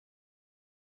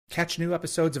Catch new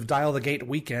episodes of Dial the Gate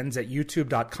weekends at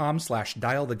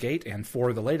youtube.com/dialthegate, and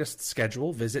for the latest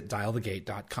schedule, visit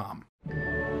dialthegate.com.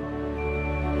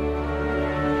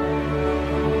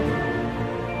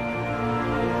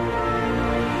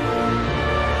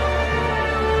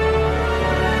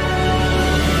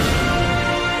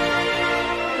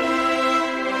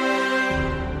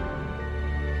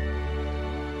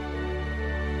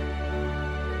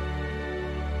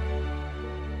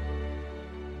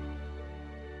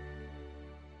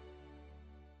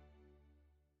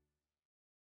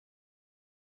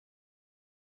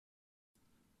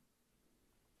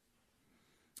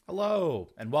 Hello,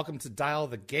 and welcome to Dial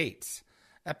the Gate,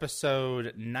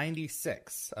 episode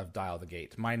 96 of Dial the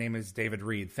Gate. My name is David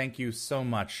Reed. Thank you so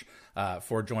much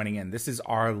for joining in. This is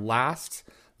our last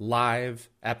live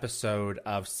episode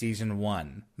of Season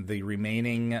 1. The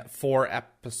remaining 4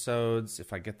 episodes,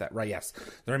 if I get that right, yes.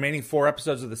 The remaining 4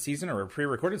 episodes of the season are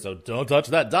pre-recorded, so don't touch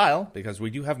that dial, because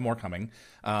we do have more coming.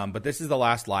 But this is the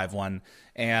last live one.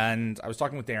 And I was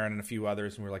talking with Darren and a few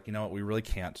others, and we were like, you know what, we really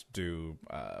can't do,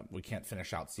 we can't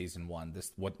finish out Season 1,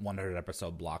 this 100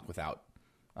 episode block without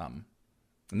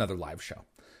another live show.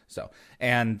 So,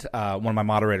 and one of my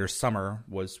moderators, Sommer,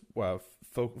 was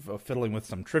fiddling with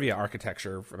some trivia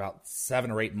architecture for about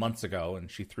 7 or 8 months ago,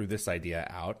 and she threw this idea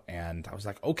out, and I was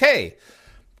like, okay,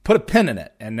 put a pin in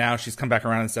it. And now she's come back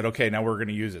around and said, okay, now we're going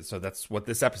to use it. So that's what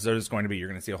this episode is going to be. You're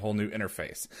going to see a whole new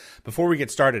interface. Before we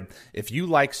get started, if you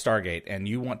like Stargate and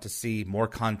you want to see more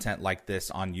content like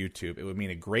this on YouTube, it would mean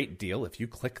a great deal if you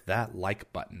click that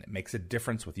like button. It makes a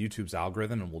difference with YouTube's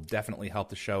algorithm and will definitely help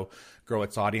the show grow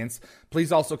its audience.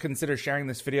 Please also consider sharing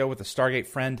this video with a Stargate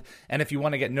friend. And if you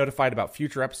want to get notified about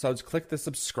future episodes, click the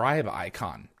subscribe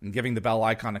icon. And giving the bell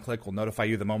icon a click will notify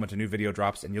you the moment a new video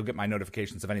drops, and you'll get my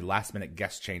notifications of any last-minute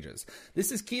guest changes.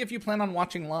 This is key if you plan on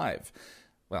watching live.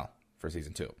 Well, for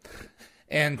Season 2.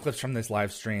 And clips from this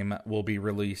live stream will be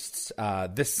released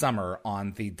this summer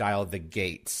on the Dial the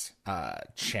Gate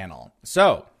channel.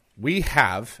 So, we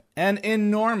have an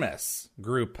enormous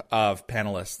group of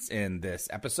panelists in this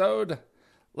episode.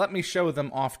 Let me show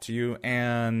them off to you.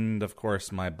 And, of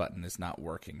course, my button is not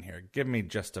working here. Give me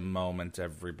just a moment,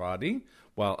 everybody,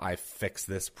 while I fix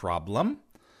this problem.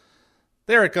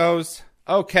 There it goes.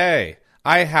 Okay.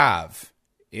 I have,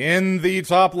 in the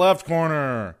top left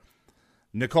corner,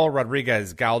 Nicole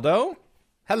Rodriguez Galdo.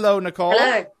 Hello, Nicole.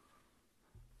 Hello.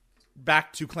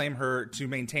 Back to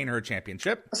maintain her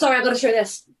championship. Sorry, I've got to show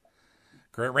this.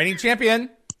 Current reigning champion.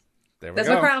 There we There's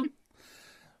go. my crown.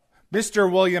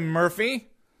 Mr. William Murphy.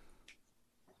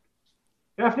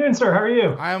 Good afternoon, sir. How are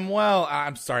you? I'm well.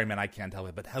 I'm sorry, man, I can't help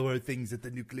it, but how are things at the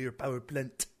nuclear power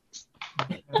plant?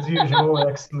 As usual,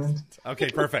 excellent. Okay,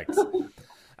 perfect.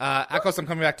 Akos, I'm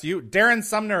coming back to you. Darren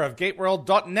Sumner of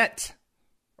GateWorld.net,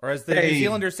 or as the New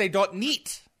Zealanders say,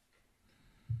 .neat.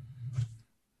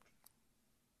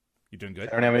 You doing good?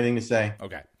 I don't have anything to say.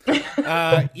 Okay.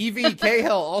 Yvie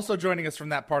Cahill also joining us from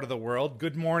that part of the world.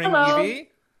 Good morning, Hello. Yvie.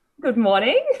 Good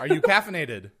morning. Are you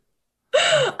caffeinated?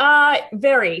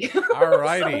 Very. All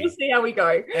righty. So we'll see how we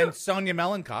go. And Sonia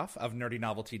Melankoff of Nerdy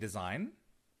Novelty Design.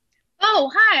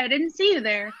 Oh, hi. I didn't see you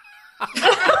there.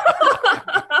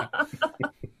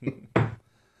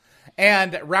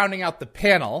 And rounding out the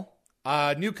panel,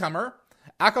 newcomer,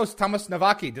 Akos Thomas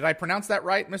Navaki. Did I pronounce that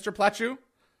right, Mr. Plachu?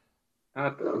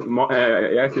 Yes,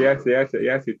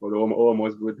 it was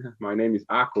almost good. My name is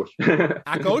Akos.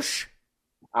 Akos?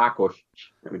 Akos.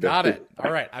 Got it. All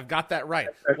right, I've got that right.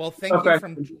 Well, thank you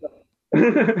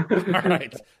All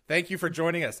right, thank you for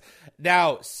joining us.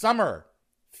 Now, Sommer,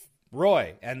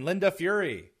 Roy, and Linda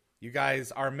Fury, you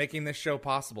guys are making this show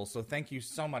possible, so thank you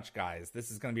so much, guys.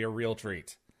 This is going to be a real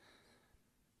treat.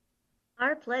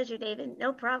 Our pleasure, David.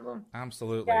 No problem.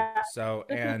 Absolutely. Yeah. So,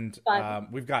 and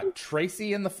we've got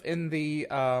Tracy in the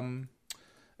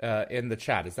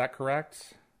chat. Is that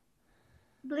correct?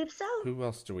 I believe so. Who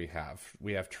else do we have?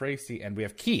 We have Tracy and we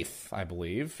have Keith, I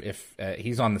believe, if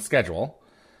he's on the schedule.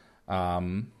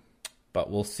 But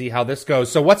we'll see how this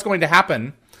goes. So, what's going to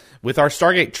happen with our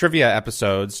Stargate Trivia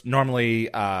episodes?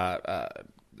 Normally,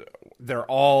 they're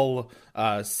all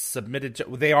submitted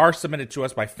to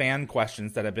us by fan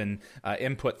questions that have been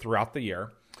input throughout the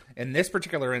year. In this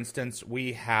particular instance,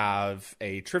 we have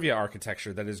a trivia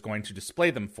architecture that is going to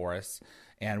display them for us,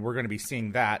 and we're going to be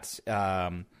seeing that,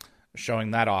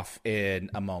 showing that off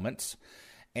in a moment.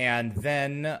 And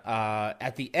then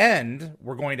at the end,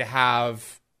 we're going to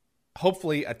have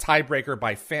hopefully a tiebreaker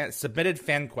by submitted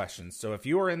fan questions. So if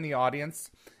you are in the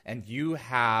audience and you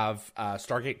have a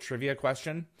Stargate Trivia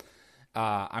question,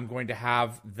 I'm going to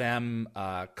have them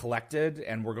collected,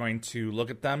 and we're going to look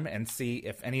at them and see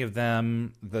if any of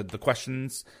them, the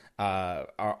questions,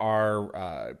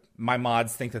 are my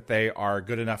mods think that they are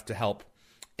good enough to help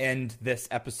end this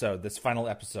episode, this final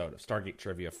episode of Stargate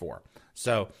Trivia 4.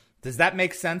 So, does that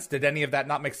make sense? Did any of that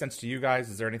not make sense to you guys?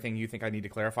 Is there anything you think I need to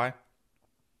clarify?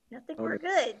 I think we're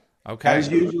good. Okay.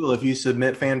 As usual, if you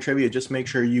submit fan trivia, just make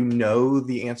sure you know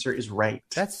the answer is right.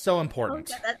 That's so important.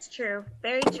 Okay, that's true.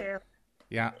 Very true.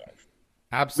 Yeah,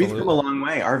 absolutely. We've come a long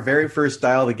way. Our very first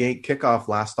Dial the Gate kickoff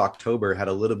last October had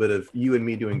a little bit of you and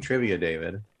me doing trivia,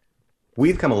 David.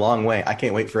 We've come a long way. I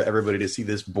can't wait for everybody to see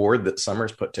this board that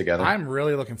Sommer's put together. I'm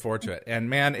really looking forward to it. And,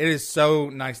 man, it is so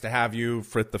nice to have you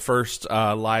for the first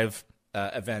live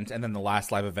event and then the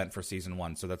last live event for Season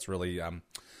 1. So that's really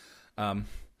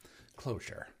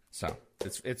closure. So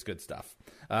it's good stuff.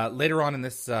 Later on in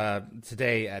this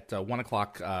today at 1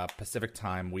 o'clock Pacific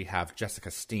time, we have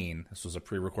Jessica Steen. This was a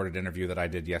pre-recorded interview that I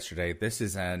did yesterday. This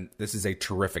is a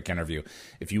terrific interview.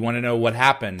 If you want to know what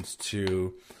happened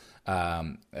to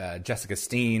Jessica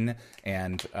Steen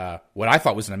and what I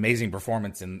thought was an amazing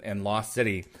performance in Lost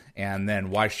City, and then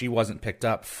why she wasn't picked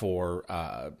up for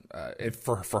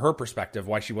her perspective,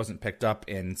 why she wasn't picked up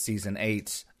in season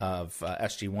 8 of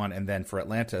SG1 and then for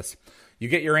Atlantis, you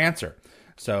get your answer.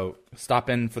 So stop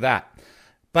in for that.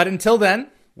 But until then,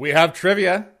 we have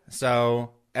trivia.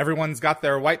 So everyone's got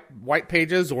their white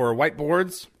pages or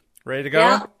whiteboards ready to go.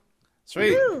 Yeah.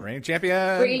 Sweet. Woo. Reigning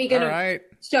champion. Really gonna All right.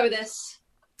 show this.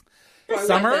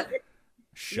 Summer,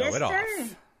 show Yes, it off. sir.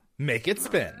 Make it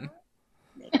spin.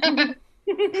 All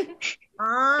It's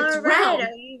right. round.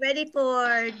 Are you ready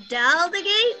for Dial the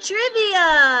Gate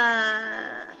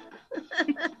Trivia?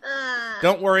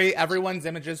 Don't worry, everyone's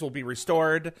images will be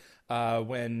restored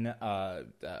when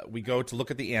we go to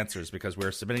look at the answers, because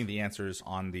we're submitting the answers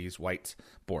on these white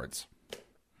boards.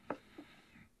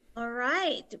 All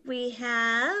right. We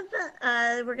have,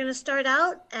 we're going to start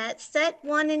out at set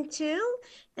 1 and 2,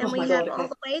 and Oh we my have God, all okay.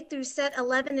 the way through set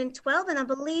 11 and 12, and I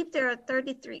believe there are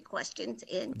 33 questions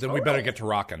in Then we better get to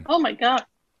rocking. Oh my God.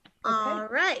 All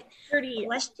right. 30,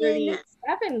 Question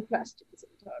 37 questions.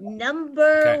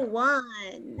 number Okay.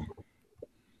 1.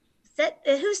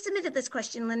 Who submitted this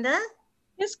question, Linda?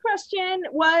 This question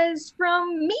was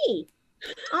from me.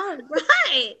 All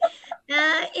right.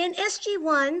 In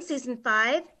SG1, Season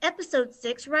 5, Episode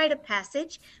 6, Rite of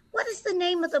Passage, what is the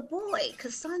name of the boy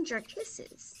Cassandra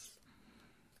kisses?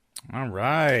 All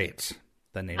right.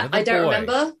 The name of the I don't boy.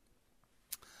 remember.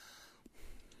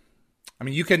 I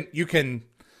mean, you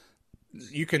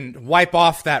can wipe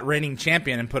off that reigning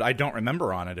champion and put "I don't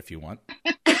remember" on it if you want.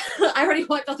 I already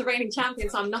wiped off the reigning champion,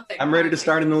 so I'm nothing. I'm ready to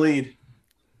start in the lead.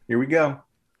 Here we go.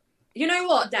 You know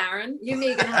what, Darren? You and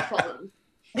me are gonna have problems.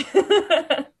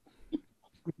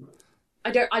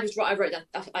 I wrote down.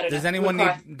 I don't Does know. anyone We'll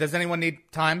cry. Does anyone need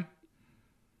time?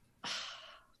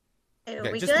 Are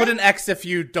Okay, we just good? put an X if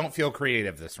you don't feel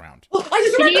creative this round. Oh, I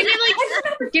just Can you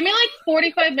remembered. give me like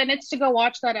 45 minutes to go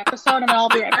watch that episode, and then I'll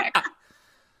be right back.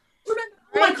 Oh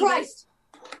my Christ!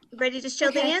 Ready to show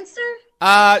the Okay. answer?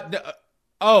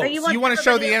 So you you want want to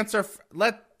show the everybody answer?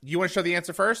 You want to show the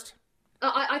answer first?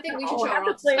 I think we should Oh, show our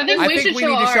obviously. answers. I think we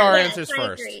need to show our Yes, answers I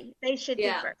first. agree. They should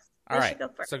Yeah. go first. All They right. should go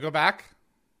first. So go back,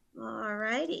 All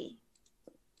righty.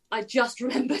 I just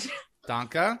remembered.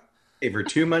 Donka. Gave her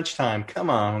too much time. Come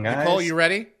on, guys. Nicole, you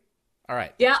ready? All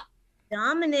right. Yeah,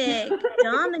 Dominic. I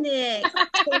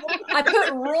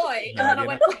put Roy, and then I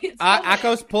went. Wait, it's not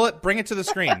Akos, pull it. Bring it to the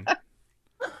screen.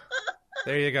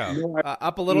 There you go.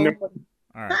 Up a little. No.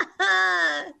 All right.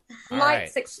 All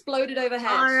Lights right. exploded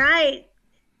overhead. All right.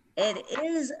 It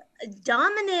is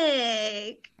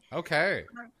Dominic. Okay.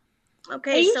 Are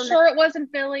Okay, you so sure it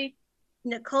wasn't Billy?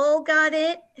 Nicole got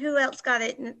it. Who else got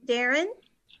it? Darren?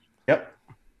 Yep.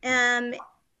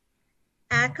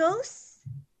 Akos?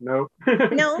 No.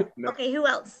 No? No. Okay, who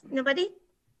else? Nobody?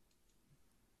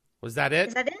 Was that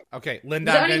Is it? that it? Okay,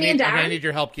 Linda, Is that I'm only gonna me and need Darren?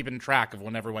 your help keeping track of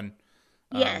when everyone.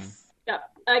 Yes.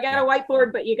 I got a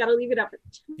whiteboard, but you got to leave it up.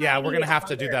 Yeah, we're gonna have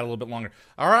to do that a little bit longer.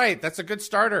 All right, that's a good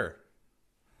starter.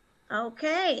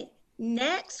 Okay.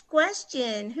 Next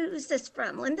question. Who's this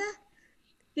from? Linda?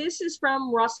 This is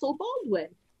from Russell Baldwin.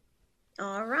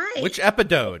 All right. Which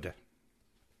epidode?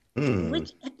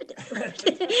 Which episode?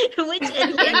 Which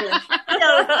episode?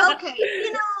 Okay,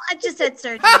 I just had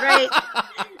surgery, right?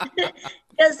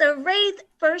 Does a wraith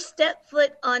first step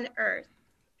foot on Earth?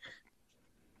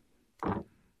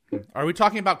 Are we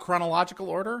talking about chronological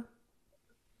order?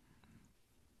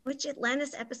 Which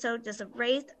Atlantis episode does a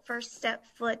wraith first step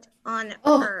foot on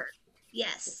Oh. Earth?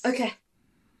 Yes. Okay.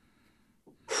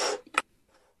 I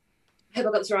hope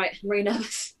I got this right. I'm really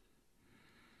nervous.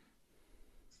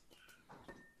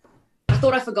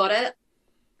 thought I forgot it.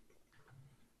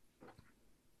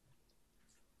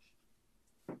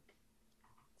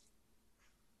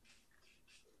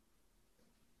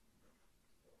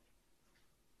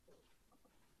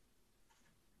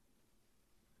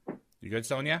 You good,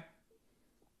 Sonia?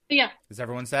 Yeah. Is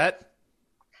everyone set?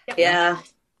 Yeah.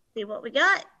 See what we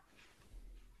got.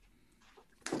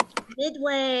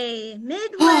 Midway.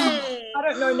 Midway. I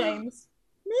don't know names.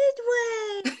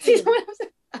 Midway.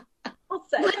 I'll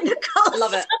say. Nicole.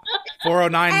 Love it.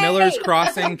 409 Miller's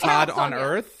Crossing, Todd on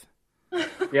Earth.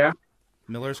 Yeah.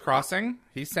 Miller's Crossing?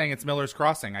 He's saying it's Miller's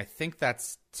Crossing. I think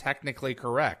that's technically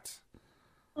correct.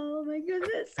 Oh my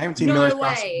goodness. I haven't seen No Miller's way.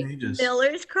 Crossing in ages.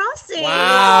 Miller's Crossing.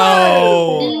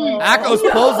 Wow! Akos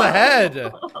pulls ahead.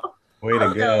 Way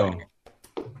to go.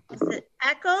 Is it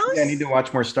Echoes? Yeah, I need to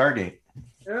watch more Stargate.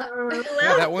 Who Yeah,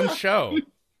 else? that one show.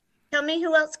 Tell me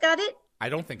who else got it? I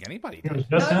don't think anybody It was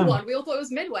did. just No him. one. We all thought it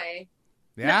was Midway.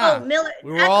 Yeah. No, Miller.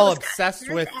 We were all Echoes got obsessed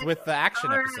it. with That's the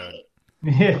action All episode. right.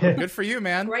 Yeah. Good for you,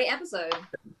 man. Great episode.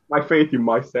 My faith in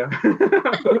myself.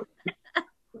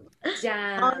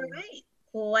 Damn. All right.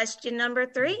 Question number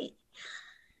 3.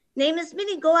 Name as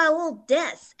many Goa'uld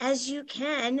deaths as you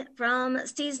can from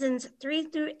seasons 3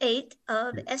 through 8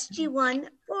 of SG1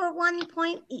 for 1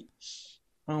 point each.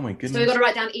 Oh my So we goodness. got to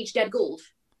write down each dead Gould.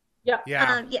 Yeah.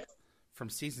 Yes. From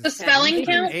season The spelling 3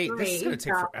 through count? 8. This is going to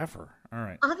take forever. All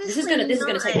right. Obviously, This is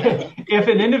gonna take a not. minute. If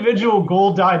an individual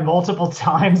Gould died multiple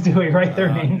times, do we write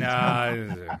their names?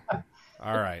 No.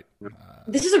 All right.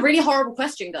 This is a really horrible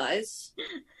question, guys.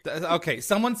 Okay,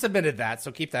 someone submitted that, so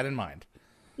keep that in mind.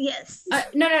 Yes.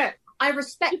 No. I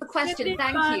respect the question.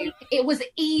 Thank you. It was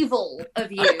evil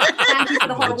of you. Thank you for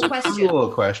the horrible question. Cool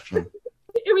question.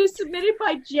 It was submitted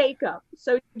by Jacob.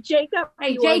 So Jacob,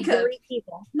 Hey, you are Jacob. very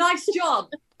evil. Nice job.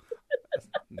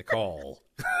 Nicole.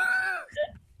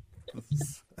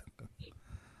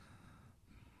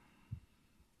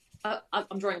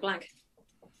 I'm drawing blank.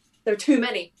 There are too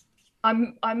many.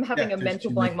 I'm having Yeah, a there's mental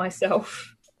too blank many.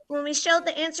 myself. When we show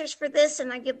the answers for this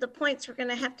and I give the points, we're going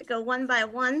to have to go one by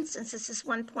one since this is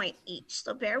 1 point each.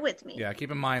 So bear with me. Yeah, keep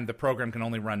in mind the program can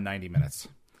only run 90 minutes.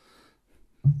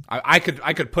 I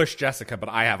could push Jessica, but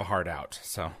I have a hard out,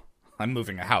 so I'm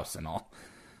moving a house and all.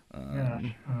 Yeah.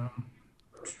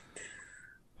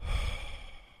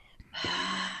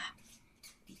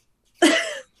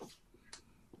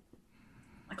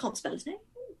 I can't spell his name.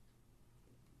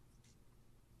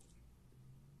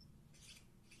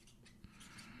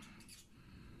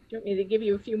 Do you want me to give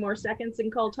you a few more seconds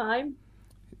and call time?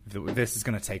 This is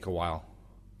going to take a while.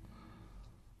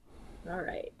 All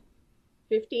right.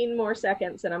 15 more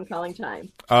seconds and I'm calling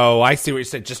time. Oh, I see what you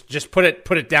said. Just put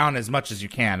it down as much as you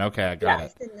can. Okay, I got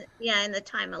it. In the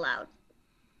time allowed.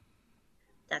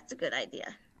 That's a good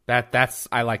idea. That's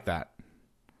I like that.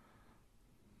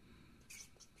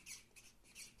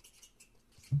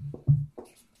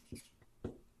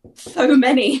 So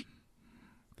many.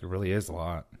 There really is a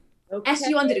lot. Okay.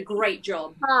 SU1 did a great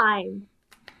job. Time.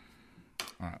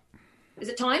 Is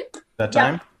it time? That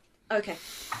time? Okay.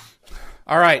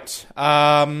 All right.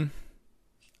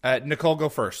 Nicole, go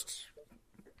first.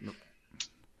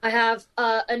 I have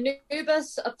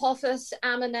Anubis, Apophis,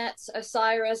 Amunet,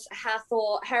 Osiris,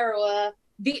 Hathor, Heroa,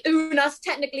 the Unas.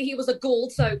 Technically, he was a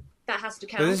Gould, so that has to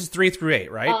count. So this is 3 through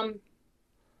 8, right?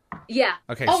 Yeah.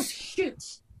 Okay. Oh shoot!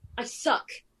 I suck.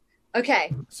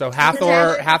 Okay. So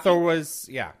Hathor was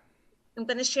I'm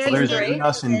going to share So there's your three.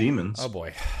 us and demons. Oh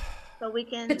boy. so we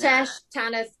can. Katesh,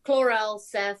 Tanith, Chlorel,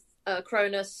 Seth,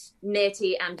 Cronus,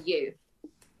 Nerti, and you.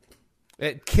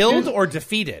 It killed or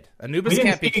defeated? Anubis We didn't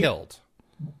can't be see- killed.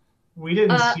 We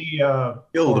didn't see.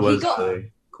 Killed was got- the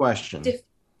question.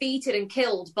 Defeated and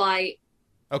killed by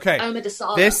Okay. Oma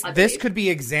Desada. This I this believe. could be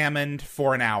examined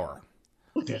for an hour.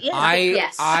 Yeah.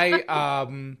 Yes.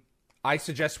 I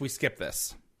suggest we skip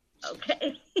this.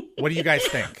 Okay. What do you guys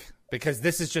think? Because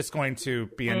this is just going to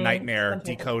be a nightmare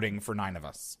decoding for 9 of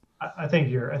us. I think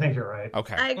you're right.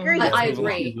 Okay. I agree. I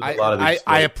agree. A lot of these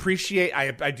I things. appreciate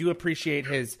I do appreciate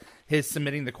his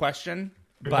submitting the question,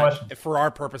 Good but question. for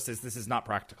our purposes, this is not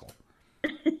practical.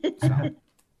 So,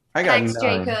 I got Thanks,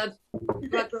 9. Jacob.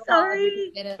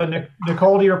 Sorry. Did it. But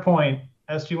Nicole, to your point,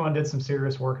 SG1 did some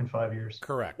serious work in 5 years.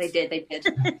 correct. They did.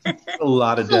 A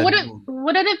lot of So dead.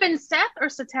 would it have been Seth or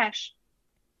Satesh?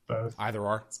 Both. Either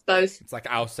or. It's both. It's like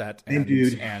Owset Same and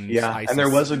dude. and Yeah, Isis. and there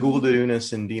was a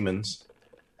Guldadunas and demons.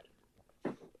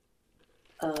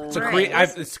 It's, Right.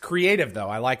 it's creative though.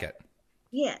 I like it.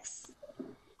 Yes.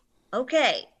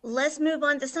 Okay, let's move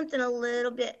on to something a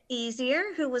little bit easier.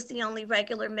 Who was the only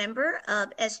regular member of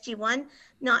SG1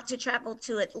 not to travel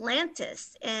to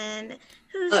Atlantis? And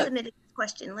who submitted this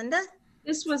question, Linda?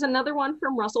 This was another one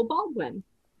from Russell Baldwin.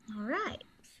 All right.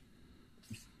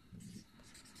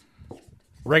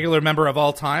 Regular member of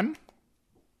all time.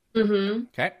 Mm-hmm.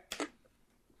 Okay.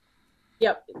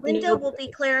 Yep. Linda will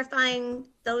be clarifying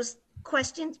those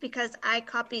questions because I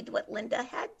copied what Linda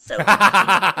had. So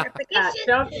clarification.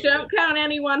 Don't count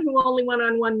anyone who only went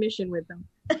on one mission with them.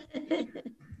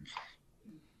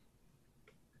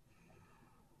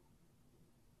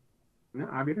 No,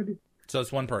 I'll be ready. So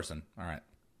it's one person. All right.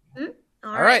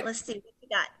 All right. right. Let's see what you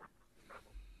got.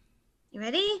 You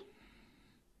ready?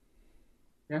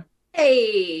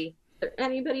 Hey.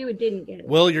 Anybody who didn't get it.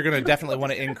 Will, you're going to definitely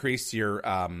want to increase your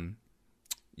pin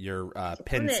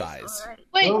Bonus. size. All right.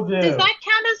 Wait, Will do. does that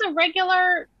count as a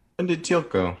regular? When did Teal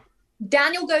go?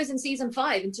 Daniel goes in season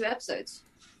 5 in 2 episodes.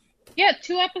 Yeah,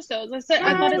 2 episodes. I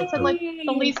thought it said like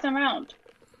the least amount.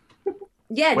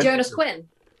 Yeah, When- Jonas Quinn.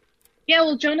 Yeah,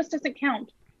 well, Jonas doesn't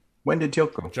count. When did Teal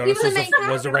go? Jonas He was the main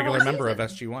was a character regular all member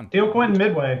of season. SG1. Teal Quinn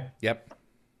midway. Yep.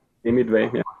 In midway,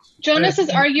 yeah. Jonas is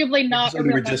arguably not a We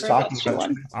real were member just of talking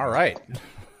about SG1. All right.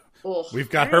 Oh. We've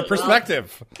got her All right, well.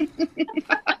 perspective.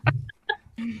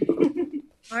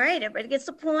 All right. Everybody gets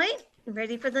a point.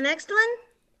 Ready for the next one?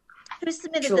 Who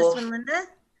submitted Sure. this one, Linda?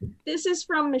 This is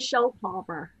from Michelle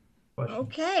Palmer. Question.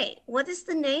 Okay. What is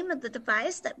the name of the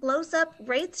device that blows up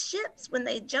Wraith ships when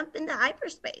they jump into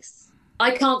hyperspace?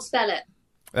 I can't spell it.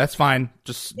 That's fine.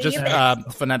 Just Yeah.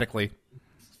 phonetically.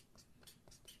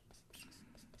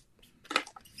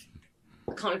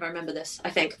 I can't even remember this, I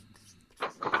think.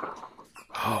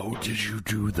 How did you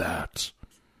do that?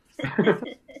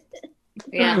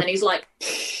 Yeah, and then he's like,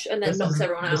 "Psh," and then knocks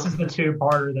everyone This out. is the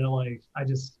 2-parter that like I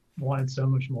just wanted so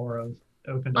much more of.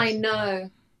 Opened up I some- know.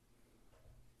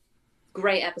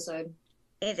 Great episode.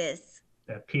 It is.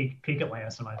 Yeah, peak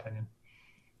Atlantis in my opinion.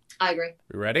 I agree.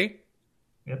 You ready?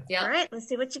 Yeah. All right. Let's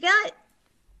see what you got.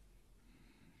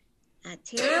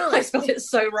 Tyrell, I spelled it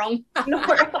so wrong. No,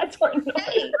 I don't know.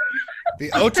 hey,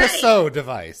 The Otaso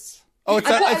device. Oh, it's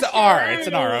I thought it's I an R. said- It's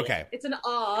an R. Okay. It's an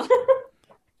R.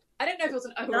 I didn't know if it was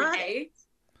an O or an A.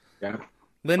 Yeah.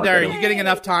 Linda, Okay. are you getting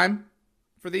enough time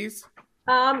for these?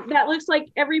 That looks like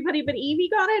everybody but Yvie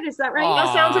got it. Is that right?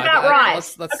 Aw, sounds about right.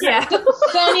 Let's Yeah.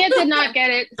 Sonia did not get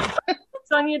it.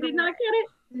 Sonia did not get it?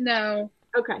 No.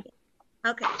 Okay.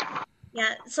 okay.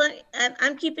 Yeah. So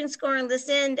I'm keeping score on this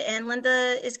end, and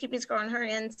Linda is keeping score on her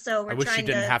end. So we're I wish you trying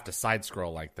didn't to. have to side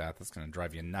scroll like that. That's going to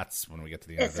drive you nuts when we get to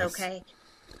the end It's of this. okay.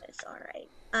 It's all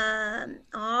right.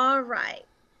 All right.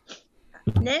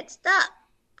 Next up,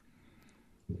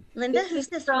 Linda. Who's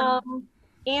this one? From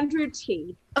Andrew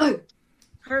T. Oh,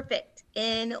 Perfect.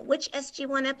 In which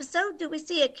SG1 episode do we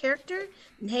see a character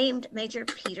named Major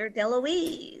Peter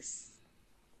DeLuise?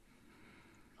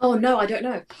 oh no, I don't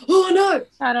know. Oh no!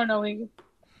 I don't know. Either.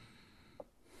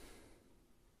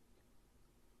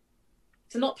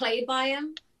 It's not played by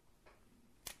him.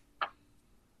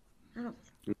 I don't.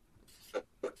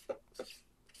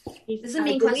 This is a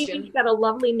mean I believe question. He's got a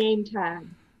lovely name tag.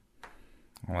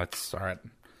 Well, that's all right.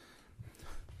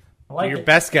 I like Your it.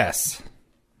 best guess.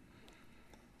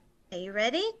 Are you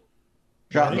ready?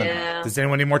 Shot in the Yeah. Does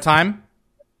anyone need more time?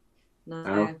 No.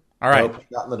 No. All right. Nope,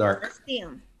 shot in the dark. Let's see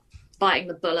him. Biting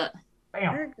the bullet.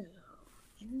 Bam. Virgo.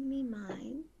 Enemy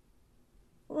mine.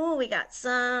 Oh, we got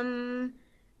some.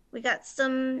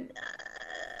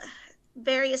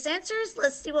 Various answers.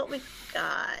 Let's see what we've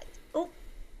got. Oh,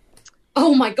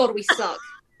 Oh my god, we suck.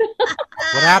 What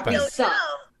happened? no, Suck.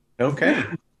 Okay.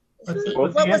 Let's see.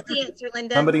 What was the answer,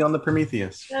 Linda? Somebody on the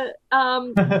Prometheus.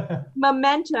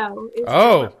 Memento. Is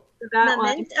Oh, that one.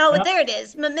 Memento. Oh, there it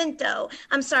is. Memento.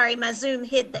 I'm sorry, my Zoom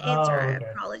hid the answer. Oh, okay. I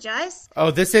apologize. oh,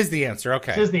 this is the answer. This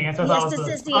Okay. is the answer. I Yes, thought this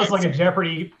it is the was like a answer.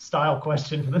 Jeopardy style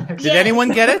question for the next. Did anyone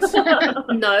get it?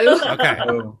 No. Okay.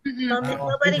 Oh,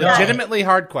 Nobody got it. Legitimately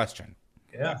hard question.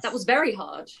 Yeah. That was very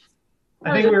hard.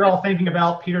 I think we were all thinking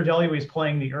about Peter DeLuise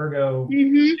playing the Ergo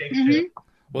Mm-hmm. shapeship.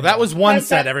 Well, that was one That-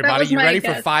 set, that everybody. was You my ready for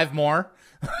guess. 5 more?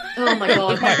 Oh my god.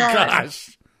 Oh my God.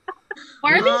 gosh.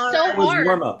 Why are they so that was hard?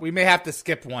 warm up. We may have to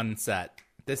skip one set.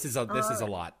 This is a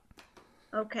lot.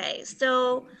 Okay,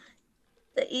 so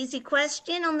the easy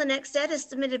question on the next set is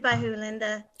submitted by who,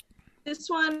 Linda? This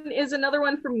one is another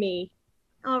one from me.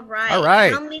 All right. All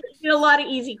right. How many, Did a lot of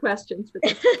easy questions for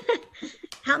this.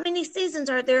 how many seasons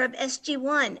are there of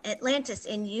SG1 Atlantis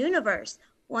in universe?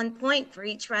 1 point for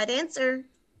each right answer.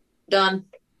 Done.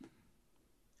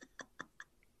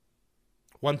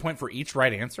 1 point for each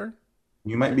right answer.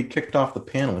 You might be kicked off the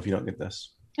panel if you don't get this.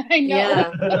 I know.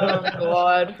 Yeah. Oh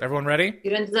God. Everyone ready?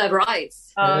 You don't deserve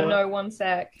rights. Yeah. No, 1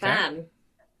 sec. Fan.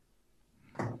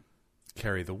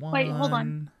 Carry the one. Wait, hold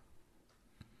on.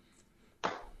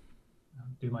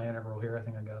 Do my integral here. I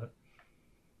think I got it.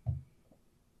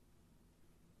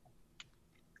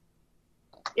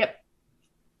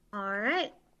 All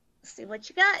right. Let's see what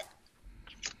you got.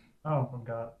 Oh, I've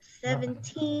got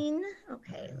 17.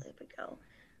 Okay, there we go.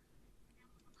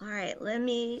 All right, let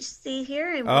me see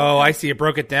here. And Oh, I see. It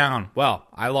broke it down. Well,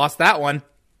 I lost that one.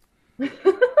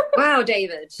 Wow,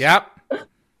 David. Yep.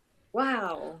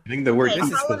 Wow. I think the word Okay,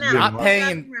 this is follow the now. Not Well,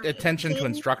 paying right. attention to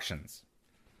instructions.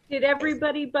 Did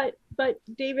everybody but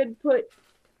David put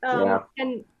Yeah.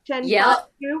 10 Yeah.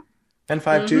 too?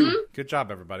 10-5-2. Good job,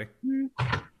 everybody.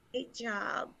 Great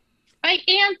job. I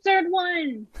answered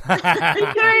one.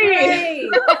 Hey.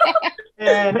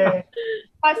 Yay.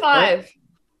 High five.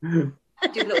 Do a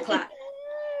little clap.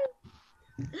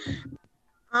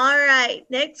 All right,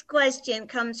 next question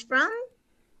comes from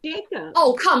Jacob.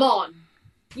 Oh, come on.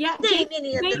 Yeah, name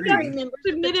any of the Jacob three members.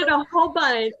 submitted a whole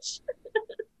bunch.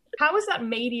 How is that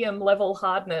medium level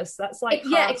hardness? That's like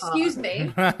Yeah, hard. excuse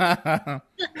me.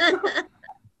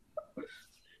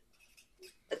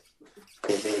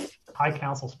 High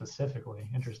Council specifically.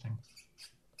 Interesting.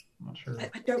 I'm not sure.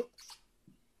 I don't.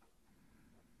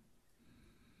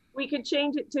 We could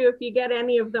change it to if you get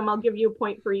any of them, I'll give you a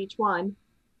point for each one.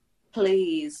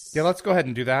 Please. Yeah, let's go ahead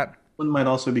and do that. One might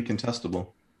also be contestable.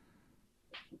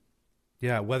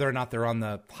 Yeah, whether or not they're on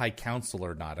the High Council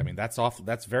or not. I mean, that's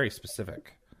very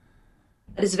specific.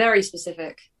 That is very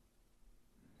specific.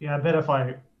 Yeah,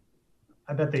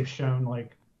 I bet they've shown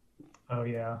like, oh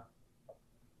yeah.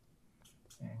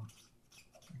 Dang.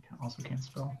 I also can't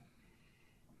spell.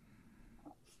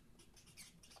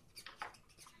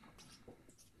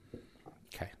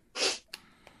 Okay.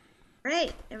 All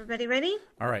right, everybody ready?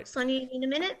 All right. Sonia, you need a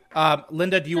minute?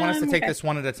 Linda, do you want us to take Okay. this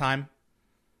one at a time?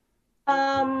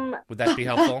 Would Would that be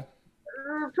helpful?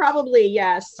 Probably,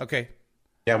 yes. Okay.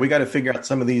 Yeah, we got to figure out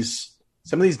some of these.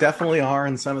 Some of these definitely are,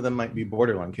 and some of them might be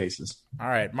borderline cases. All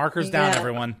right. Markers down, Yeah.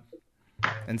 everyone.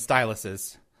 And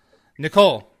styluses.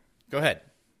 Nicole, go ahead.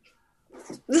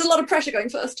 There's a lot of pressure going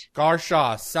first.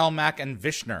 Garshaw, Selmak, and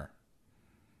Vishner.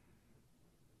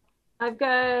 I've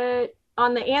got,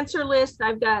 on the answer list,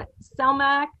 I've got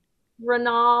Selmak,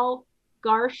 Renal,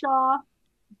 Garshaw,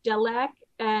 Delek,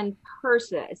 and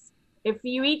Persis. If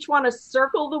you each want to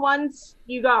circle the ones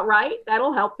you got right,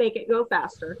 that'll help make it go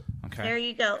faster. Okay. There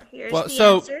you go. Here's Well, the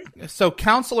so answer.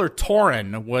 Counselor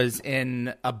Torin was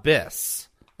in Abyss,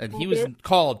 and he was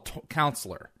called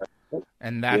Counselor,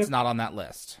 and that's not on that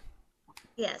list.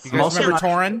 Yes. You guys remember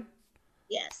Torin?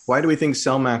 Yes. Why do we think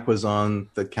Selmak was on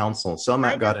the council? I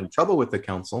Selmak got in trouble with the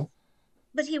council.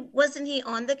 But wasn't he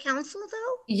on the council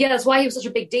though? Yeah, that's why he was such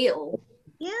a big deal.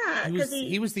 Yeah, He because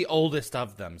he was the oldest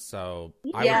of them, so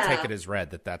I Yeah. would take it as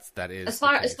read that is. As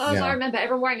far the as case. far as Yeah. I remember,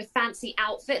 everyone wearing a fancy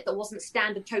outfit that wasn't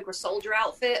standard Tok'ra soldier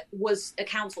outfit was a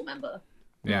council member.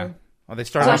 Yeah. Well, they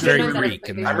started So I off should very know that Greek,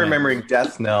 everybody- and I'm remembering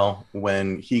Death Knell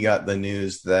when he got the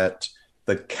news that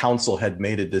the council had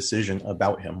made a decision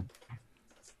about him.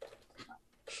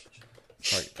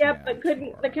 Yeah, but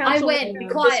couldn't the council win. make Be a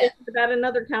quiet. decision about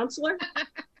another counselor?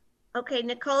 okay,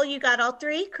 Nicole, you got all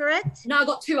three, correct? No, I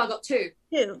got two.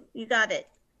 Two. You got it.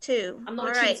 Two. I'm not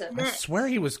All a right, cheater. I next. swear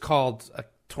he was called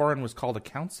Torin was called a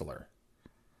counselor.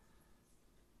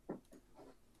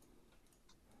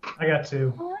 I got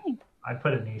two. All right. I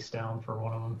put a niece down for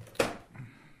one of them.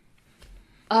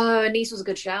 Oh, Niece was a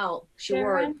good shout. She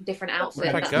wore a Darren? different outfit.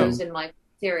 Where'd I That go? goes in my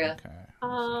theory. Okay.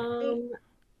 Who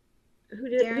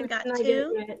did Darren who got did I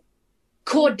two? get?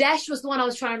 Cordesh was the one I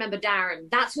was trying to remember. Darren.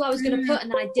 That's who I was going to put, and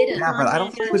then I didn't. Yeah, but I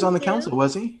don't think he was on the council,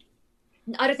 was he?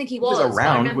 I don't think he He was was. but I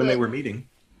around remember when they were meeting.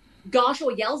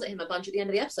 Garshaw yells at him a bunch at the end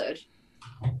of the episode.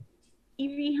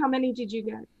 Yvie, how many did you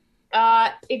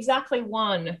get? Exactly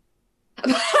one.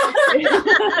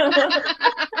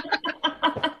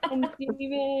 And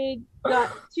David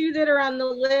got two that are on the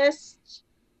list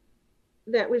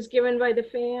that was given by the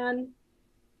fan.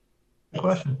 Good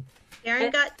question.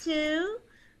 Darren got two.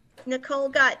 Nicole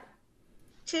got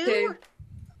two.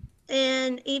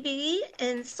 And Yvie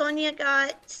and Sonia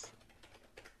got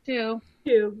Two.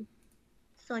 Two.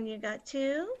 Sonia got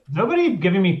two. Nobody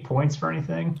giving me points for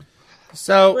anything.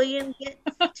 So William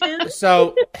gets two.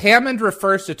 so Hammond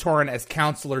refers to Torin as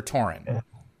Counselor Torin,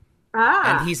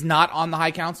 Ah. and he's not on the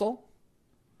High Council.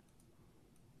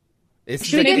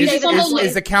 Is Maybe he's on the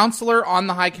list. the counselor on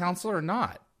the High Council or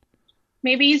not?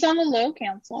 Maybe he's on the low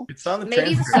council. It's on the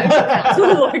Maybe he's a transcript.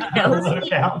 social counsel. Low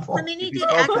council. How many If he's did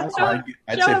called Akron council,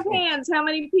 I'd Show say of four. hands, how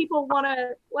many people want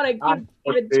to I'm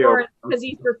give David for Torrance sale. because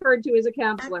he's referred to as a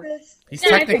counselor? He's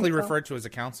Yeah, I think technically so. referred to as a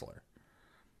counselor.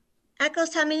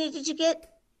 Akos, how many did you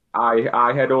get?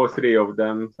 I had all three of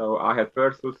them. So I had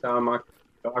Persus, Selmak,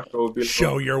 Garshaw, Bill.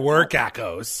 Show your work,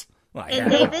 Echoes. I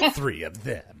And have David? three of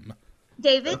them.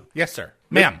 David, Yes, sir.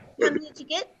 Ma'am. how many did you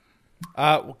get?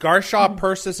 Garshaw,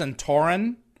 Persis, and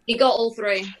Torin. He got all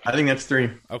 3. I think that's 3.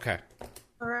 Okay.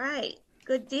 All right.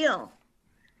 Good deal.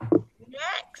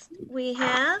 Next, we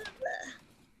have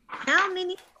how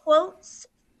many quotes?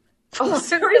 Oh,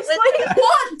 seriously?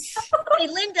 What? Hey,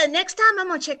 Linda, next time I'm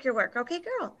going to check your work. Okay,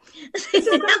 girl?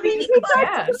 How many quotes?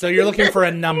 Yeah. So you're looking for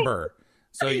a number.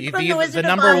 So From the the Wizard of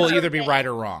number will Oz, either be okay. right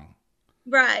or wrong.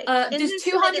 Right. And Does who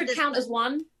 200 submitted count this as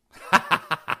 1?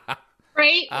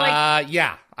 Right? Like,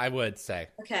 Yeah, I would say.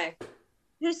 Okay.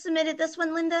 Who submitted this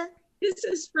one, Linda? This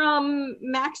is from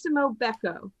Maximo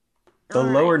Becco. The All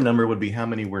right. lower number would be how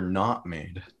many were not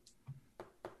made.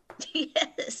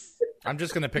 Yes. I'm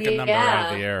just going to pick a number out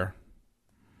of Yeah. the air.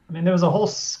 I mean, there was a whole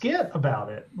skit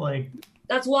about it. Like,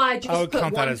 That's why I just I would put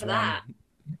count that 1 as for 1. that.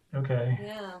 okay.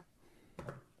 Yeah.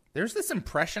 There's this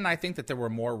impression, I think, that there were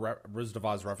more Wizard of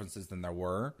Oz references than there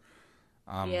were.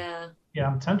 Yeah. Yeah,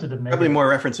 I'm tempted to make Probably it. more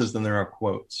references than there are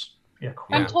quotes. Yeah,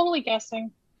 cool. I'm totally guessing.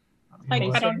 Like,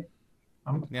 I don't.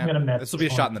 I'm Yeah, gonna met this will be a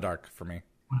shot in the dark for me.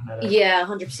 Yeah,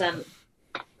 100%.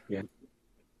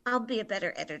 I'll be a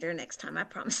better editor next time. I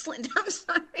promise, Linda. I'm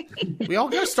sorry. We all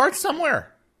got to start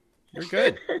somewhere. You're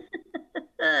good.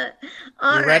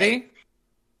 All You right. ready?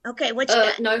 Okay, what you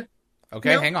got? No.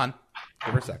 Okay, No. hang on.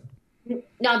 Give her a sec. No,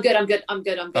 I'm good. Okay. I'm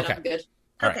good. All right,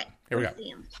 Okay. here we go. Let's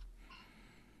see 'em.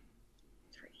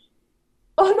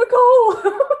 Oh,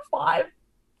 Nicole. 5.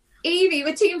 Yvie,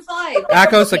 we're team 5.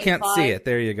 Akos, I Team can't 5. see it.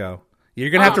 There you go.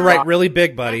 You're going to have to write really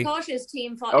big, buddy. Akash is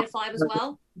team 5, Okay. 5 as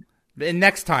well. And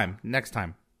next time.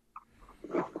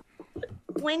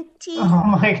 20. Oh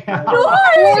my god.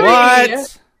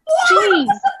 What? Jeez.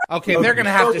 Okay, they're going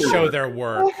to have to show their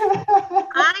work.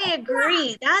 I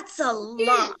agree. That's a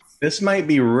lot. This might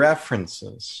be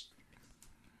references.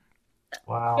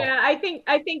 Wow. Yeah, I think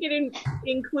it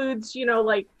includes,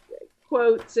 like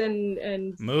quotes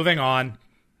and Moving on.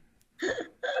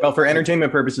 Well, for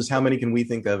entertainment purposes, how many can we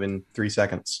think of in 3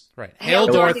 seconds? Right. Hail, Hail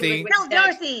Dorothy. Dorothy. Tell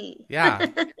Dorothy. Yeah.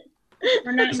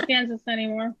 We're not in Kansas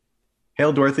anymore.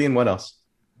 Hail Dorothy and what else?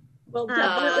 well,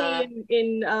 definitely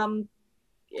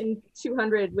in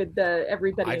 200 with the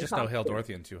everybody. I in just know Hail costume.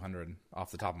 Dorothy in 200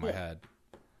 off the top of my head.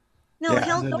 No, yeah,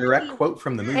 Hail the Dorothy. direct quote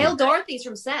from the movie. Hail Dorothy's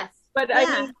from Seth. But Yeah.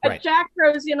 I mean, Right. Jack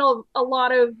throws in a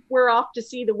lot of "We're off to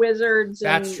see the wizards."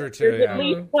 And That's true, too, There's yeah. at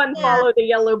least one Yeah. follow the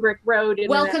yellow brick road. In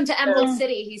Welcome to that, Emerald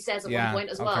City, he says at Yeah, one point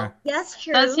as okay. well. That's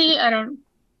true. Does he? I don't.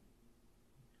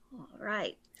 All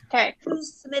right. Okay. Who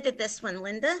submitted this one,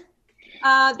 Linda?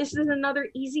 This is another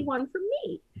easy one for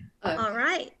me. All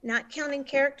right. Not counting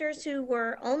characters who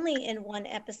were only in one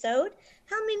episode.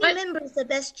 How many What? members of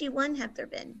SG1 have there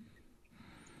been?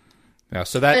 Yeah,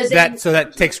 so As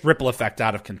that takes ripple effect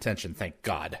out of contention, thank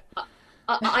God.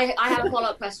 I have a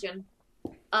follow-up question.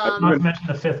 Not to mention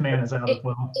the fifth man is out as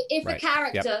well. If Right. a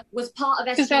character was part of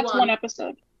Because that's one SG1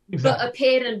 episode. but Exactly.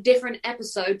 appeared in a different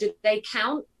episode, did they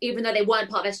count even though they weren't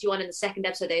part of SG1 in the second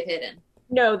episode they appeared in?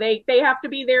 No, they have to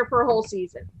be there for a whole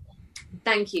season.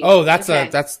 Thank you. Oh, that's okay.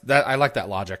 that I like that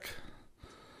logic.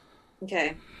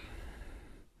 Okay.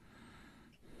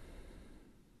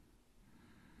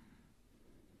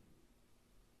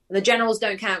 The generals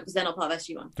don't count because they're not part of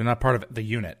SG1. They're not part of the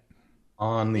unit.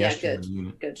 On the Yeah, SG1 good.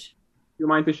 unit. Good. You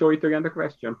mind to show it again, the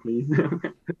question, please?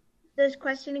 This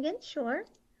question again? Sure.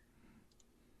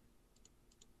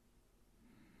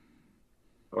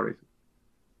 Sorry.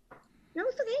 No,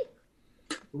 it's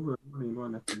okay. Ooh, only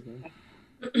one episode.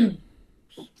 I'm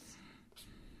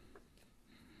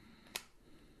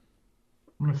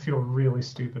gonna feel really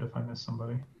stupid if I miss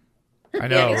somebody. I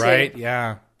know, me too. right?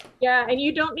 Yeah. Yeah, and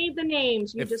you don't need the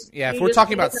names. You If you we're just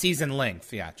talking need about the- season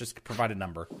length, yeah, just provide a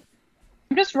number.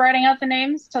 I'm just writing out the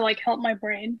names to help my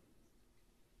brain.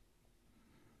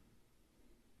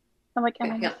 I'm like,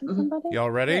 am I Yeah. missing somebody? Y'all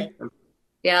ready?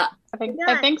 Yeah. I think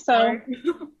Yeah. so.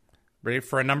 Ready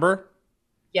for a number?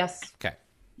 Yes. Okay.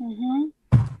 hmm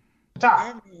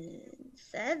Ta!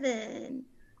 Seven.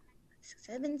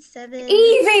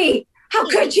 Yvie! How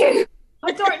could you?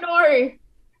 I don't know.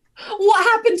 What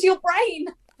happened to your brain?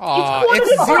 Aw, It's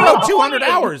it's 1 200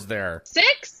 hours there.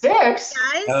 6? 6?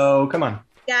 Guys, Oh, come on.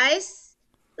 guys,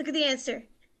 look at the answer.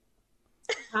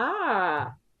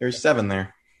 There's 7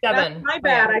 there. That's 7. my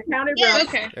bad. I counted Yes. wrong.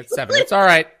 Okay. It's 7. It's all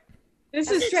right. This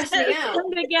That's is stressing me out.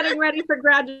 Linda getting ready for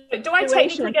graduation. Do I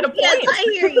technically get a point? Yes, I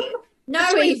hear you. No,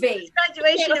 Between Yvie.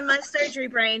 graduation and my surgery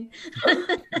brain.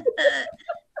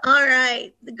 All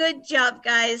right. Good job,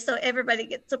 guys. So everybody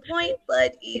gets a point,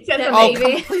 but Except for Oh,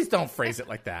 maybe. please don't phrase it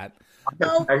like that.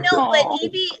 Oh no, but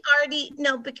Yvie already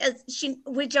because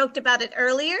we joked about it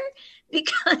earlier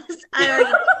because I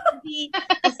already gave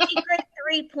Yvie a secret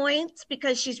 3 points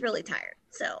because she's really tired.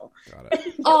 So got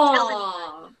it.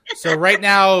 Oh, So right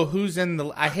now, who's in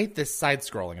the? I hate this side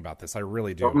scrolling about this. I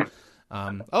really do. Look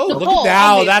at Nicole, now.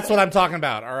 obviously. That's what I'm talking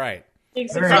about. All right. Very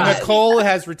So nice. Nicole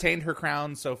has retained her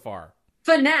crown so far.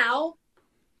 for now.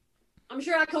 I'm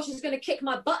sure Akosh is going to kick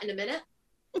my butt in a minute.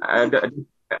 And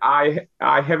I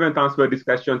haven't answered this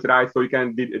question right, so you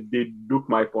can deduct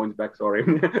my points back. Sorry.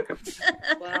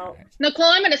 Well, Nicole,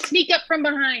 I'm going to sneak up from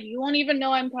behind. You won't even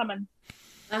know I'm coming.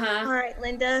 all right,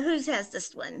 Linda, whose has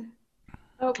this one?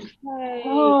 Okay.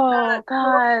 Oh,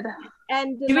 God.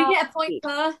 And do we get a point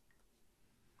per?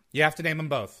 You have to name them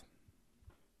both.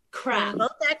 Crap.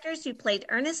 Both actors who played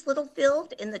Ernest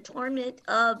Littlefield in The Torment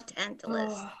of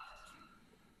Tantalus. Oh.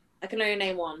 I can only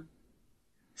name one.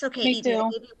 It's okay, Me Yvie. too. I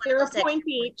gave you one They're of a those point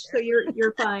extra each, points. so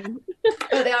you're fine.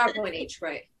 Oh, they are a point each,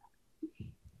 right?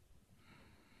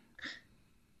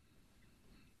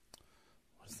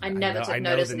 I never took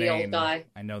notice of the old guy.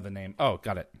 I know the name. Oh,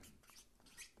 got it.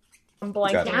 I'm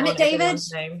blanking. Got it. on Damn it, David.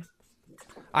 everyone's name.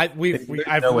 I've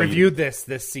no way reviewed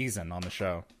this season on the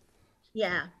show.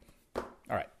 Yeah. All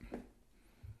right.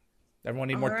 Everyone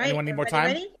need All more. right, Anyone need more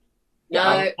everybody time? ready?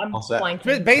 No. I'm All set.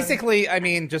 blanking. Basically, I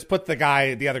mean, just put the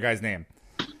other guy's name.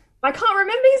 I can't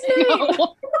remember his name.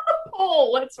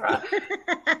 Oh, that's right.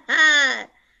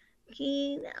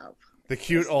 No. The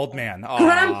cute old man.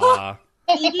 Grandpa. Aw.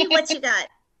 Yvie, what you got?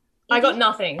 I got Yvie?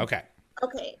 nothing. Okay.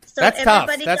 Okay, so That's tough.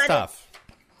 everybody That's got tough.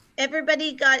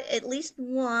 Everybody got at least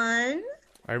one.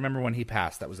 I remember when he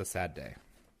passed. That was a sad day.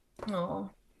 Oh.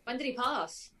 When did he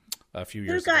pass? A few Who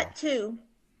years ago. got two?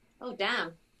 Oh,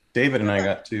 damn. David and I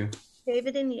got 2.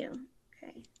 David and you.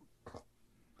 Okay.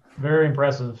 Very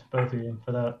impressive, both of you,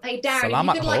 for that. Hey, Darren, Salamat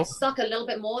if you could ho. suck a little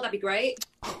bit more, that'd be great.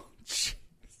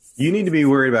 You need to be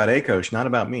worried about Akosh, not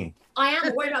about me. I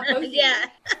am worried about both of you. Yeah.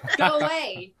 Go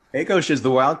away. Akosh is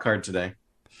the wild card today.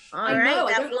 All I right. know,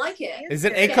 I that don't was like it. Is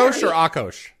it scary. Akosh or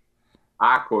Akosh?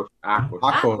 Akosh.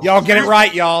 Akosh. Y'all get it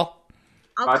right, y'all.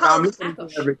 I'll But call I'm this. listening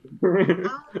to everything.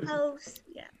 I'll post.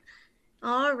 Yeah.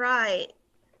 All right.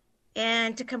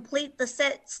 And to complete the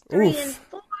sets 3 Oof. and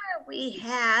 4, we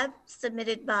have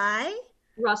submitted by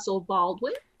Russell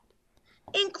Baldwin.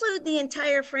 include the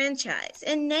entire franchise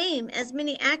and name as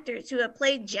many actors who have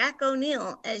played Jack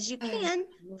O'Neill as you can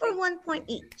for 1 point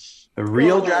each. The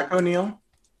real Whoa. Jack O'Neill?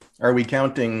 Are we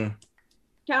counting?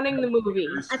 Counting the movie.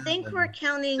 I think we're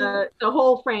counting. The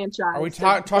whole franchise. Are we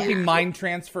talking mind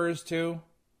transfers too?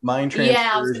 Mind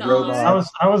Yeah, I was transfers, gonna robots,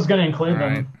 I was going to include All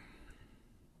right.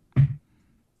 them.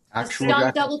 actual Stunt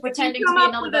Jack. double If pretending you to come be up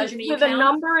another with, version of you with a count.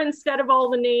 number instead of all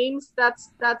the names, that's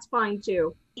fine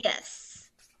too. Yes.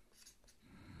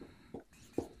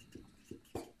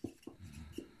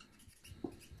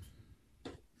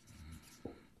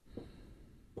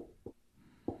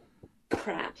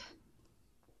 Crap.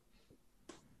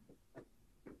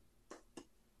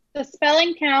 The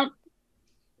spelling count.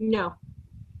 No.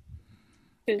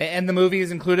 And the movie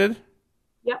is included?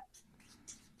 Yep.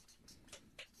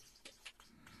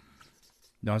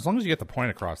 No, as long as you get the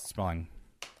point across, the spelling.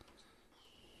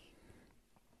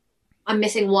 I'm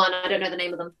missing one. I don't know the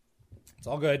name of them. It's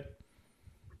all good.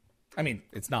 I mean,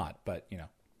 it's not, but you know.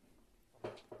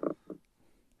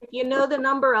 If you know the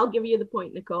number, I'll give you the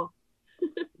point, Nicole.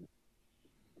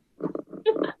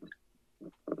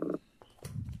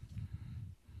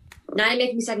 Now you're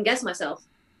making me second guess myself.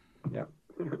 Yeah.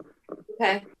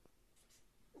 Okay.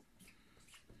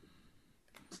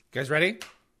 You guys ready?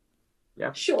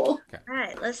 Sure. All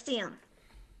right, let's see them.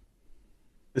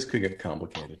 This could get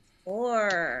complicated.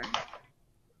 4,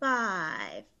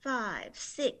 5,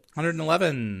 6.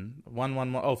 111.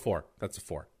 111. Oh, 4. That's a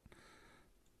 4.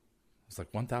 It's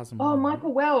like 1,000. Oh,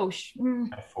 Michael Welsh. Mm.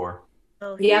 4.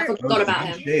 Oh, Yeah, I here forgot is about the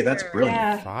him. Hey, that's brilliant.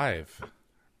 Yeah. 5.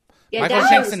 Yeah, Michael Darren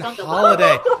Shanks was and stumped.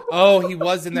 Holiday. Oh, he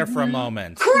was in there for a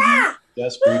moment. Crap!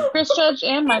 Just brief. Chris Judge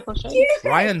and Michael Shanks.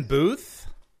 Ryan Booth?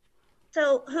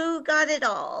 So who got it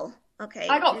all? Okay.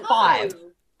 I got 5.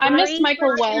 I missed 3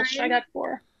 Michael for Welsh. I Darren. got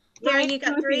 4. Darren, you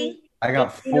got 3. I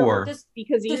got 4. Does,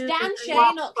 Because does you Dan Shay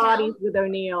swapped not bodies count? with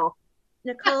O'Neill.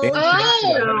 Nicole. Dan-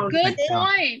 Oh, Yeah. good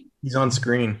point. He's on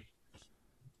screen.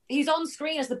 He's on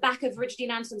screen as the back of Rich Dean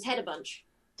Anderson's head a bunch.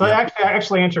 So I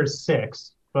actually answered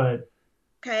 6, but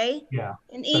Okay. yeah.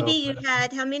 And So- Yvie, you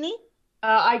had how many?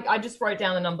 I just wrote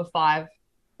down the number 5.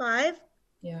 5.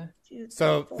 Yeah. 2, 3,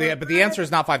 So, 4, but the 5. answer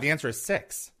is not 5. The answer is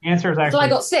 6. The answer is So actually I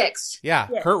got 6. Yeah.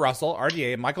 Yeah. Kurt Russell,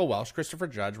 RDA, Michael Welsh, Christopher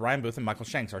Judge, Ryan Booth, and Michael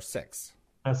Shanks are 6.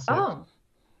 that's 6. Oh.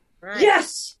 Right.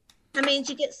 Yes! How many did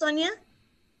you get, Sonia?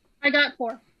 I got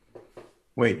 4.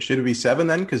 Wait, should it be 7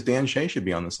 then? Because Dan Shea should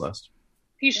be on this list.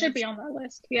 He should be on that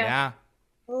list. Yeah. Yeah.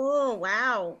 Oh,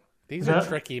 wow. These are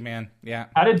tricky, man. Yeah.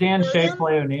 How did Dan Shea William?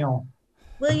 play O'Neill?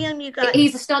 William, you got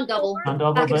He's a stunt double. Stunt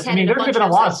double, Back in but 10 I mean, in a there's bunch been a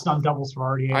of lot of episodes. stunt doubles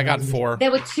for RDA. I got 4.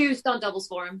 There were 2 stunt doubles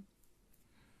for him.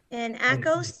 And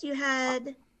Akos, you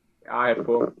had I had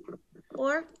 4.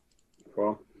 4.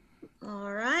 4.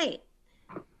 All right.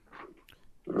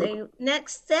 The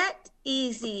next set,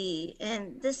 easy.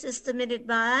 And this is submitted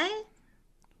by,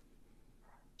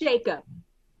 Jacob.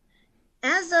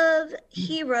 as of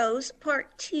Heroes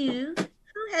Part 2,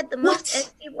 who had the most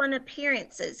SG1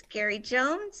 appearances? Gary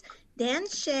Jones, Dan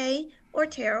Shea, or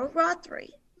Terrell Rothery?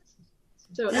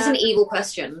 So This is an evil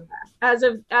question. as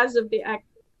of the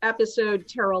episode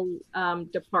Terrell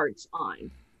departs on,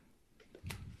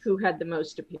 who had the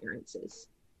most appearances?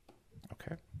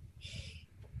 Okay.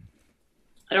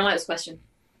 I don't like this question.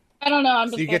 I don't know. I'm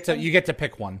So just you get to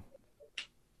pick one.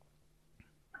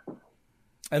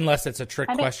 Unless it's a trick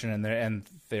I think- question and they're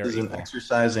This is an equal.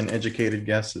 exercise in educated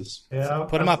guesses. Yeah.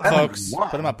 Put them up, folks.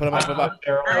 Put them up. Put them up. Put them up.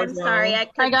 I'm sorry, I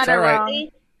couldn't got it wrong.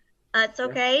 see. It's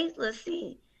okay. Let's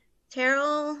see.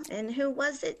 Terrell, and who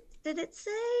was it? Did it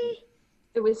say?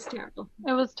 It was Terrell.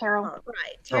 It was Terrell. All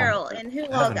right, Terrell, and who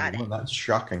all got it? That's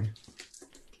shocking.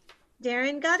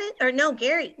 Darren got it? Or no,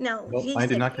 Gary. No, Nope, he I did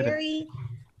said not get it. Gary.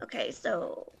 Okay,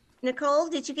 so Nicole,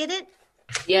 did you get it?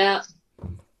 Yeah.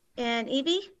 And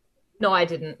Yvie? No, I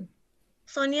didn't.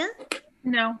 Sonia?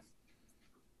 No.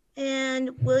 And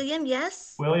William,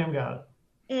 yes. William got it.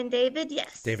 And David,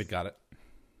 yes. David got it.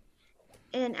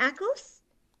 And Akos?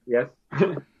 Yes.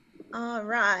 All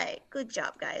right. Good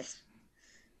job, guys.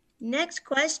 Next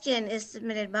question is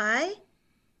submitted by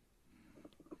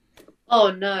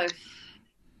Oh no.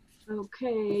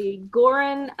 Okay,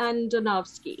 Goran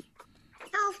Andonovsky.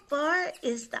 how far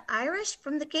is the Irish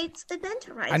from the gates of Event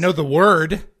Horizon? I know the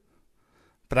word,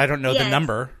 but I don't know the Yes.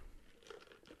 number.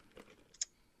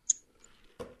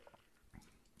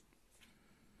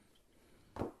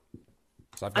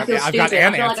 So I feel I've stupid. got I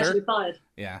an feel like I should answer. be fired.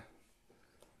 Yeah.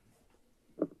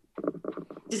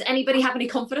 Does anybody have any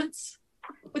confidence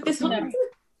with this one? No.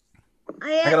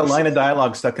 I got a line of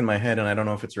dialogue stuck in my head, and I don't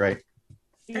know if it's right.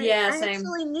 Yeah, I same.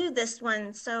 actually knew this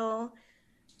one, so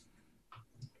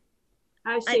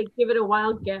I say give it a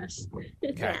wild guess.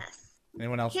 Okay. yes.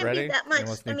 Anyone else Can't ready? be that much. Anyone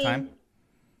else I need mean, time?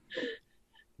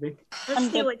 let's I'm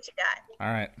see good. what you got.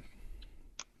 All right.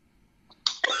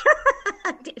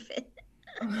 David.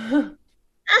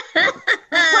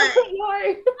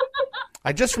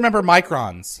 I just remember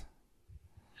microns.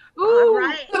 Ooh, All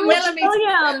right.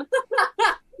 William.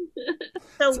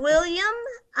 So, William,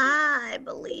 I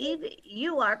believe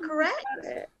you are correct.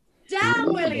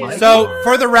 Damn, William. So,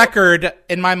 for the record,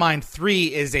 in my mind,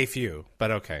 3 is a few,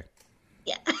 but okay.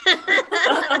 Yeah.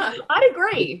 I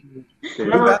agree.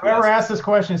 Whoever asked this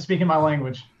question is speaking my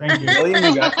language. Thank you. William,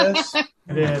 you got this?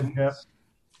 I did. Yep.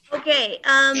 Okay.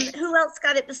 Who else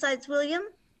got it besides William?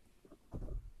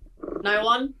 No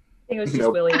one? I think it was just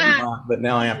Nope. William. But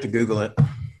now I have to Google it.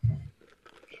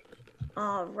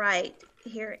 All right.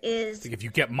 Here is If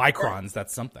you get microns,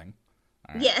 that's something.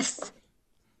 All right. yes.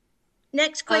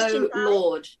 Next question. Oh,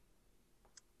 Lord.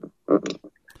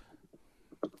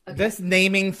 This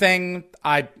naming thing,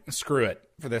 screw it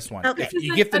for this one. Okay. If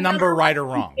you get the number right or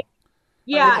wrong.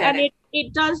 Yeah, Okay. and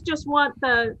it does just want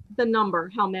the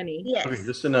number. How many? Yes. Okay,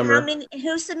 just a number. How many?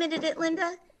 Who submitted it,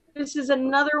 Linda? This is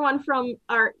another one from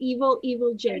our evil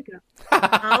Jacob.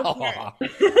 Okay.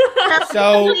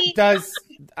 So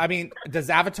does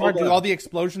Avatar do all the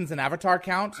explosions in Avatar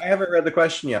count? I haven't read the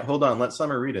question yet. Hold on. Let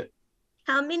Summer read it.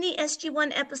 How many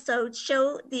SG1 episodes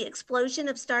show the explosion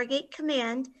of Stargate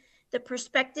Command? The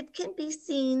perspective can be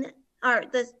seen, or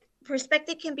the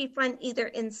perspective can be from either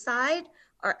inside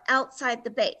or outside the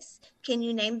base. Can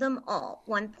you name them all?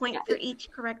 1 point for each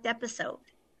correct episode.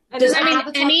 And Does then I mean,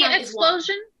 Avatar any count as one?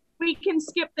 explosion? we can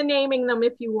skip the naming them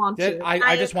if you want to.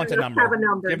 I just want a agree. number. Have a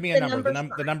number. Give me a The number.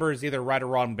 number's The number is either right or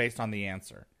wrong based on the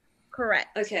answer.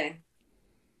 Correct. Okay.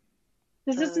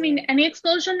 Does this mean any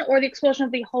explosion or the explosion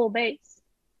of the whole base?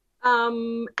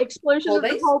 Explosion Whole of the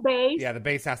base? whole base. Yeah, the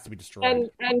base has to be destroyed.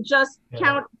 And just Yeah.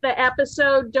 count the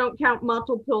episode. Don't count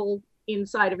multiple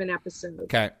inside of an episode.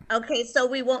 Okay. Okay, so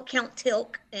we won't count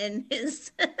Tilk and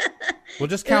his. We'll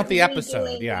just count the redoing-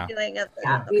 episode. Yeah. redoing of the-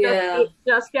 Yeah. Yeah. It's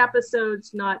just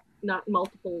episodes, not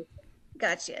multiple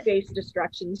Gotcha. base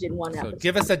destructions in one So episode.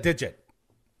 give us a digit.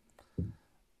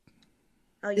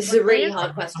 Oh, you This is want a really that? hard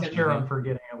I'm question. sure I'm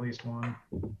forgetting at least one.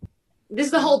 This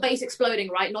is the whole base exploding,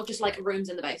 right? Not just like rooms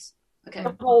in the base. Okay.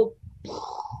 The whole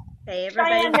Hey,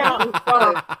 Cheyenne everybody. Mountain.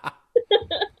 Oh,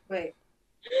 Wait.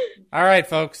 All right,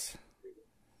 folks.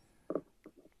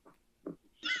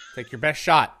 Take your best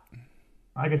shot.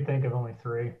 I could think of only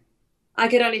 3. I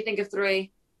could only think of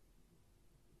 3.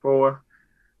 4.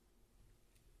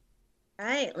 All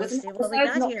right, let's With see an what we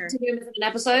episode, got not here. continuing with an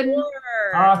episode. 4.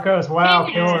 Akos, wow,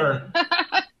 killer.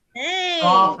 Hey.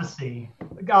 Prophecy.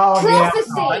 Prophecy. Yeah.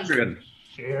 100.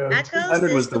 Shoot. Akos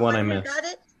 200 was is the one I who missed. got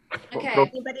it. Okay.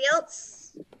 Anybody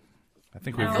else? I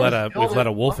think we've let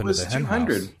a wolf into the hen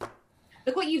 200. house.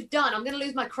 Look what you've done. I'm going to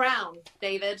lose my crown,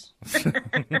 David.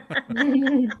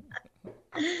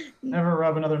 Never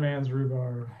rub another man's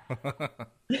rhubarb.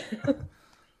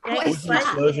 What was the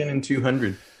explosion in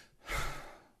 200?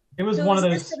 It was Who one of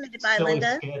was those this submitted by, silly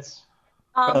Linda? skits.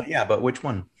 Oh, yeah, but which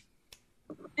one?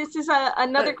 This is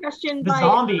another question The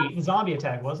by zombie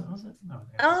attack, wasn't it? No.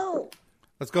 Oh,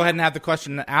 Let's go ahead and have the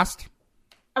question asked.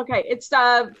 Okay, it's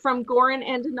from Goran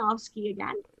Andonovsky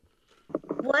again.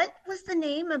 what was the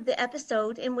name of the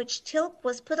episode in which Tilk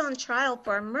was put on trial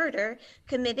for a murder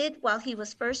committed while he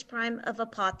was first prime of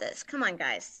Apothis? Come on,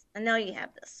 guys. I know you have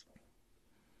this.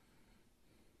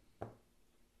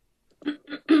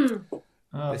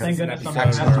 Oh, This thank is an goodness I'm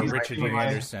episode not where asking Richard my- Dean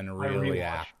Anderson my really rewatch.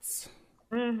 acts.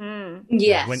 Mm-hmm.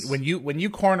 Yes. When you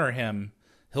corner him,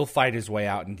 he'll fight his way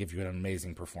out and give you an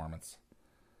amazing performance.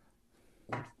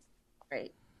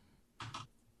 Right.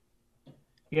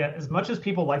 Yeah, as much as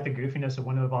people like the goofiness of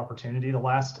Window of Opportunity, the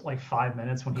last 5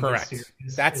 minutes when he Correct. gets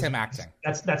serious, That's is- him acting.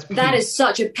 That's That is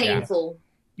such a painful.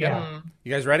 yeah.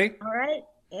 You guys ready? All right.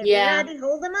 If Yeah. you're ready,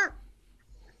 hold them up.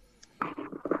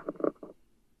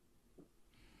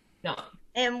 No.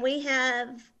 And we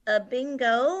have a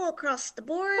bingo across the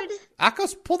board.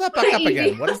 Akos, pull that back up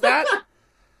again. What is that?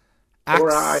 All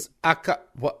right.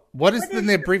 What is What in is the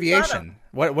the abbreviation?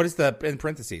 What is the in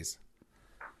parentheses?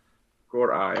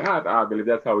 Korai. I believe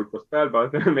that's how it was spelled,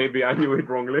 but maybe I knew it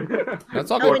wrongly. That's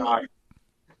all Oh, good. Korai.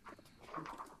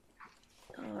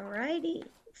 All righty.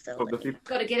 So Of the flip.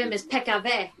 Got to give him his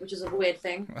pekave, which is a weird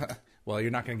thing. Well, you're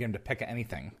not going to get him to pick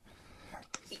anything.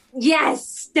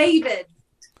 Yes, David.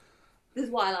 This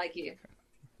is why I like you.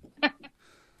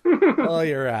 Well,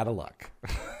 you're out of luck.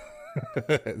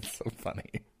 It's so funny.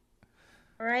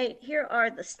 all right, here are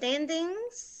the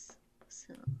standings.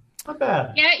 So, Not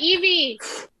bad. Yeah, Yvie.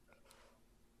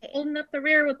 Holding up the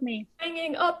rear with me.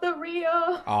 Hanging up the rear.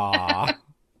 Aw.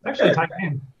 Actually, a tight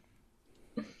game.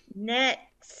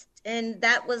 next, and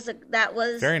that was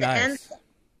Very the nice. answer.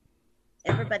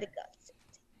 Everybody got it.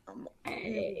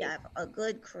 We have a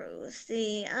good crew.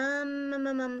 See,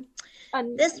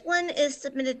 this one is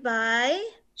submitted by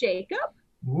Jacob.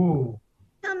 Ooh.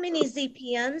 how many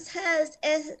ZPMs has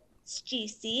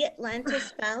SGC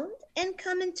Atlantis found and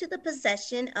come into the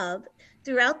possession of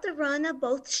throughout the run of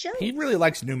both shows? He really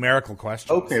likes numerical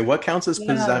questions. Okay, what counts as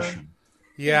possession?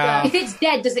 Yeah. If it's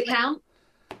dead, does it count?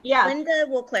 Yeah, Linda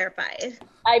will clarify.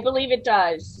 I believe it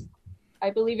does. I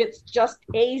believe it's just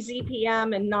a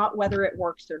ZPM and not whether it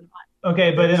works or not.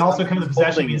 Okay, but it also comes to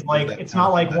possession Holding means it, it's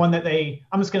not like one that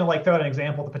I'm just gonna throw out an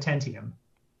example, the Potentium.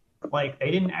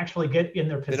 They didn't actually get in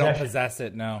their They possession. don't possess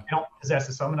it, no. They don't possess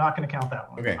it, so I'm not gonna count that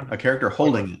one. Okay, a character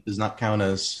holding it does not count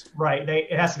as. Right.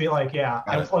 It has to be I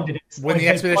plugged it in. When the they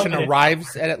expedition plugged it in.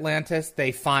 arrives at Atlantis,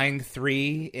 they find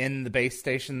 3 in the base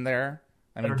station there.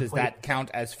 I mean, That are does that complete.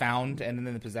 count as found and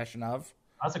in the possession of?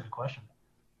 That's a good question.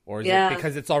 Or is Yeah. it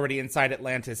because it's already inside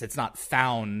Atlantis, it's not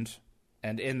found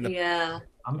and in the... Yeah.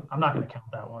 I'm not gonna count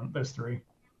that one. Those 3.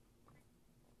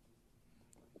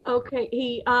 Okay,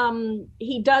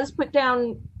 he does put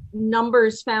down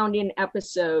numbers found in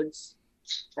episodes.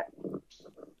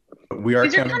 We are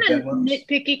These are counting kind dead of ones.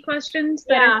 nitpicky questions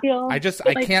that Yeah. I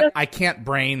feel. I can't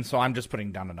brain, so I'm just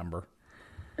putting down a number.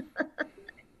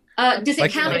 Does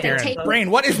it count if they Darren. take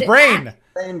Brain, what is Does it brain?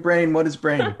 Brain, what is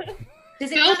brain?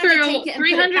 Does it Go count if they through take it and put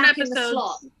 300 it back in the episodes.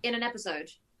 slot in an episode?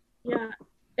 Yeah.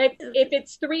 If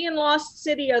it's 3 in Lost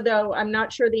City, though, I'm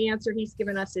not sure the answer he's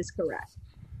given us is correct.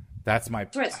 That's my...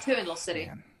 Sure, it's 2 in Lost City.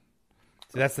 Man.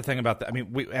 So that's the thing about that. I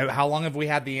mean, how long have we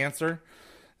had the answer?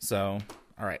 So,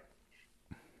 all right.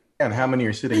 And how many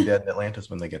are sitting dead in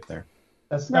Atlantis when they get there?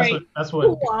 That's Right. what. A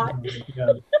lot.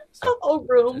 Yeah. Oh,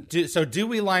 room. Do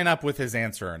we line up with his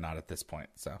answer or not at this point?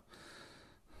 So,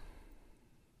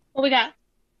 What we got?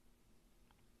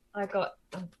 I got.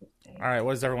 all right.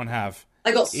 What does everyone have?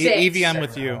 I got 6. Evie, I'm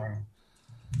with you.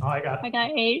 Oh, I got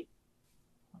 8.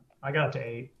 up to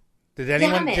 8. Did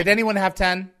Damn it. anyone have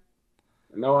 10?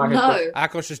 No, I had No.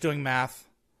 Akos just doing math.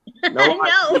 I no. know.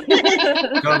 No, but You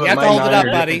have to my hold it 9 up,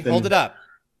 are buddy. different than- Hold it up.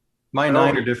 My No.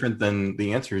 9 are different than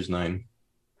the answer is 9.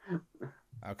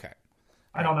 Okay.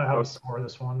 I don't know how to score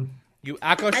this one. You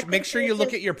I Akos, think make sure we you look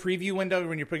just- at your preview window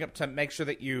when you're putting up to make sure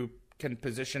that you can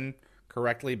position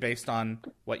correctly based on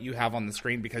what you have on the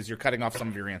screen because you're cutting off some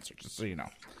of your answers, just so you know.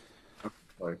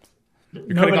 Sorry.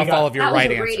 You're cutting off all of your That was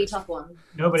right a really answers. tough one.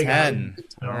 Nobody got 10.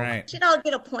 it. All right. Should all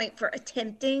get a point for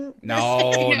attempting. No.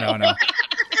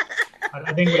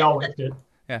 I think we all whiffed it.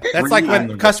 Yeah, that's like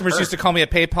when customers used to call me at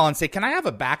PayPal and say, "Can I have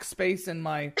a backspace in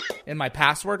my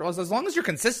password?" I was, as long as you're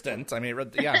consistent. I mean,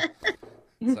 yeah.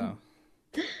 So.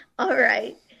 All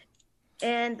right.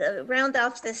 And round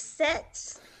off the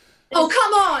sets. Oh,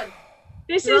 come on!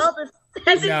 This They're is all the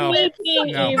this is No. me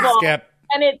being No, evil, skip.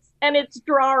 and it's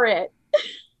draw it.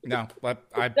 No, but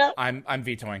I'm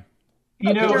vetoing.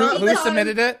 You know, Who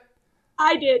submitted it?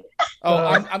 I did. Oh,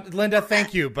 I'm Linda.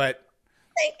 Thank you, but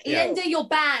Thank you. Linda, you're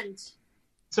banned.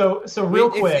 so real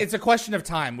quick. it's a question of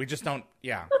time. We just don't.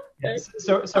 Yeah. Yes.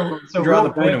 So Draw real the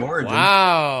point quick, of origin.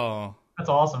 Wow. That's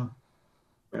awesome.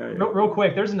 Real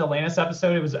quick, there's an Atlantis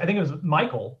episode. I think it was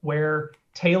Michael, where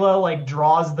Taylor like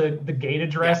draws the gate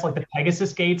address, like the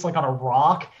Pegasus gates, like on a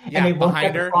rock, Yeah, and they look behind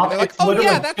at the her, prop, and they're like, it's "Oh, literally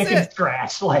yeah, that's chicken it."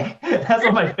 scratch. Like that's one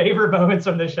of my favorite moments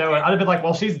from the show. I'd have been like,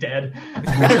 "Well, she's dead."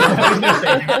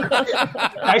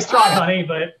 Nice try, honey,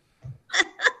 but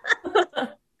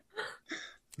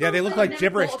Yeah, they look like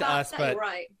gibberish to us, that, but you're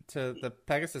right. to the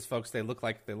Pegasus folks, they look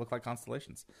like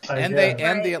constellations. I And guess.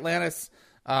 and the Atlantis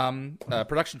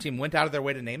production team went out of their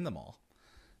way to name them all.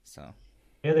 So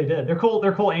yeah, they did. They're cool.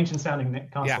 They're cool, ancient sounding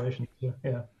constellations.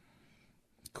 Yeah.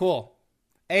 cool.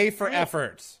 A for Right.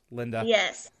 effort, Linda.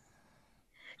 Yes.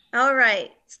 All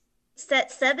right.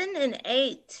 Set 7 and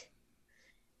 8.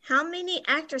 How many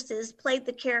actresses played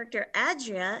the character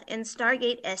Adria in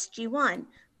Stargate SG-1?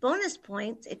 Bonus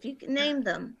points if you can name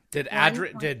them. Did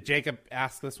Jacob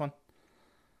ask this one?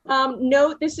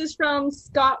 No, this is from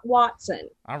Scott Watson.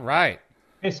 All right.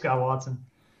 Hey, Scott Watson.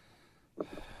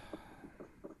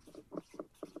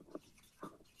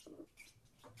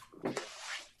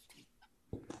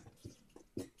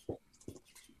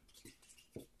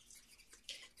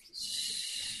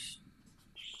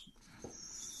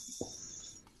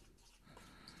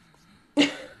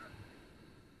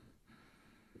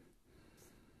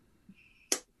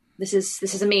 This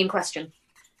is a mean question.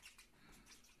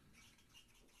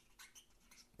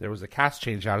 There was a cast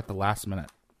change out at the last minute.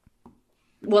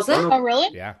 Was it? Oh,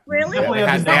 really? Yeah. Really?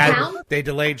 Yeah, they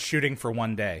delayed shooting for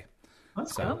one day.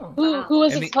 So Who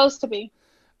was And it supposed to be?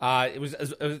 it was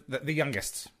the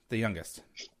youngest. The youngest.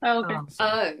 Oh, okay.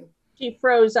 Oh. She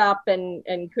froze up and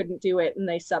couldn't do it, and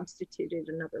they substituted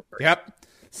another person. Yep.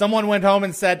 Someone went home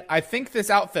and said, "I think this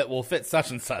outfit will fit such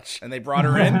and such," and they brought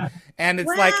her in. And it's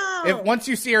like, once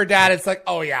you see her dad, it's like,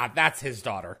 oh yeah, that's his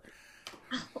daughter.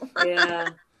 Yeah.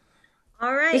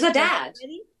 All right. Who's her dad?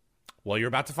 Ready? Well, you're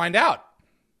about to find out.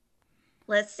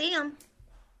 Let's see them.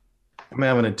 I'm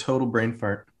having a total brain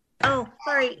fart. Oh,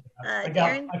 sorry,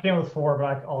 Darren. I came with 4,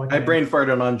 but I brain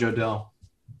farted on Jodelle.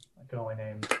 I can only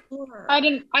name. 4.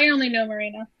 I only know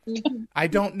Marina. I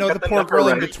don't know Got the the poor number girl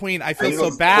in right. between. I I feel know so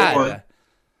it's bad. 4.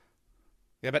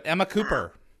 Yeah, but Emma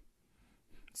Cooper.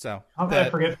 So How could I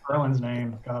forget Ferlin's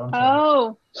name? God, I'm sorry.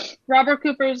 Oh, Robert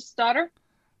Cooper's daughter.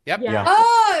 Yep. Yeah.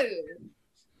 Oh.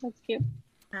 That's cute.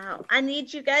 Wow. I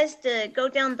need you guys to go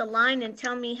down the line and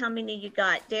tell me how many you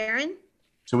got. Darren?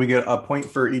 So we get a point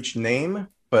for each name,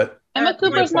 but Emma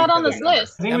Cooper's not on this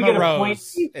list. I think Emma we get a Rose. point.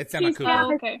 It's Emma She's Cooper. got-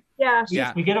 Oh, okay. Yeah.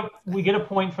 Yeah. We get a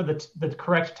point for the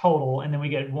correct total, and then we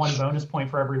get 1 bonus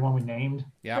point for every one we named.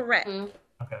 Yeah. Correct.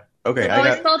 Okay. okay, Oh, I I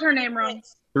got spelled her name wrong.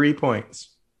 3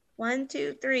 points. 1,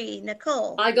 2, 3.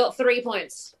 Nicole. I got 3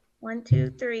 points. 1, 2,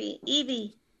 3.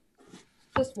 Yvie.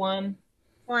 Just one.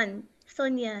 1.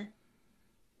 Sonia.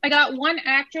 I got one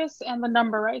actress and the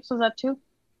number right. So is that 2?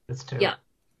 It's 2. Yeah.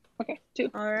 Okay, 2.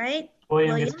 All right.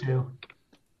 William gets 2.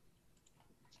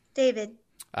 David.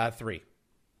 3.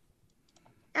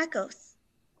 Akos.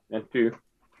 That's 2.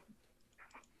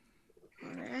 All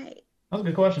right. That was a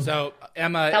good question. So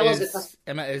Emma That was a good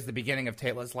question. is the beginning of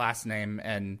Taylor's last name,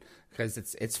 and because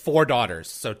it's 4 daughters.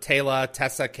 So Taylor,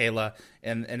 Tessa, Kayla,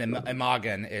 and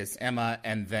Imogen is Emma,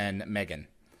 and then Megan.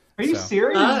 Are you So-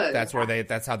 serious? Oh.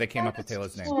 That's how they came up with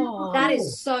Taylor's name.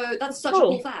 That's such a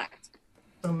cool fact.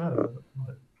 So meta.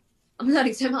 I'm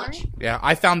learning so much. Yeah,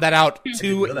 I found that out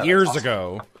 2 years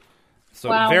ago. So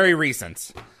Wow. very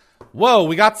recent. Whoa,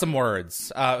 we got some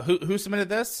words. Who submitted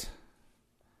this?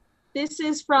 This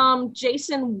is from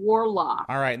Jason Warlock.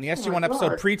 All right, in the my SG-1 episode,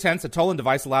 God. Pretense, a Tolan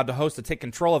device allowed the host to take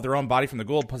control of their own body from the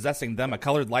Gould possessing them. A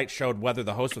colored light showed whether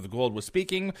the host of the Gould was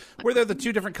speaking. Were there the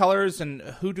 2 different colors, and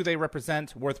who do they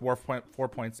represent? Worth 4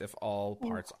 points if all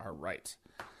parts are right.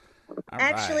 All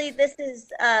Actually, right. this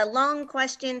is a long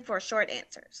question for short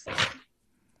answers.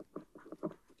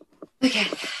 Okay.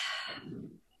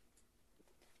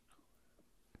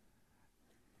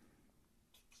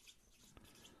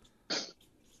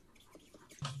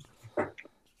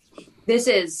 This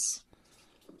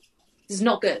is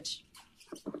not good.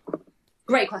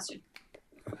 Great question.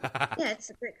 Yeah, it's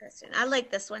a great question. I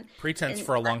like this one. Pretense And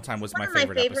for a long time was one my of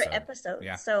favorite episode. episodes.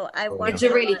 Yeah. So I watched It's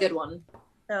a really good one.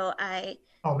 So I.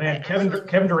 Oh man, Kevin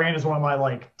Durant is one of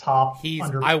my top.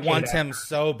 I want him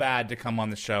so bad to come on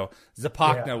the show.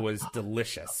 Zapachna was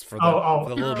delicious for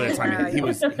the little bit of time. He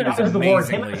was amazingly.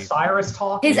 Him and Cyrus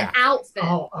talk. His outfit.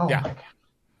 Oh yeah. my God.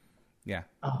 Yeah.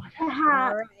 Oh my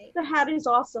God. The hat is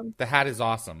awesome. The hat is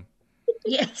awesome.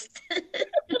 Yes.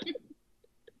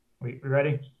 We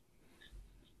ready?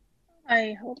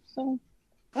 I hope so.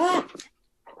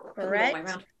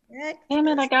 Correct. Damn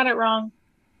it, I got it wrong.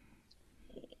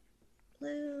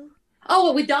 Blue. Oh,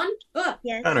 are we done?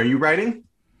 Yes. Don, are you writing?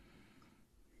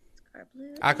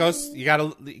 Blue. Akos, you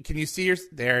gotta. Can you see your?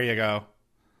 There you go.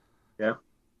 Yeah.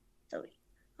 So,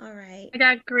 all right. I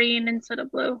got green instead of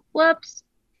blue. Whoops.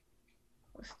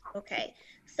 Okay.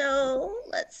 So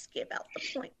let's give out the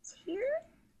points here.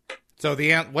 So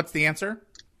what's the answer?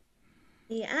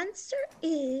 The answer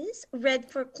is red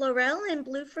for Chlorel and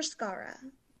blue for Scara.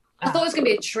 I thought it was going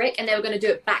to be a trick, and they were going to do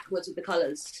it backwards with the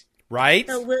colors. Right.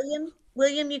 So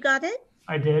William, you got it?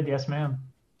 I did. Yes, ma'am.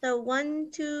 So 1,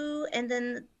 2, and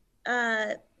then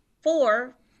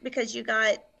 4 because you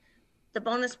got the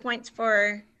bonus points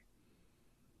for.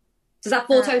 So is that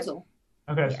 4 total?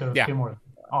 Okay, so 2 more.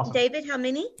 Awesome. David, how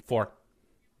many? 4.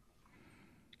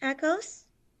 Akos?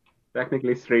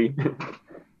 Technically 3.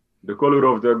 The color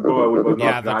of the goal was not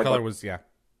Yeah, the right, color but- was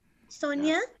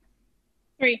Sonia?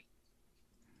 3.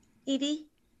 Yvie?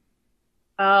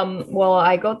 Well,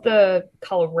 I got the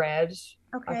color red.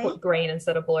 Okay. I put green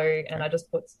instead of blue, and I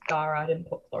just put Scar. I didn't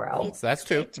put Chlorel. So that's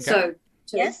 2. Okay. So,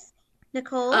 2. Yes.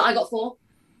 Nicole? I got 4.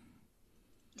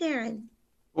 Darren?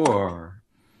 4.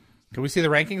 Can we see the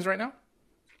rankings right now?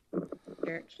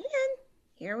 Sure can.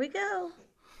 Here we go.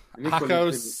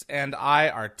 Akos and I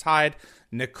are tied.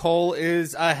 Nicole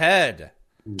is ahead.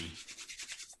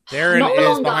 Darren Not is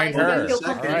long, behind guys. I her. don't feel All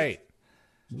confident. right.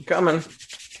 Coming.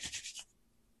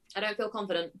 I don't feel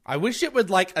confident. I wish it would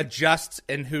adjust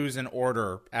in who's in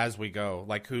order as we go,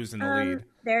 like who's in the lead.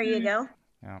 There you go.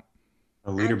 Yeah. A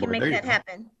I leaderboard. can make There you that go.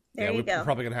 happen. There you We're go.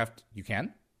 probably gonna have to. You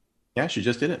can, Yeah, she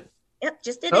just did it. Yep,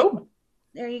 just did it.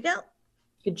 There you go.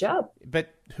 Good job.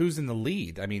 but who's in the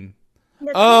lead? I mean,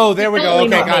 Nicole. oh, there we go.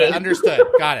 Only Okay, got it. mine. Understood.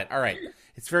 Got it. All right.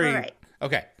 It's very All right.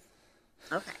 okay.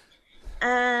 Okay.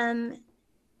 And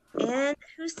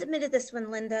who submitted this one,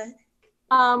 Linda?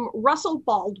 Russell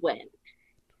Baldwin.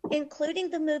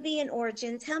 Including the movie and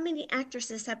origins, how many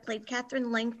actresses have played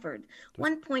Catherine Langford?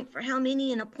 1 point for how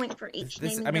many and a point for each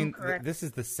This, naming I them mean, correct. this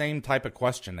is the same type of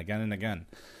question again and again.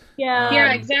 Yeah.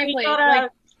 Yeah, exactly. We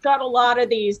got a lot of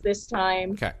these this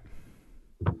time. Okay.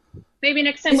 Maybe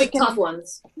next time These we are can tough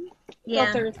ones.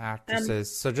 Yeah. filter.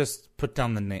 Actresses. So just put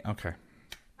down the name. Okay.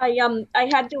 I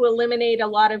had to eliminate a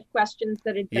lot of questions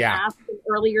that had been Yeah. asked in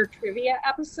earlier trivia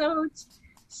episodes.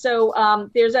 So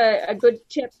there's a good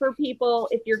tip for people.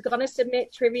 If you're going to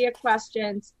submit trivia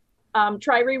questions,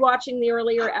 try rewatching the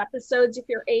earlier episodes if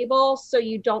you're able, so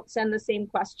you don't send the same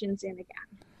questions in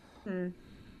again.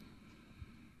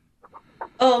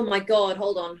 Oh my God,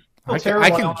 hold on. I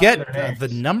can get the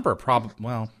number. Probably.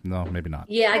 Well, no, maybe not.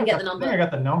 Yeah, I can get the I think I number.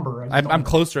 got the number. I'm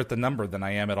closer at the number than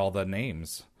I am at all the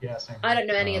names. Yeah, same. I don't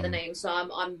know any of the names, so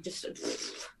I'm just.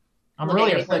 I'm Not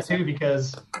really getting upset closer. too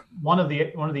because one of the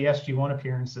SG1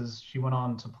 appearances, she went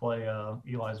on to play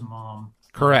Eli's mom.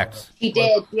 Correct. She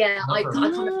did, yeah. I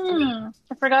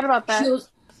forgot about that.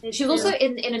 She was also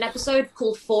in an episode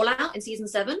called Fallout in season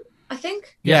 7, I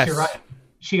think. Yes. You're right.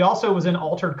 She also was in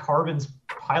Altered Carbon's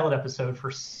pilot episode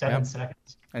for 7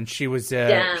 seconds. And she was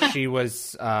Yeah. she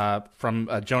was from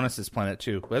Jonas's planet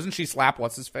too. Wasn't she Slap?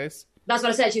 What's his face? That's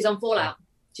what I said. She's on Fallout.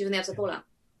 She was in the episode Fallout.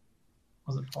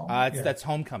 Was it Fallout? That's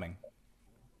Homecoming.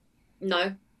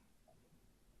 No.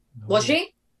 Was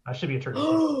she? I should be a trick.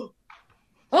 Oh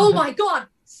my God!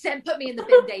 Put me in the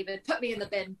bin, David. Put me in the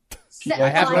bin. Set I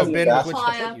have no fire. bin with which to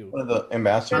Fire. put you. One of the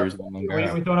ambassadors. Wait,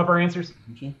 are we throwing up our answers?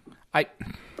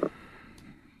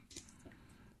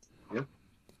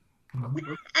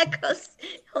 Echoes.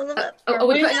 Hold them up. Are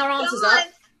we putting our answers Come up?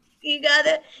 on.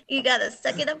 You gotta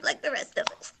suck it up like the rest of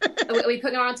us. Are we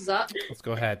putting our answers up? Let's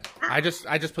go ahead. I just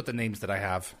put the names that I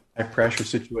have. High pressure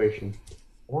situation.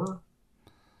 4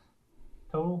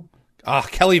 total. Oh,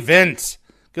 Kelly Vint.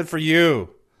 Good for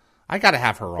you. I gotta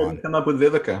have her on. Come up with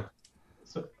Vivica.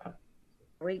 Here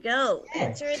we go.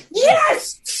 Answer it.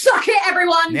 Yes! Suck it,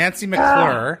 everyone! Nancy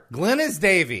McClure, Glennis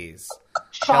Davies,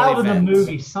 Child in Kelly the Vint.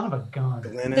 movie. Son of a gun.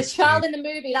 The child in the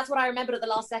movie. That's what I remembered at the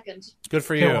last second. Good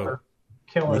for Kill you. her.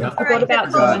 Kill her. Yeah. What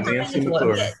about Nancy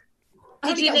McClure. I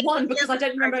only you get make one the because I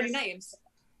don't remember any charges? names.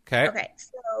 Okay. Okay,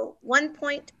 so 1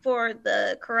 point for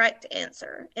the correct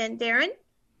answer. And Darren?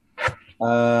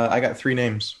 I got 3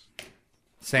 names.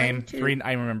 Same. 1, 2. 3.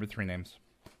 I remember 3 names.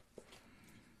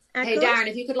 Hey, Echoes? Darren,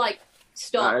 if you could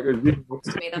stop to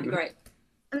me, that'd be great.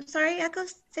 I'm sorry,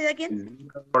 Echoes? Say that again.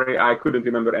 Sorry, I couldn't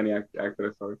remember any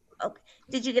actor. Sorry. Okay.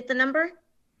 Did you get the number?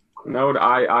 No,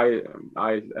 I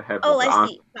have. Oh, the I answer.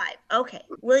 see. 5. Okay.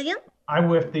 William? I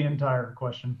whiffed the entire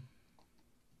question.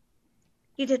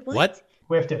 You did what? What?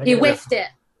 Whiffed it. He whiffed it.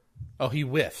 Oh, he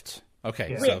whiffed.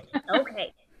 Okay, Yeah. so Whiffed.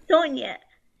 Okay. Sonia?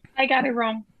 I got it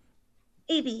wrong.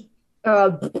 Yvie?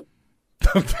 Yeah,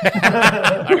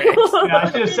 I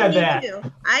should have said that.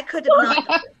 I could have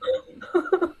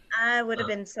not. I would have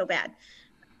been so bad.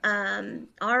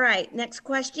 All right. Next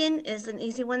question is an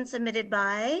easy one submitted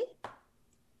by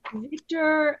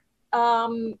Victor.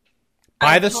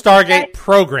 by the Stargate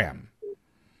program.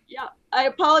 Yeah, I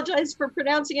apologize for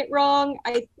pronouncing it wrong.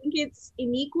 I think it's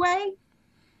Inigwe.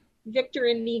 Victor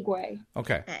Inigwe.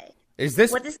 Okay. Okay. Is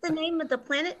this What is the name of the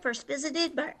planet first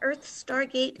visited by Earth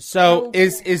Stargate? so? program?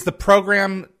 Is the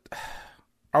program?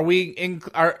 Are we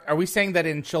saying that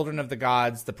in Children of the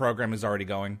Gods the program is already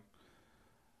going?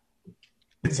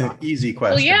 It's an easy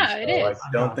question. Well, yeah, it so is.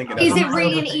 I don't think Is it I'm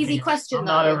really an overthinking easy it. question, I'm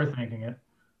not though? overthinking it.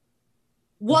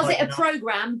 Was Like, it a you know-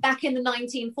 program back in the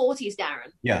 1940s,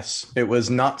 Darren? Yes, it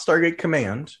was not Stargate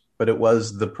Command, but it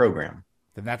was the program.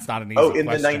 Then that's not an easy Oh, question.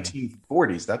 in the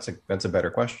 1940s. That's a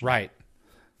better question. Right.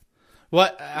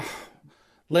 What,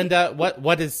 Linda?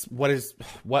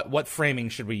 What framing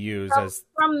should we use as?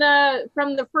 From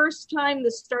the first time the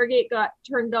Stargate got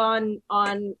turned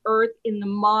on Earth in the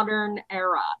modern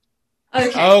era.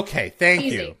 Okay. Okay, thank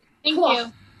Easy. you. Thank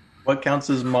Cool. What counts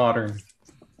as modern?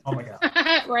 Oh my god.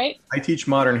 you. Right? I teach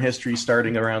modern history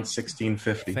starting around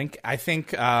 1650. I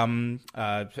think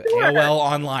AOL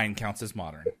Online counts as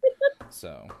modern.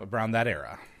 So around that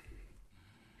era.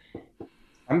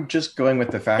 I'm just going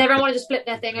with the fact Does everyone that want to just flip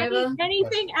their thing over?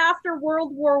 Anything after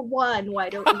World War One, why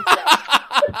don't we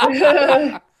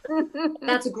say?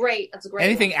 That's a great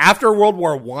Anything one. after World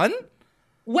War One?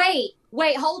 Wait,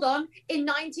 hold on. In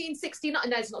 1969,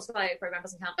 no, it's not Stargate program,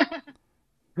 doesn't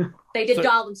count. They did So-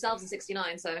 dial themselves in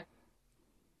 69, so.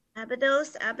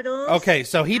 Abydos. Okay,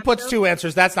 so he puts 2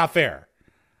 answers. That's not fair.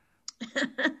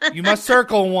 You must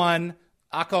circle one,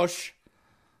 Akos.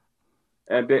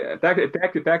 And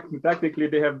technically,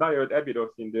 they have diode Abydos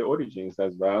in the origins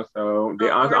as well. So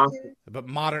the answer.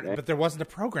 But there wasn't a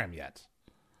program yet.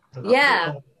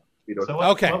 Yeah. So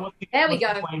Okay. what was the, There we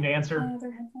what's the go. claimed answer?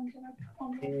 Their headphones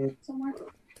are up somewhere.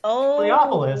 Oh,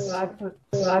 Heliopolis.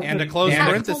 And a closed And-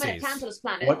 parentheses. Tantalus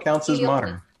planet. what counts as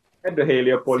Heliopolis. modern? And the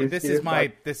Heliopolis.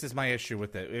 See, this is my issue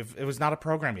with it. If it was not a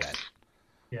program yet.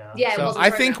 Yeah. Yeah, it So wasn't a I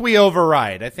program. think we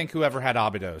override. I think whoever had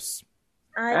Abydos.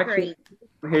 I agree.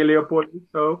 Heliopolis.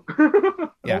 So.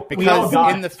 Yeah, We all because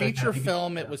got in the it. feature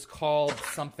film it was called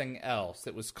something else.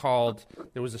 It was called,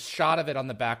 there was a shot of it on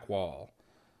the back wall.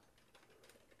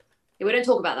 Yeah, we don't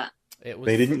talk about that. It was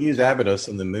They didn't use Abydos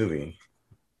in the movie.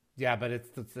 Yeah, but it's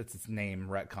its name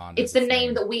retconned. It's the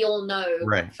name that we all know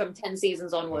Right. from 10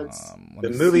 seasons onwards. let The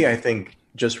me movie, see. I think,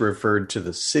 just referred to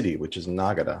the city, which is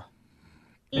Nagata.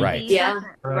 Right. Yeah,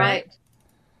 right.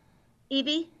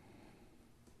 Evie?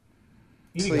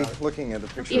 You got it. Looking at the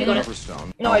picture You of got it.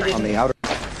 Silverstone. No, I didn't. On the outer.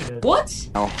 What?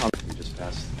 No, you just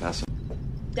pass it.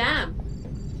 Damn.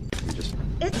 You just.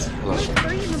 It's Look.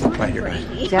 3 in the morning Right here, for right.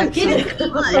 Evie. Give it.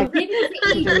 Come on. Give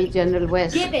it to Eve. General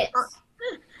West. Give it.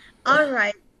 All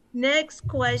right. Next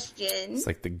question. It's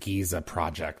like the Giza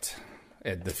project,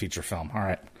 the feature film. All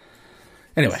right.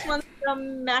 Anyway, This one's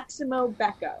from Maximo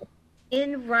Becco.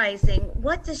 In Rising,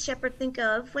 what does Shepard think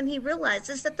of when he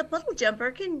realizes that the puddle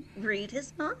jumper can read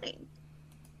his mind?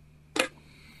 Oh,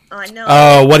 I know.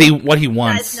 oh, what he You guys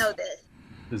wants. know this.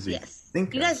 Does he Yes.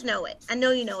 think You of? guys know it. I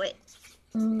know you know it.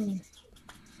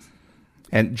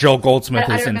 And Joel Goldsmith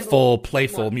I is don't in remember full what-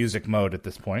 playful what. music mode at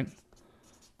this point.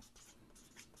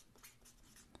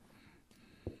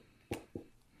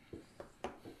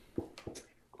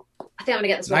 I think I'm going to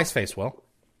get this one. Nice face, Will.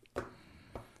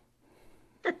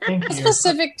 Thank How you.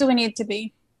 specific do we need to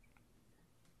be?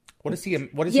 What does he Yeah,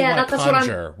 want to that's what I'm-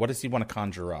 conjure? What does he want to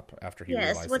conjure up after he Yes.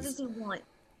 realizes? What does he want?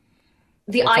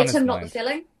 The What's on his item, not the mind?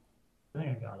 filling. I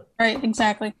think I got it. Right,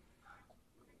 exactly.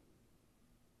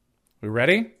 We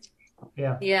ready?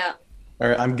 Yeah. Yeah. All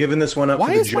right, I'm giving this one up Why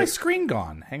for the is my joke. screen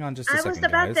gone? Hang on just a I second, was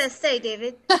about guys. to say,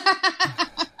 David.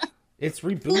 It's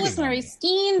rebooting. Rosemary, me.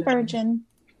 Steen Virgin.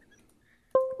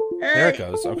 There it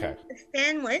goes. Okay.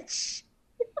 Sandwich.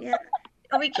 Yeah.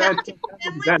 Are we That- counting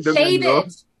sandwich? that doesn't David, go.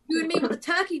 you and me with the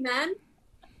turkey, man.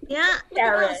 Yeah.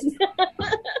 Darren.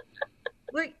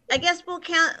 I guess we'll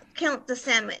count the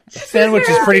sandwich. Sandwich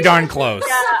is pretty darn close.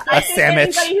 A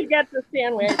sandwich. Anybody who gets a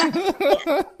sandwich.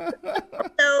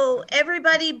 So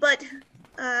everybody but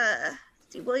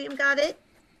see, William got it.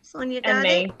 Sonia got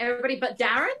it. Everybody but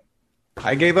Darren?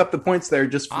 I gave up the points there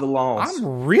just for the lols.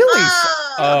 I'm really.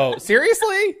 Oh,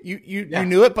 seriously? You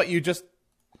knew it, but you just.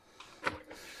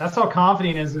 That's how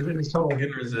confident he is in his total.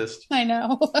 Couldn't resist. I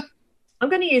know. I'm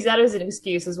going to use that as an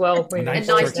excuse as well. A nice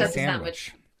turkey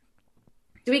sandwich.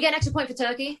 Do we get an extra point for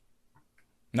turkey?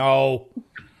 No.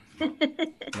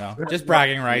 No, just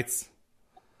bragging rights.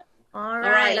 All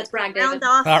right, let's brag, David. Round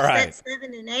off All right. set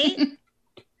 7 and 8.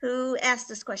 Who asked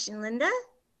this question, Linda?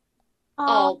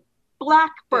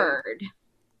 Blackbird.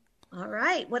 All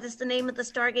right. What is the name of the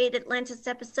Stargate Atlantis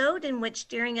episode in which,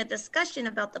 during a discussion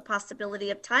about the possibility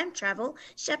of time travel,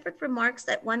 Shepard remarks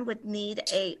that one would need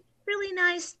a really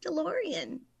nice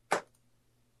DeLorean?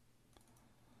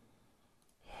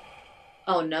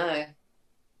 Oh, no.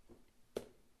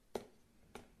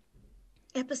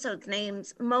 Episode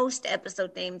names. Most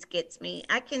episode names gets me.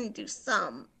 I can do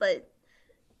some, but...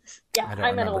 Yeah, I don't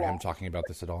remember him talking about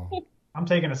this at all. I'm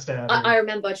taking a stab. I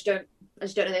remember. I just don't know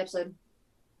the episode.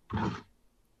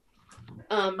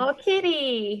 Oh,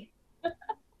 kitty. I'm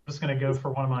just gonna go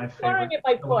for one of my Trying favorite.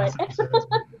 to get my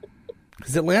foot.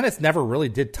 Because Atlantis never really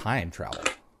did time travel.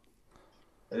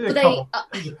 Hello,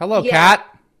 yeah.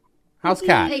 Cat. How's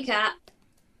Cat? Hey, Cat.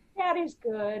 Cat is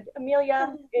good.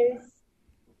 Amelia is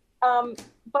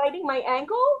biting my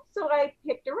ankle, so I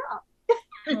picked her up.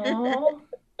 Do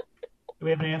we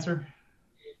have an answer?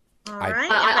 All right.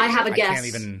 I have a guess. I can't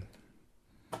even.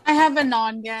 I have a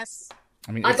non-guess.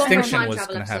 I mean, I've gone for a Extinction time was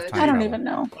travel going to have episode. time I don't travel. even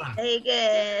know. Very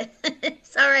good.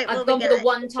 It's all right. I've gone for the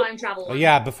one time travel Oh, one.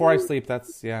 yeah, before I sleep,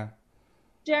 that's, yeah.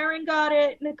 Darren got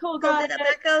it. Nicole got it.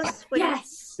 That goes.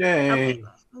 Yes. Yay.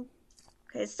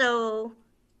 Okay, so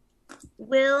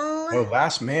Will. Oh,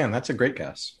 Last Man. That's a great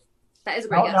guess. That is a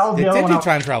great guess. It did do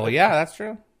time travel. Yeah, that's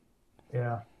true.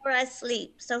 Yeah. Before I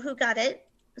sleep. So who got it?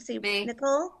 Let's see,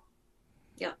 Nicole.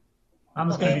 Yeah. I'm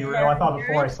just gonna be real. I thought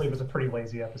Before I Sleep was a pretty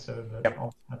lazy episode. But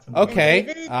that's Okay.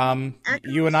 David,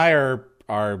 You and I are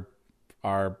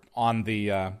on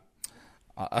the.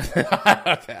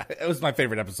 It was my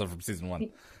favorite episode from season 1.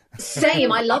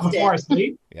 Same. I loved Before I it.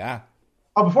 Sleep. Yeah.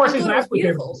 Oh, Before I I Sleep is thought my it was absolute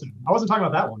favorite beautiful. episode. I wasn't talking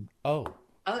about that one. Oh.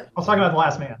 I was talking about The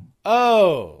Last Man.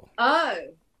 Oh. Oh.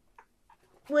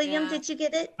 William, Yeah. did you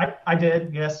get it? I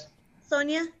did. Yes.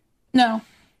 Sonia No.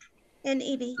 and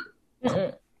Yvie.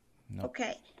 No.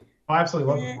 Okay. I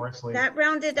absolutely love Before I Sleep. That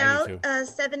rounded I do out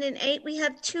 7 and 8. We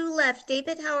have 2 left.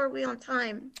 David, how are we on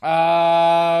time?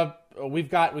 We've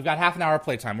got half an hour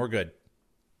playtime. We're good.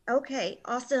 Okay,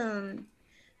 awesome.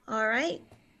 All right.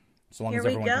 So long Here as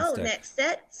we everyone go. can stick. Next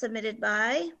set submitted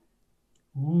by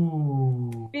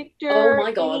Ooh. Victor. Oh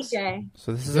my God. DJ.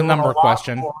 So this is There a were number lot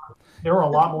question. more- There were a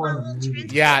lot more in the movie.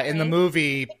 Yeah, in the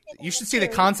movie, you should see the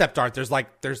concept art. There's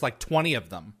like 20 of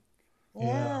them,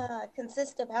 Yeah,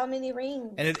 consists of how many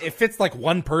rings? and it fits like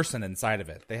one person inside of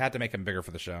it. They had to make them bigger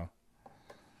for the show.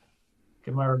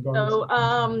 Give my regards. So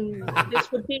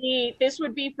this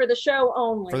would be for the show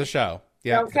only. For the show,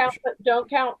 yeah, Don't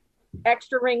count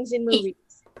extra rings in movies.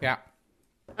 yeah.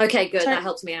 Okay, good. That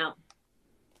helps me out.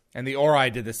 And the Ori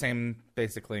did the same,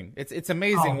 basically. It's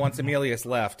amazing once Emilius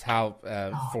left how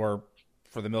for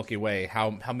the Milky Way how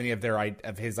many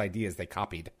of his ideas they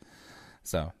copied.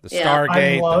 So the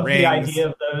Stargate, I love the rings. the idea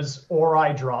of those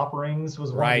Ori drop rings.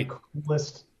 Was one Right. of the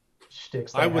coolest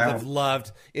shticks. I would have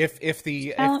loved if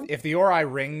the Ori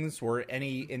rings were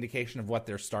any indication of what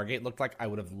their Stargate looked like. I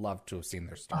would have loved to have seen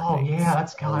their Stargate. Oh yeah,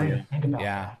 that's kind of think about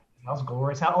Yeah. that. That was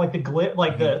glorious. How like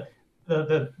the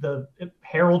the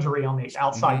heraldry on the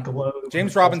outside globe.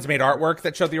 James Robbins made artwork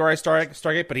that showed the Ori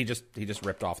Stargate, but he just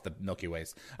ripped off the Milky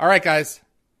Ways. All right, guys.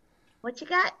 What you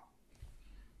got?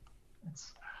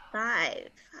 5.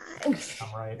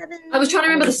 All right. 7. I was trying to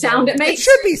remember the sound it It makes.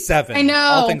 should be 7. I know.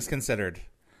 All things considered.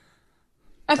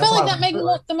 I felt like why that made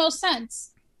the most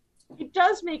sense. It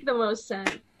does make the most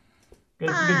sense. Good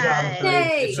job.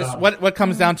 Yay. It's just what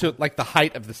comes down to like the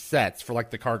height of the sets for like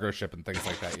the cargo ship and things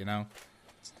like that, you know?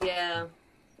 Yeah.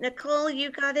 Nicole,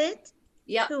 you got it?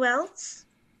 Yep. Who else?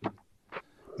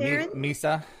 Darren?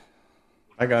 Misa?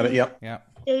 I got it. Yep. Yeah.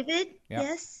 David? Yep.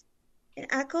 Yes. And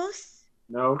Akos?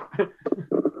 No.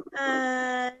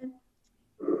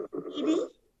 Yvie?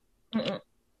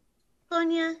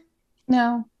 Sonia?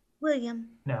 No. William?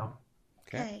 No.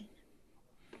 Okay.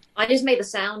 I just made the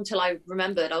sound till I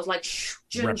remembered. I was like, shh,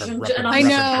 Rep- and rep- I I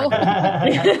know.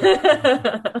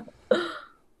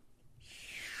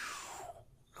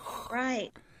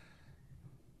 Right.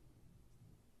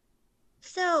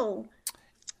 So,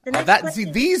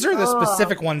 These are the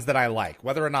specific ones that I like,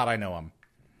 whether or not I know them.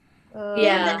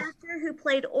 Yeah. The actor who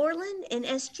played Orlin in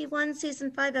SG-1 Season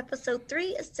 5, Episode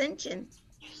 3, Ascension.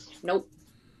 Nope.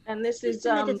 And this is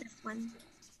this one.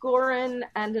 Goran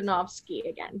Andonovsky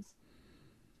again.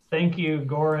 Thank you,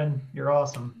 Goran. You're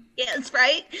awesome. Yes,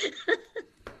 right?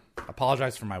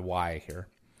 Apologize for my Y here.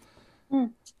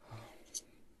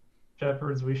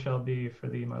 Shepherds we shall be for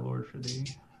thee, my lord, for thee.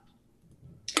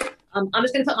 I'm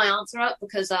just going to put my answer up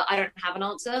because I don't have an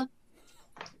answer.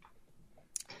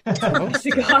 Toaster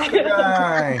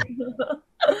guy.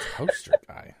 Toaster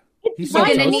guy. He's You're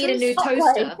going to need a new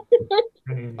toaster.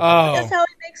 Oh. That's how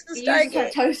he makes the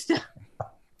Stargate toaster.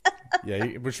 Yeah,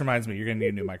 which reminds me, you're going to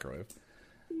need a new microwave.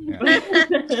 Yeah.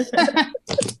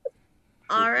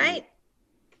 All right.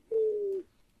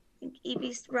 I think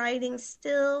Yvie's writing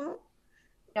still.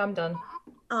 Yeah, I'm done.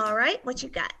 All right. What you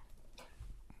got?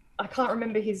 I can't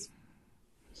remember his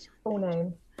full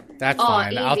name. That's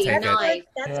fine. I'll take it.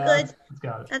 That's good.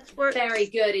 Got it. That's work. Very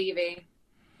good, Yvie.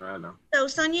 I know. So,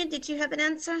 Sonia, did you have an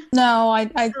answer? No, I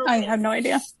have no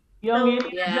idea. Young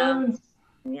Indiana Jones.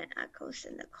 Yeah, Akos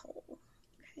and Nicole.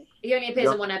 Okay. He only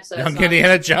appears in one episode. Young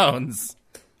Indiana Jones.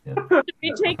 If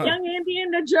you take young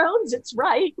Indiana Jones, it's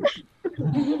right.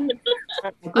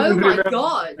 Oh my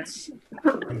god.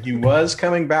 He was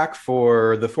coming back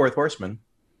for The Fourth Horseman.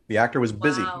 The actor was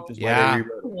busy. Wow. Which is why they Yeah.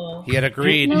 rewrote it. He had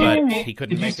agreed, but he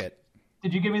couldn't make it.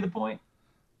 Did you give me the point?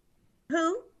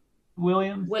 Who?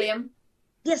 William? William?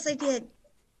 Yes, I did.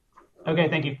 Okay,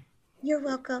 thank you. You're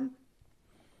welcome.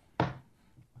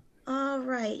 All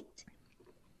right.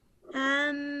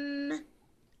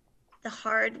 The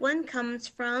hard one comes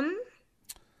from.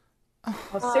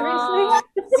 Oh,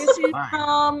 seriously? This is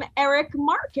from Eric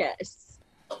Marcus.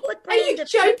 What Are you brand of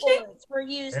joking? keyboards were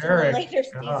used Eric, in the later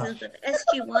gosh. seasons of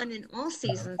SG-1 and all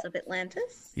seasons of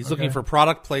Atlantis? He's looking for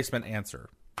product placement answer.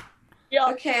 Yeah.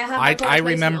 Okay, I have I my product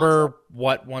remember placement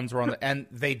what ones were on the, and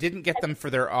they didn't get them for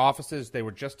their offices. They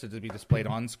were just to be displayed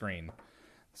on screen.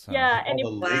 So Yeah, and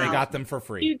All if the they ladies- got them for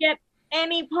free. you get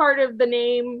any part of the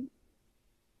name,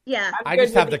 Yeah. I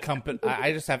just have the company.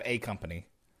 I just have a company.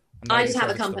 I'm not I even just sure have if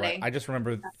a it's the company. right- I just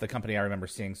remember the company. I remember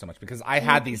seeing so much because I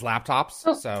had these laptops.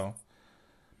 Oh. So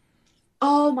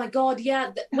Oh my god,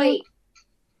 yeah. Wait.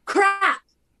 Crap!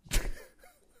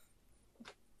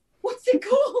 What's it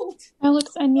called?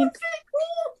 Alex, I need. What's it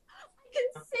called?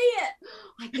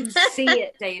 I can see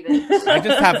it, David.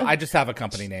 I just have a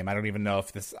company name. I don't even know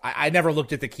if this. I never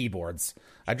looked at the keyboards.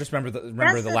 I just remember the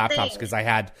That's the laptops thing. because I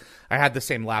had the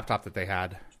same laptop that they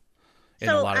had in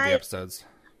a So lot of the episodes.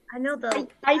 I know the.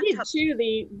 I did too.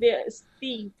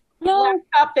 The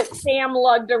laptop that Sam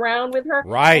lugged around with her.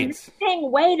 Right. And the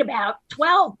thing weighed about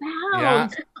 12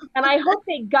 pounds, and I hope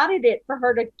they gutted it for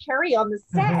her to carry on the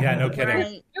set. Yeah, no kidding.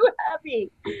 Right. Too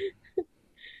heavy.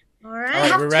 All All right. I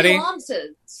right, have we two ready?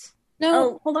 answers.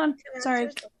 No, hold on. Sorry.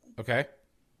 Okay.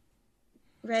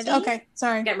 Ready? Okay,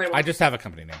 sorry. Get rid of I one. just have a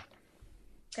company name.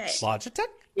 Okay. Logitech.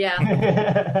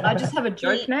 Yeah. I just have a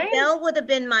joke name. Belle would have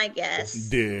been my guess.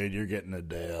 Dude, you're getting a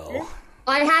Dell.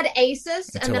 I had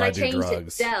Asus, Until and then I I do changed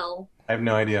drugs. it to Dell. I have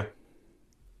no idea.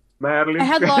 Madeline. I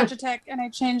had Logitech and I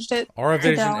changed it Or a to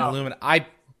Vision Dell. Illumina.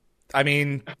 I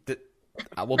mean,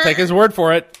 we'll take his word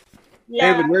for it.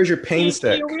 Yeah. David, where's your pain The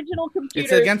stick? original computer.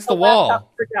 It's against is the laptop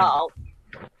wall. for Dell.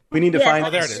 We need to Yes, find. Oh,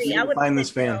 there it is. We need I to would find think this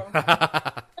fan. so.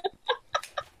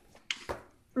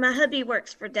 My hubby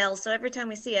works for Dell, so every time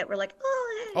we see it, we're like,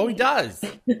 oh, hey. Oh, he does.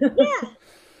 Yeah.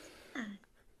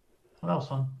 Well, that was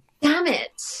fun. Damn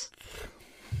it.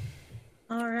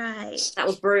 All right. That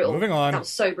was brutal. Moving on. That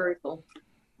was so brutal.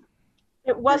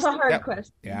 It was a hard Yep.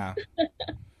 question. Yeah.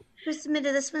 Who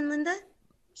submitted this one, Linda?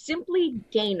 Simply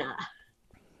Dana.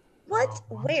 What?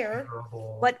 Oh, Where?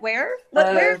 terrible. What? Where?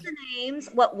 What were the names?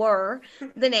 What were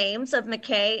the names of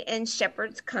McKay and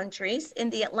Shepard's countries in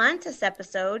the Atlantis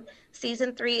episode,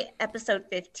 season 3, episode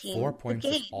 15? 4 The points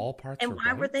if Game? all parts And are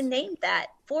why were right? they named that?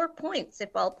 4 points if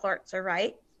all parts are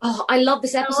right. Oh, I love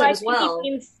this episode as well.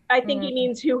 I think he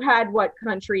means who had what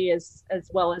country as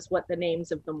well as what the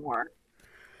names of them were.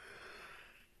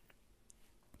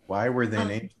 Why were they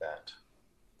named that?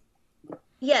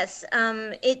 Yes.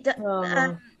 McKay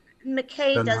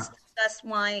Doesn't does have- discuss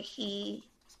why he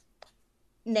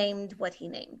named what he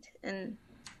named, and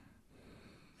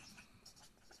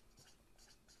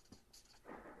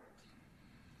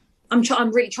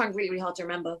I'm really trying really hard to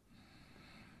remember.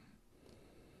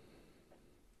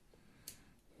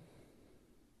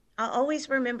 I'll always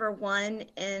remember one,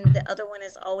 and the other one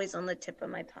is always on the tip of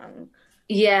my tongue.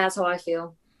 Yeah, that's how I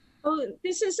feel. Oh,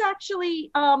 this is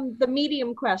actually the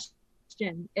medium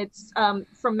question. It's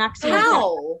from Maximum.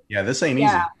 How? Yeah, this ain't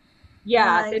Yeah.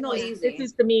 Yeah, not easy. this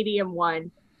is the medium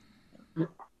one.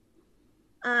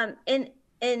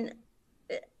 In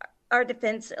our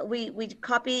defense, we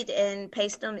copied and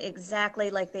pasted them exactly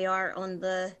like they are on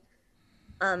the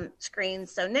screen.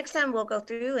 So next time we'll go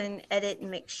through and edit and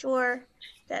make sure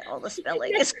that all the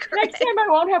spelling is correct. Next time I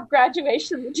won't have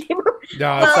graduation in the chamber.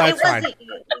 No, that's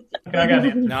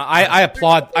fine. No, I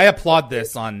applaud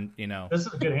this on This is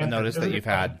a good the answer. notice This is that a you've good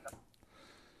had.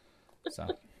 So,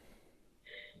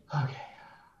 Okay.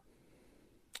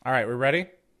 all right, we're ready.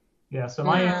 Yeah, so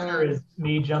my answer is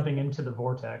me jumping into the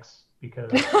vortex because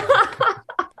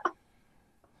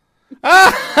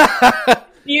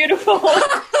Beautiful.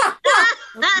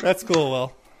 That's cool,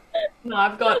 Will. No,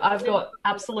 I've got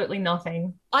absolutely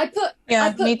nothing. I put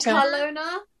me too.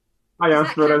 Kelowna. I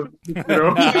answered as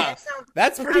zero.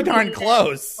 That's pretty darn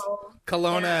close.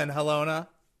 Kelowna and Helona.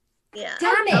 Yeah.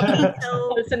 Damn it. So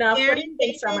Close enough. What do Darren, you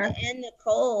think, Summer? David, and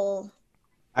Nicole.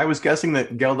 I was guessing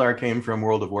that Geldar came from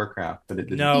World of Warcraft, but it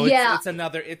didn't. No, Yeah. it's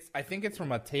another. I think it's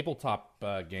from a tabletop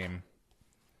game.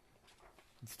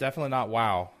 It's definitely not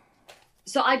WoW.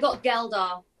 So I got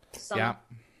Geldar. Yeah,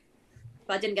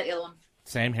 But I didn't get the other one.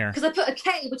 same here. Because I put a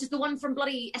K, which is the one from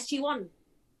bloody SG1.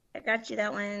 I got you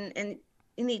that one, and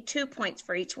you need 2 points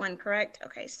for each one, correct?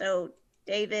 Okay, so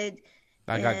David.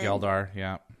 I got and- Geldar.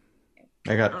 Yeah,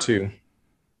 I got 2.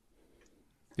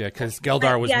 yeah, because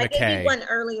Geldar was I McKay. gave you one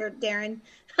earlier, Darren.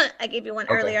 I gave you one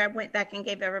Okay. earlier. I went back and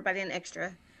gave everybody an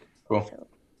extra. Cool. So,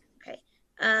 okay.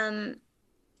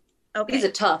 Okay. These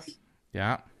are tough.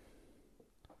 Yeah.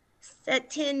 Set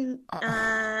 10,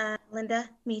 Linda,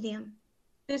 medium.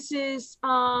 This is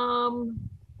what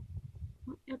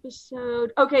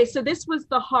episode? Okay, so this was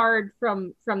the hard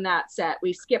from that set.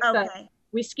 We skipped Okay.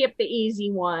 the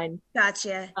easy one.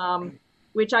 Gotcha.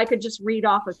 Which I could just read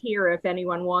off of here if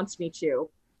anyone wants me to. You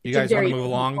It's a guys want very to move easy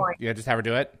along? point. Yeah, just have her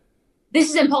do it. This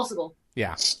is impossible.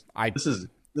 Yeah, This is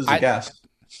a guess.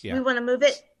 Yeah. We want to move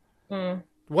it.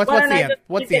 What's Why don't I the just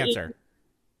what's do the the answer?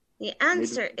 The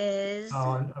answer is.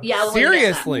 Yeah. I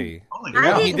Seriously? I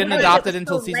He didn't didn't know adopt it it was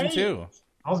until so season late. 2.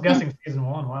 I was guessing season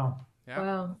 1. Wow. Yeah.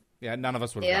 Wow. Yeah, none of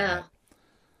us would have Yeah.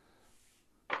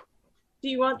 gotten Do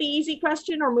you want the easy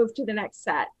question or move to the next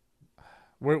set?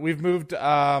 We've moved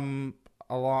a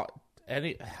lot.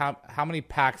 How many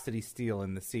packs did he steal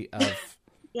in the sea of?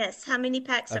 Yes. How many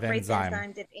packs of Wraith enzyme.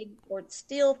 enzyme did Aidford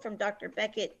steal from Dr.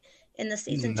 Beckett in the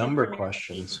season 2 Number premiere of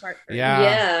questions. Part 3? Yeah.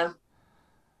 Yeah.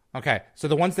 Okay, so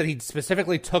the ones that he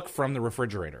specifically took from the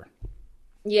refrigerator.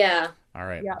 Yeah. All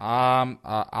right. Yeah.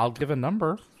 I'll give a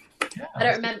number. I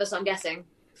don't remember, so I'm guessing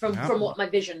from Yeah. what my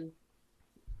vision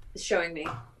is showing me.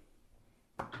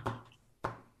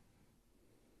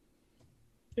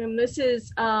 And this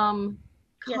is Connor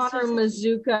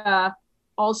Mazuka,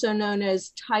 also known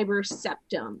as Tiber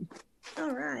Septum.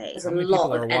 All right. There's How a many lot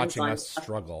people are of watching enzymes. us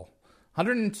struggle?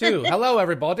 102. Hello,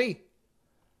 everybody.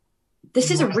 This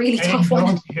is a really tough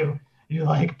one. You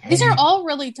like These are all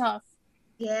really tough.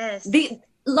 Yes. The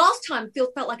last time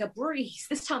felt like a breeze.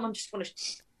 This time I'm just want to,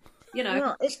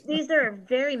 Well, these are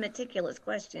very meticulous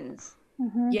questions.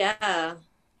 Yeah.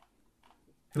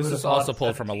 This is also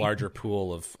pulled from a larger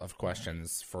pool of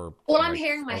questions for. All I'm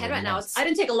hearing in my head right now is I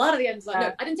didn't take a lot of the enzyme.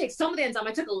 No, I didn't take some of the enzyme.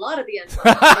 I took a lot of the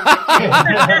enzyme.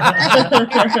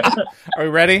 Are we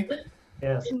ready?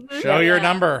 Yes. Show your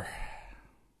number.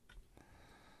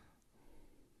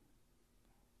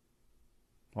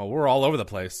 Well, we're all over the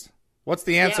place. What's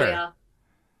the answer? Yeah,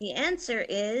 The answer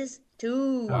is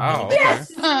 2. Wow. Okay.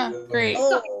 Yes. Great.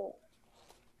 Oh,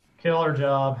 Killer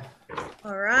job.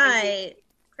 all right.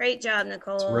 Great job,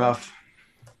 Nicole. It's rough.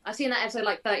 I've seen that episode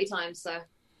like 30 times, so.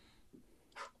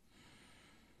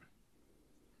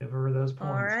 Give her those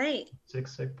points. All right.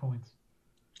 6 sick points.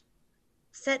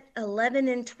 Set 11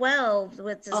 and 12,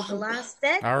 which is the last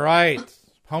set. All right.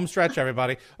 Home stretch,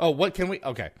 everybody. Oh, what can we?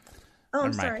 Okay. Oh,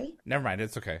 I'm Never mind. sorry. Never mind.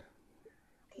 It's okay.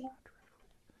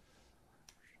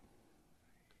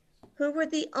 Who were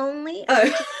the only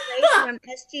races from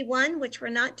SG1 which were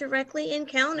not directly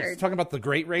encountered? Talking about the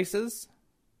great races.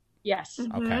 Yes.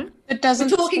 Okay. It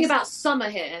doesn't. We're talking about Summer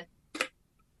here.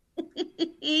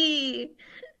 Hey,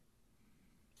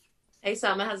 Hey,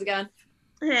 Summer, how's it going?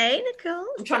 Nicole.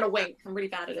 I'm trying to wink. I'm really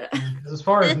bad at it. As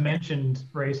far as mentioned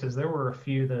races, there were a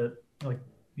few that, that were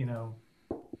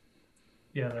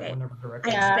never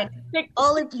directly. Yeah. Stick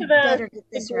All of to you better get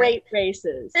the this great right.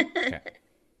 races.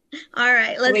 All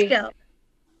right, let's go.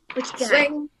 What you got?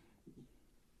 Swing.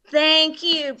 Thank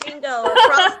you. Bingo.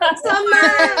 Across the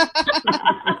summer.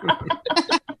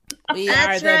 We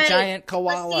That's are the right. giant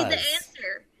Let's see koalas. the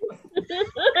answer.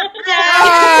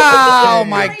 Oh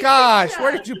my gosh!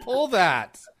 Where did you pull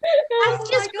that? I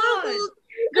just Googled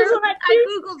Girl, I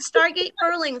googled Stargate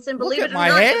furlings, and believe Look it at or my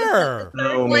not, hair.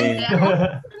 No, one man. down.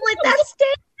 I'm like, that's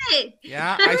David.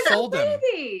 Yeah, I sold him.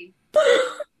 Baby.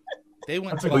 They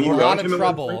went That's to a a good lot one. of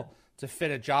trouble to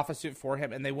fit a Jaffa suit for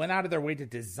him, and they went out of their way to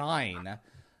design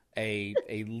a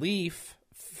leaf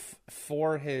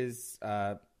for his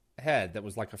head that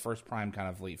was like a first prime kind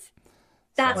of leaf.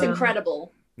 That's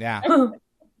incredible. Yeah.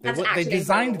 That's They actually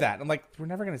designed incredible. that. I'm like, we're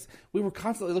never gonna. We were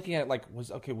constantly looking at it like,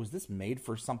 was this made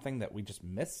for something that we just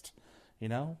missed? You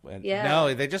know? And Yeah.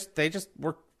 No, they just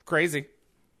were crazy.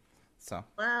 So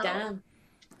Wow. Damn.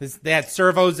 they had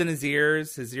servos in his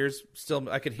ears. His ears still,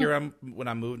 I could hear him when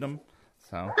I moved them.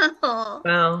 So Oh.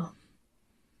 Wow.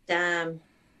 Damn.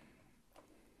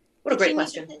 What a Did great you need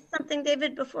question. to say something,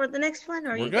 David, before the next one?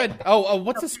 Or are we're you good. Oh,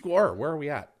 what's the score? Where are we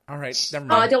at? All right, never Oh,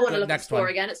 mind. I don't want to Good, look at the next score one.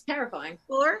 again. It's terrifying.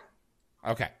 4?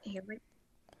 Okay. Here we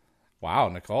Wow,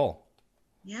 Nicole.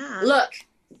 Yeah. Look,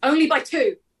 only by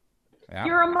 2. Yeah.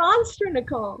 You're a monster,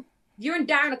 Nicole. You and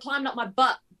Darren are climbing up my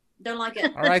butt. Don't like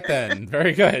it. All right then.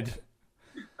 Very good.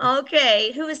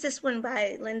 Okay. Who is this one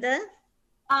by, Linda?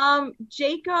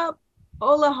 Jacob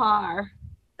Olahar.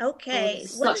 Okay.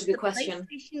 Oh, What such is a good the question.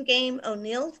 PlayStation game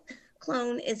O'Neill's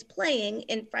clone is playing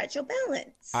in Fragile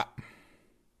Balance?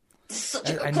 Such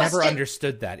a good I question. never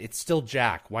understood that. It's still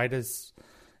Jack. Why does,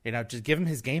 just give him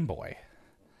his Game Boy.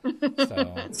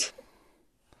 So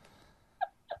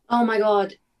Oh my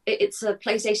god. It's a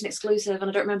PlayStation exclusive and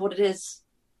I don't remember what it is.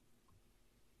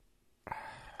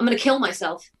 I'm going to kill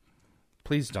myself.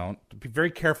 please don't. Be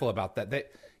very careful about that.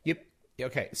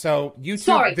 Okay, so YouTube,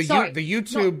 Sorry. the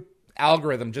YouTube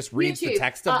algorithm just reads the YouTube,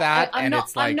 text of that, I'm and not,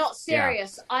 it's like, I'm not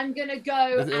serious. I'm going to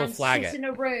go It'll and flag sit it. in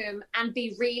a room and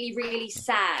be really, really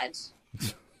sad.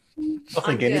 I don't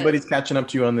think good. anybody's catching up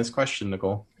to you on this question,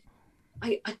 Nicole.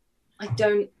 I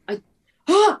know. I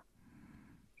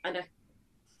know.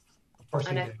 Of course I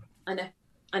you know. do.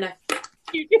 I know.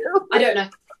 You do. I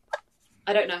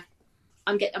don't know.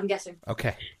 I'm guessing.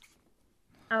 Okay.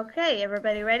 Okay,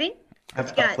 everybody ready?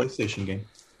 That's Got a it. PlayStation game.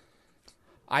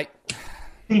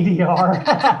 DDR.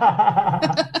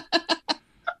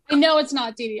 I know it's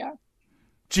not DDR.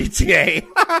 GTA.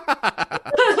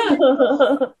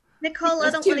 Nicole, I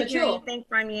That's don't too want to hear mature. anything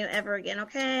from you ever again,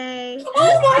 okay?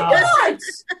 Oh my god!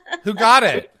 Who got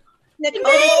it?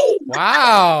 Nicole,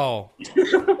 Wow.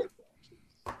 PlayStation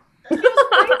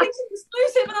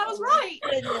exclusive, and I was right.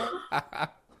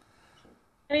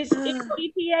 And is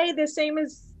GTA the same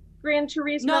as Gran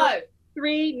Turismo No,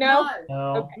 3? No.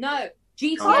 No. no.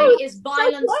 GTA Oh, is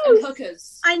violence close. and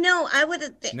hookers. I know, I would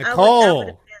have Nicole.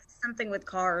 guessed something with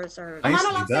cars or Am I Nicely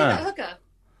not allowed to say done. that hooker?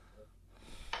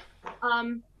 I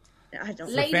don't It's know. a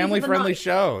Ladies family-friendly of the night.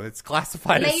 show. It's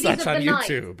classified Ladies as such of on the night.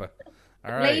 YouTube.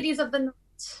 All right. Ladies of the night.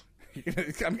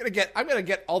 I'm gonna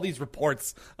get all these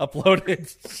reports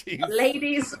uploaded. Jeez.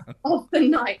 Ladies of the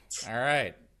night. All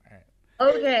right.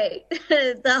 Okay,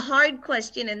 the hard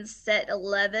question in set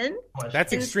 11.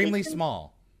 That's In extremely season-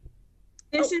 small.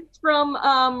 This is from I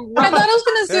thought I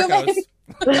was There going it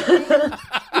to zoom goes.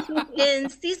 in. In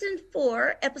season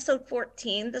 4, episode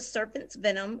 14, The Serpent's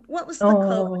Venom, what was the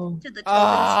code to the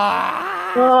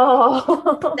Ah,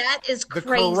 Oh. That is the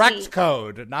crazy. correct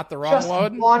code, not the wrong Just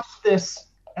one. watch this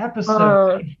episode.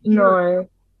 Oh, no.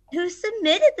 Who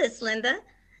submitted this, Linda?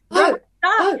 Oh,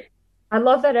 oh, I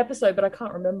love that episode, but I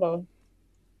can't remember.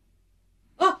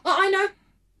 I know.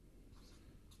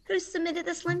 Who submitted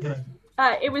this, Linda?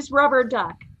 it was Rubber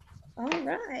Duck. All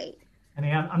right. And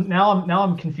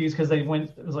I'm confused because they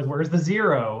went. It was like, where's the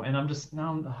 0? And I'm just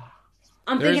now.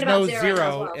 I'm There's thinking about no zero, zero as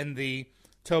well. in the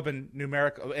Tobin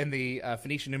numerical in the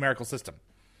Phoenician numerical system,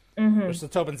 Mm-hmm. which the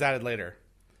Tobin's added later.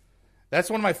 That's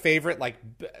one of my favorite.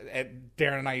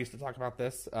 Darren and I used to talk about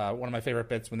this. One of my favorite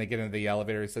bits when they get into the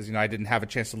elevator. He says, "I didn't have a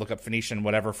chance to look up Phoenician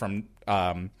whatever from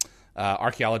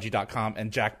archaeology.com,"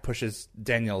 and Jack pushes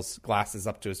Daniel's glasses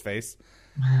up to his face.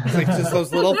 It's like just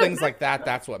those little things like that.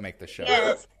 That's what make the show.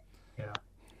 Yes. Yeah.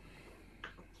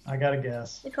 I gotta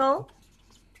guess. Nicole?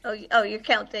 Oh, you're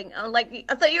counting. I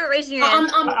thought you were raising your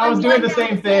hand. I was doing the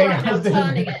same thing. I was doing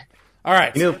turning it. All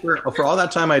right. For all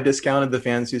that time, I discounted the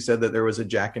fans who said that there was a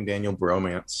Jack and Daniel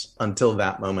bromance until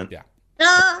that moment. Yeah.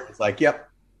 Ah. It's like, yep,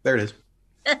 there it is.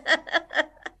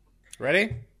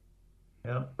 Ready?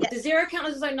 Yeah. Does 0 count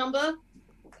as its own number?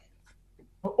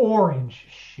 Orange.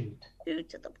 Shoot. 2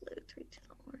 to the blue, 3 to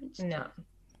the orange. No.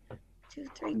 2,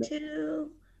 3,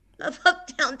 2. Up,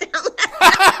 down, down.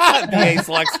 The A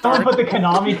select Someone start put the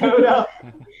Konami code up.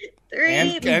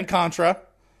 3. and Contra.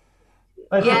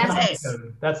 That's Yes. the Konami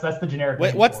code. That's the generic. Wait,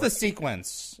 name what's for the it.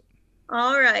 sequence?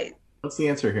 All right. What's the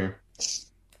answer here?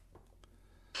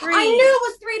 3. I knew it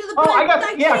was 3 to the point. Oh, I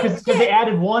got because they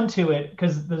added 1 to it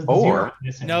because there's the 0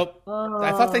 missing. Nope.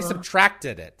 I thought they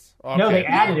subtracted it. Okay. No, they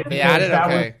added it. They added.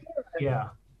 Okay. Yeah.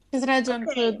 Because it had to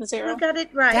include the 0. You got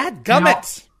it right.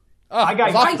 Dadgummit! Oh, I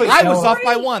was off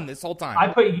by 1 this whole time. I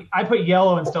put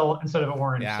yellow instead of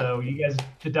orange, so you guys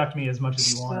deduct me as much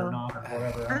as you want or not or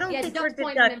whatever. I don't think we're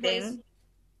deducting.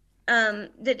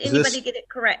 Did anybody get it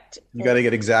correct? You got to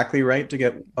get exactly right to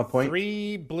get a point.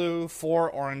 3 blue, 4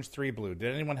 orange, 3 blue.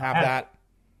 Did anyone have that?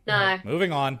 No.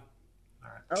 Moving on.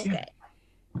 Okay.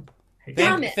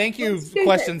 Thank you,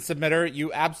 question submitter.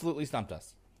 You absolutely stumped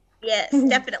us. Yes,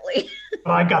 definitely.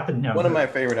 Oh, I got the number. One of my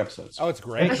favorite episodes. Oh, it's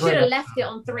great. I should have left it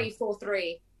on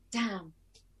 343. Damn.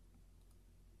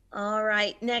 All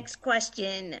right, next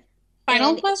question.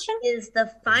 Final question? Is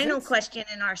the final question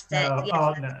in our set. No. Yes,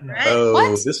 Oh, that's no. right.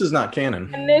 Oh, this is not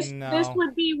canon. And this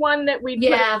would be one that we'd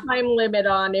put a time limit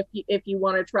on if you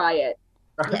want to try it.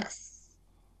 Yes.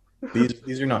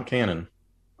 These are not canon.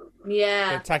 Yeah.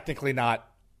 They're technically not.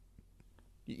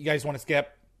 You guys want to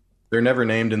skip? They're never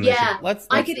named in the Yeah. Let's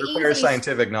I could require easily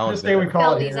scientific knowledge. Just say we call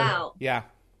spell it these here. out. Yeah.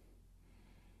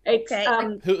 Okay.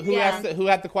 Who asked? Who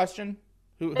had the question?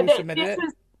 Who submitted it?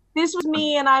 This was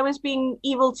me, and I was being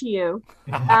evil to you.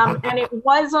 And it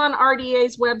was on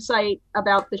RDA's website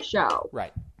about the show.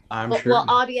 Right. I'm sure. Well,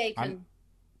 RDA can.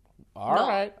 All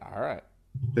right.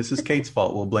 This is Kate's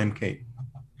fault. We'll blame Kate.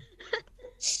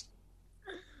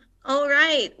 All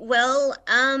right. Well,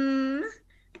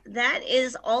 that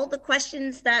is all the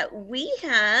questions that we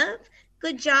have.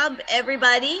 Good job,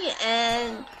 everybody.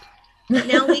 And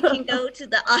now we can go to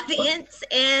the audience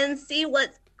and see what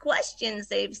questions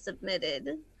they've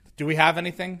submitted. Do we have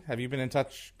anything? Have you been in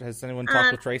touch? Has anyone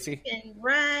talked with Tracy?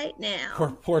 Right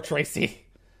now. Poor Tracy.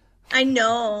 I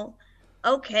know.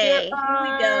 Okay, here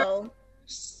we go.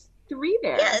 3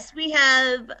 there. Yes, we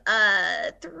have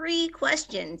 3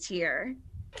 questions here.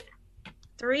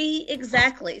 3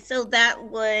 exactly. So that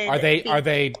would Are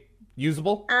they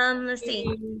usable? Let's see.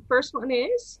 The first one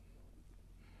is?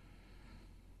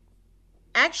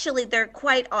 Actually, they're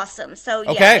quite awesome. So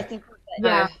yeah, Okay. I think we're good.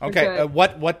 Yeah. Okay.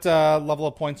 What level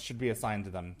of points should be assigned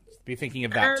to them? Be thinking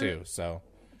of that too. So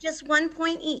Just 1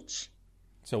 point each.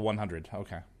 100.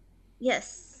 Okay.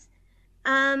 Yes.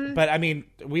 But I mean,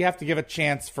 we have to give a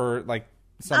chance for like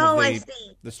some of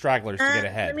the stragglers to get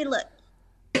ahead. Let me look.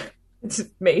 It's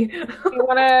me. You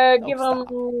want to give them...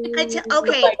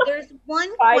 Okay, there's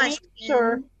one 5 question. each,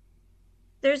 or...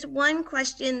 There's one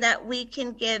question that we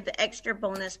can give extra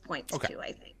bonus points to,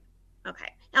 I think.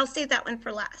 Okay, I'll save that one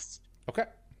for last. Okay.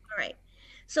 All right.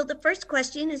 So the first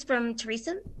question is from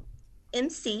Teresa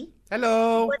MC.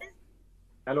 Hello.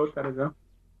 Hello, Teresa.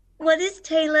 What is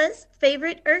Taylor's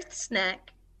favorite Earth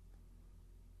snack?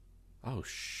 Oh,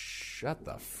 shut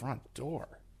the front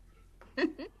door.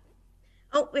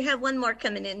 Oh, we have one more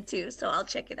coming in too, so I'll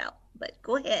check it out. But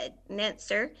go ahead and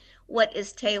answer. What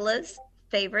is Taylor's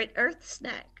favorite Earth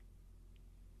snack?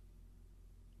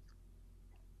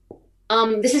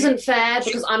 This isn't fair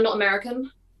because I'm not American.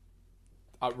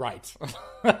 Right.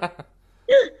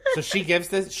 So she gives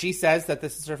this. She says that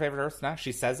this is her favorite Earth snack.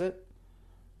 She says it.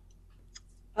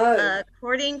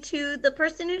 According to the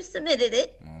person who submitted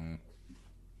it.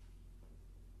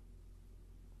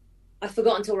 I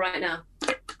forgot until right now.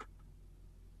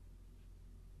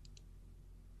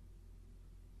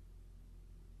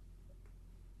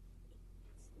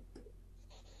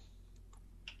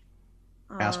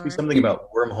 Ask me something about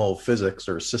wormhole physics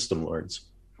or system lords.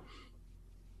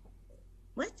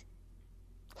 What?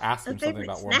 Ask him something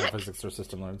about wormhole physics or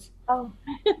system lords. Oh.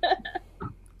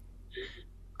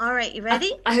 All right, you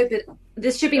ready? I hope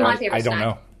this should be my favorite. I don't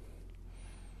know.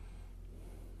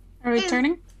 Are we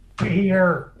turning?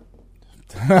 Here.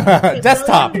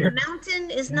 Desktop. The mountain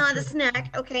is not a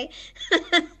snack. Okay.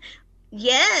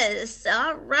 Yes.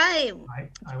 All right.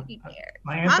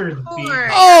 My answer is B.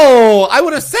 Oh, I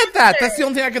would have said that. That's the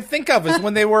only thing I could think of is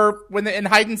when they in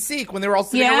hide and seek when they were all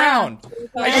sitting around.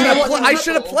 I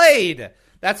should have played.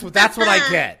 That's what I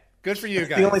get. Good for you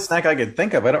guys. The only snack I could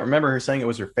think of. I don't remember her saying it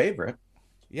was her favorite.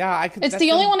 Yeah, I could. It's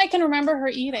the only one I can remember her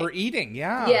eating. Her eating,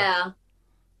 yeah. Yeah.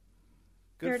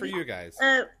 Good for you guys.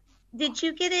 Did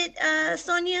you get it,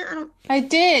 Sonia? I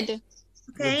did.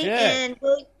 Okay, and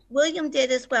William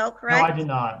did as well, correct? No, I did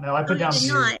not. No, I put down. You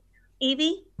did not.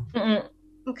 Yvie?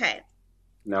 Okay.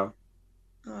 No.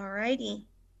 All righty.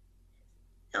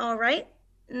 All right.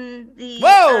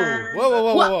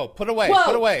 Whoa! Put away, please.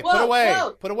 Oh,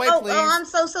 I'm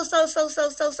so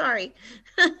sorry.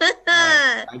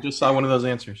 I just saw one of those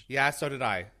answers. Yeah, so did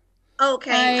I.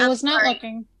 Okay. I was not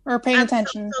looking or paying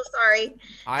attention. So sorry.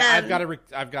 I've got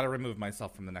to remove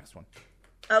myself from the next one.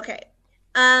 Okay.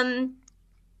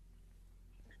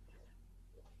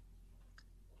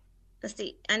 let's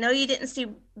see. I know you didn't see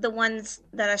the ones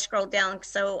that I scrolled down,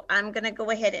 so I'm gonna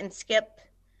go ahead and skip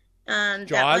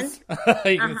Jaws? that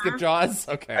one. You can skip Jaws?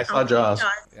 Okay. I saw Jaws.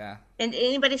 Yeah. And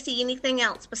anybody see anything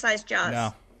else besides Jaws?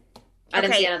 No. I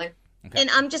didn't see anything. And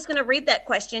I'm just going to read that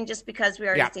question just because we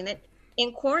already seen it.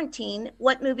 In Quarantine,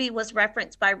 what movie was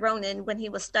referenced by Ronan when he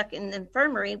was stuck in the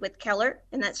infirmary with Keller?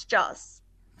 And that's Jaws.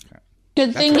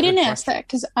 Good thing you didn't ask that,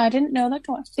 because I didn't know that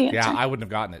was the answer. Yeah, I wouldn't have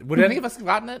gotten it. Would any of us have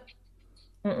gotten it?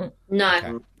 No.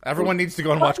 Okay. Everyone needs to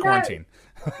go and watch Quarantine.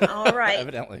 All right.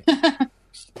 Evidently.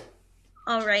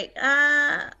 All right.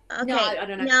 Okay. No, I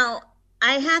don't know. Now,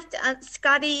 I have to,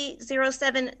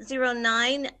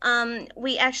 Scotty0709,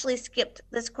 we actually skipped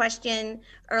this question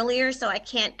earlier, so I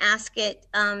can't ask it.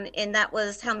 And that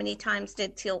was, how many times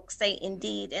did Teal'c say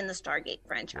indeed in the Stargate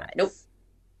franchise? Nope.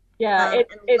 Yeah,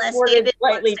 it's worded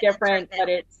slightly different, but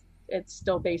it's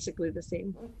still basically the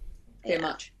same. Pretty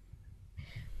much.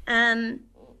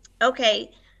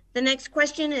 Okay. The next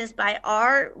question is by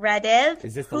R. Radev.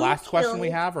 Is this the last question we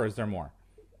have, or is there more?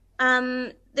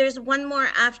 There's one more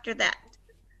after that.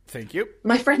 Thank you.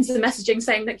 My friends are messaging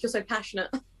saying that you're so passionate.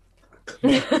 Who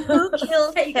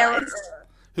killed Harrower?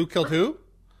 Who killed who?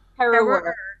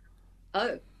 Harrower.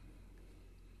 Oh.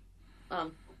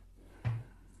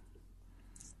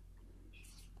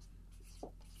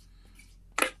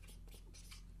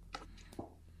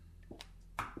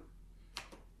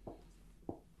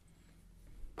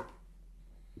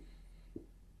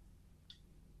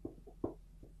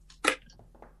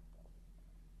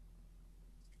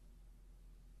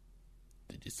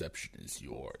 Deception is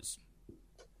yours.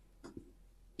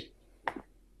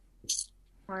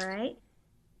 All right.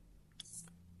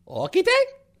 Okay,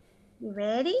 you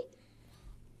ready?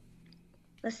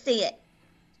 Let's see it.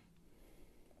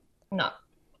 No.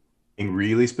 Being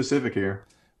really specific here.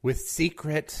 With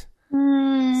secret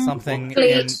something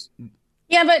Fleet.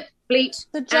 Yeah, but Fleet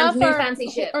the and Jaffa new fancy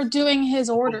ship are doing his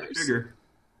orders.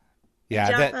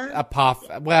 Yeah,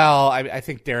 Jaffa? well, I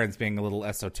think Darren's being a little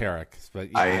esoteric, but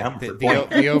yeah, I am.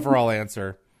 The overall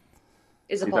answer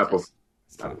is Apophis.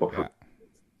 Yeah.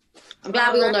 I'm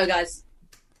glad we all know, guys.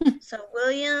 So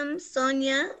William,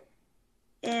 Sonia,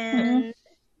 and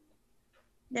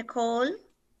Nicole,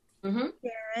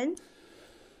 Darren,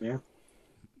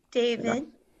 David,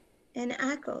 and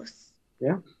Akos.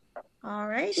 Yeah. All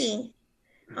righty.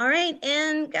 All right,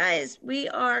 and guys, we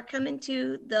are coming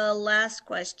to the last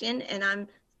question, and I'm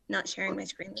not sharing my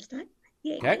screen this time.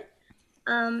 Yay. Okay.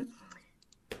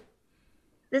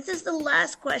 This is the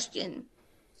last question.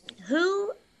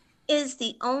 Who is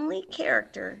the only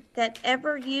character that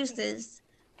ever uses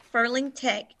Furling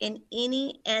Tech in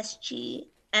any SG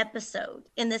episode?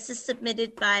 And this is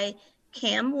submitted by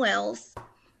Cam Wells.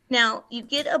 Now, you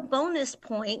get a bonus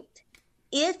point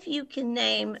if you can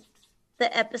name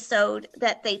the episode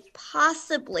that they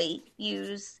possibly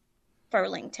use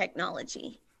furling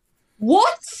technology.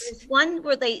 What?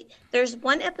 There's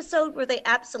one episode where they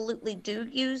absolutely do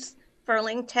use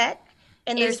furling tech,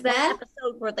 and there's one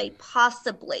episode where they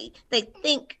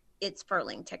think it's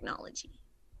furling technology.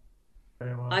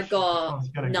 I got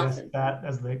Guess nothing. that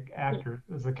as the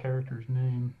character's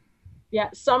name.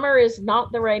 Yeah, Sommer is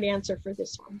not the right answer for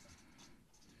this one.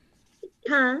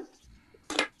 Huh?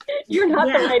 You're not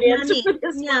the right answer for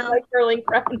this one, like Furling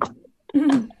Friend.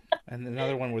 And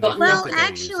another one with well,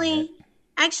 actually,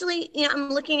 you know, I'm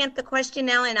looking at the question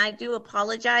now, and I do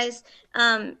apologize.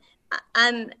 I'm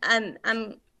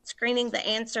screening the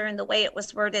answer, and the way it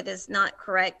was worded is not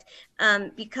correct,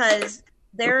 because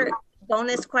their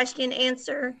bonus question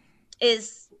answer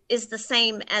is the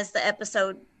same as the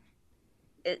episode.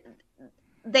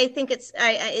 They think it's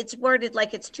worded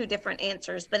like it's two different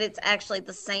answers, but it's actually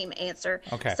the same answer.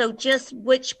 Okay. So just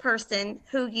which person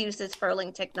who uses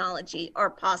furling technology or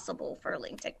possible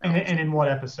furling technology. And in what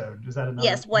episode? Is that another?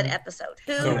 Yes, what episode?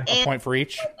 Who? So a point for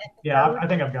each? Yeah, I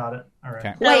think I've got it. All right.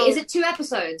 Okay. Wait, is it 2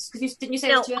 episodes? Because didn't you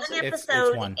say it was 2 one episodes? episode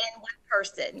It's one. and one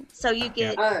person. So you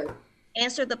get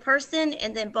answer the person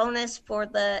and then bonus for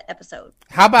the episode.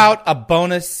 How about a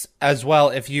bonus as well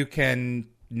if you can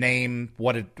name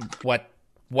what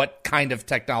kind of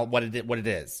technology, what it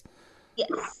is?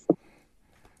 Yes.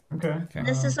 Okay.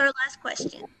 This is our last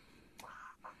question.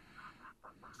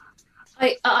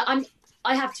 I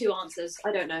have 2 answers.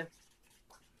 I don't know.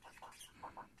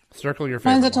 Circle your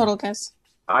favorite. Mine's a one. total guess.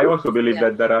 I also believe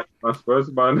that there are transfers,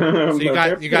 but So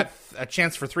you got a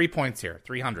chance for 3 points here,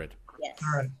 300. Yes.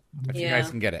 All right. If you guys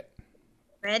can get it.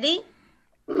 Ready?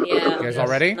 Yeah. You guys all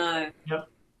ready? No. Yep.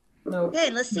 No.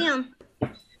 Okay, let's see them.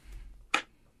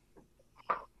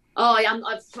 Oh, I'm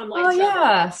like. Oh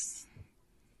yes.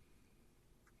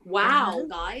 Wow,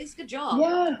 guys, good job.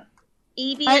 Yeah.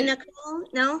 Yvie and Nicole?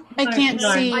 No? I can't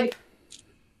see.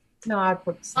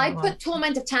 I put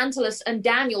Torment of Tantalus and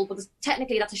Daniel because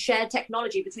technically that's a shared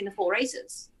technology between the 4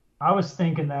 races. I was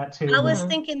thinking that too. I was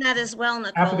thinking that as well,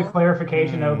 Nicole. After the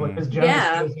clarification because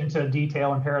Jonas goes into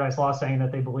detail in Paradise Lost saying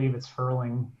that they believe it's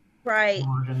Furling. Right.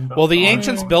 Well, the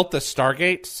ancients built the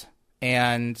Stargates,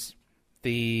 and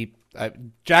the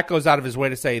Jack goes out of his way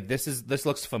to say this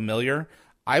looks familiar.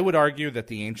 I would argue that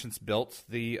the ancients built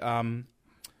the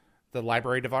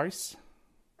library device.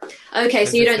 Okay,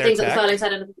 so you don't think that the Furlings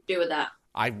had anything to do with that?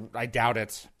 I doubt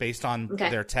it, based on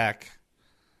their tech.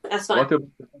 That's fine. What about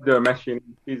the machine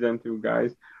season 2,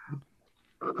 guys?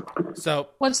 So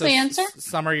what's the answer?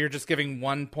 Summer, you're just giving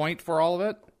 1 point for all of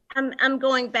it? I'm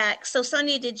going back. So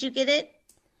Sonia, did you get it?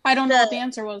 I don't know what the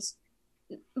answer was.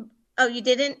 Oh, you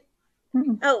didn't?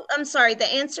 Mm-mm. Oh, I'm sorry.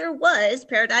 The answer was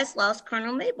Paradise Lost,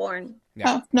 Colonel Mayborn.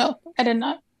 Yeah. Oh, no, I did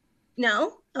not.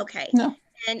 No? Okay. No.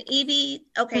 And Yvie,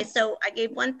 okay, so I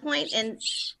gave 1 point. And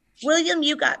William,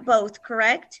 you got both,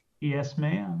 correct? Yes,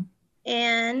 ma'am.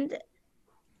 And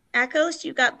Akos,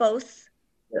 you got both?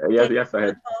 Yes, I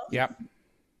had. Yep.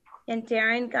 And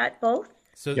Darren got both?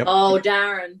 So, Oh,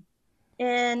 Darren.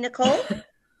 And Nicole?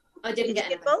 I didn't get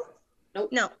anything. Both? Nope.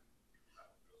 No.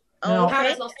 No. Okay.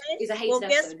 Paradise Lost is a hated Well,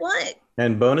 guess episode. what?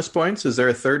 And bonus points? Is there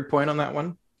a third point on that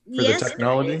one for Yes, the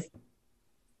technology?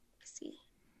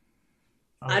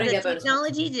 I don't The get bonus.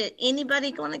 technology, did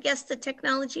anybody going to guess the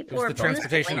technology for the a bonus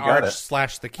transportation point?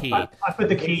 arch / the key. I put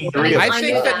the key. I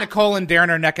think that Nicole and Darren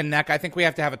are neck and neck. I think we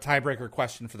have to have a tiebreaker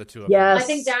question for the two of them. I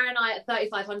think Darren and I at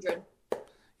 3,500.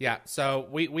 Yeah, so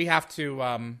we have to.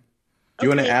 Do you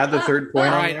want to add the third point?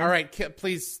 All on right, there? all right.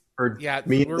 Please. Yeah,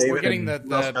 me and we're David getting and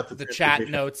who else got the chat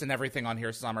transportation? notes and everything on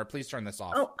here, Summer. Please turn this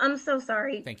off. Oh, I'm so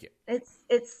sorry. Thank you.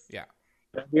 It's Yeah.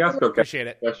 Appreciate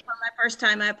it. for my first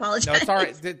time. I apologize. No, it's all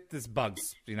right. This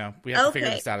bugs. We have to figure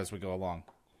this out as we go along.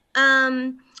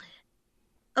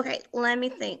 Okay, let me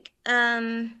think.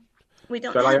 We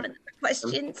don't Shall have I- another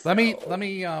questions. Let me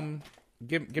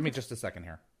give me just a second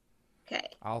here. Okay.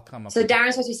 I'll come up. So with-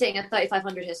 Darren's supposed to be sitting at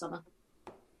 3,500 here, Summer.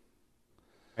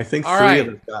 I think All three right.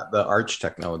 of us got the arch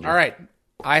technology. All right,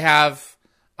 I have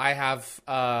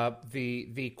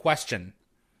the question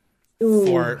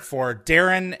for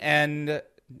Darren and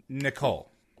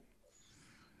Nicole.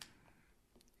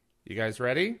 You guys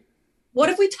ready? What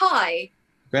if we tie?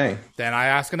 Okay. Then I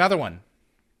ask another one.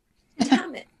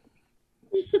 Damn it.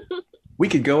 We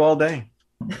could go all day.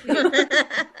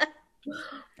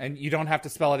 And you don't have to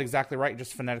spell it exactly right,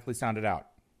 just phonetically sound it out.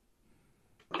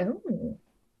 Oh.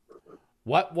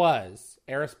 What was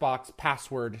Erisbach's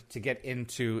password to get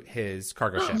into his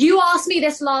cargo ship? You asked me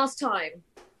this last time.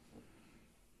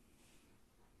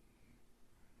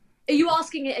 Are you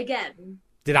asking it again?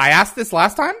 Did I ask this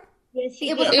last time? Yes,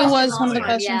 It was one of the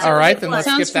questions. All right, then let's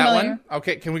Sounds skip that familiar. one.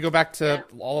 Okay, can we go back to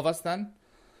all of us then?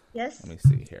 Yes. Let me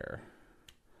see here.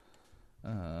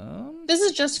 This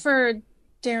is just for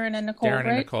Darren and Nicole, Darren right?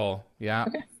 and Nicole. Yeah.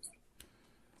 Okay.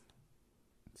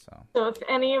 So if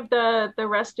any of the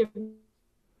rest of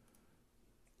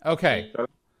Okay.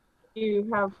 you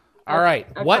have All right.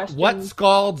 a What question.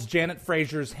 scalds Janet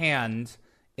Fraser's hand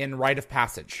in Rite of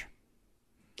Passage?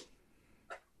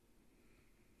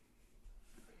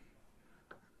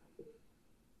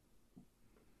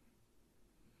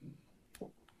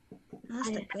 That's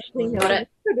the good We one. know Got it.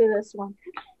 the answer to this one.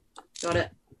 Got it.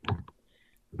 All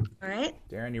right.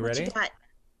 Darren, you What ready? you got?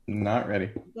 Not ready.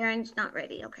 Darren's not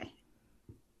ready. Okay.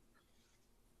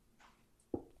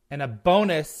 And a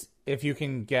bonus if you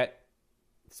can get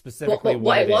specifically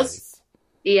What it was? is.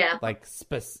 Yeah. Like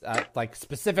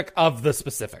specific of the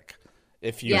specific.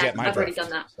 If you Yeah, get my I've already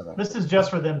drift. done that. This is just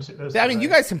for them. To, I mean, you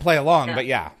guys can play along, Yeah. but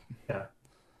yeah. Yeah.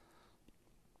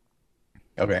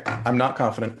 Okay. I'm not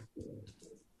confident.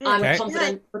 I'm Okay.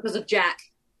 confident because of Jack.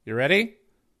 You ready?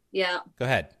 Yeah. Go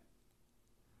ahead.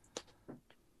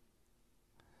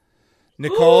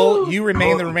 Nicole, you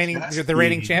remain the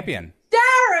reigning champion.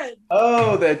 Darren!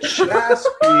 Oh, the chess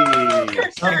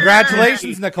piece.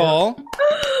 Congratulations, Nicole.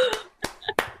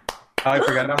 I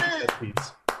forgot about the chess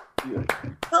piece.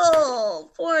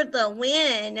 Nicole for the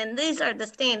win. And these are the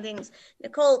standings.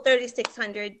 Nicole,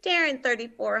 3,600. Darren,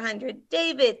 3,400.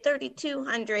 David,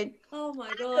 3,200. Oh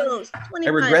my God. I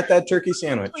regret that turkey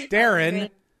sandwich. Darren,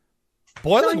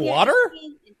 boiling Sonia, water?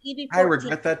 18, and Yvie, I 14.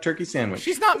 regret that turkey sandwich.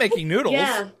 She's not making noodles.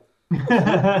 Yeah.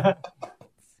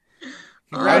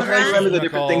 Congratulations, I remember the Nicole.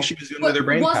 different things she was doing with her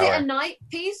brain Was power. it a night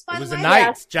piece, by It the was way? a night.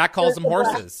 Yes. Jack calls them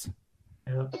horses.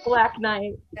 Black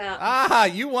Knight. Yeah. Ah,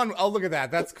 you won. Oh, look at that.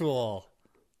 That's cool.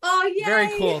 Oh, yeah.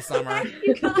 Very cool, Summer. Thank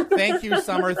you, guys. Thank you,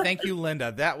 Summer. Thank you,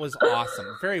 Linda. That was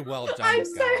awesome. Very well done, I'm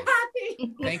guys. so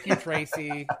happy. Thank you,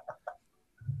 Tracy.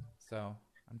 So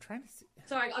I'm trying to see.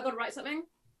 Sorry, I got to write something.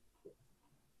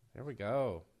 There we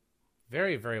go.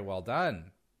 Very, very well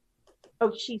done.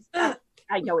 Oh,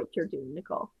 I know what you're doing,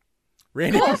 Nicole.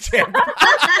 Reigning champ.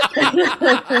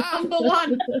 Number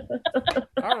one.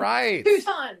 All right. 2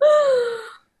 times.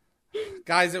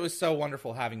 Guys, it was so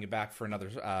wonderful having you back for another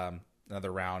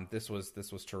round. This was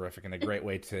terrific and a great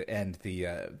way to end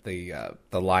the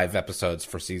live episodes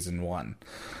for season 1.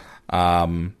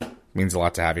 Means a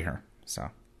lot to have you here. So,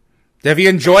 have you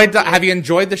enjoyed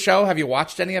the show? Have you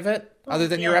watched any of it other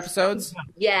than your episodes?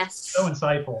 Yes. So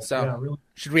insightful. So, yeah, really.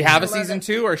 Should we have a season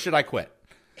 2 or should I quit?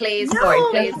 Please.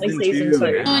 No. Please. Season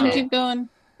 2. Keep going.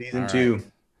 Season 2.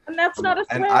 And that's not a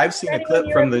And threat. I've seen a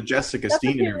clip from the Jessica That's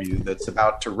Steen okay. interview that's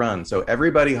about to run. So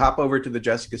everybody hop over to the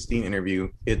Jessica Steen interview.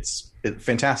 It's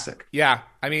fantastic. Yeah,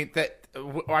 I mean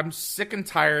I'm sick and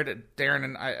tired. Darren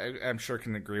and I'm sure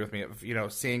can agree with me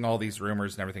of seeing all these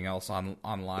rumors and everything else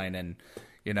online, and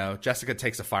Jessica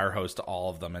takes a fire hose to all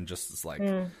of them and just is like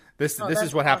this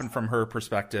is what happened from her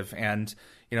perspective, and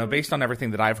based on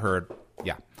everything that I've heard,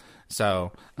 yeah.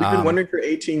 So we've been wondering for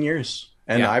 18 years,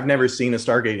 and I've never seen a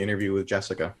Stargate interview with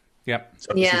Jessica. Yep.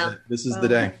 So this is the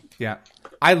day. Yeah.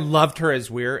 I loved her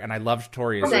as Weir, and I loved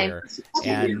Tori as Weir.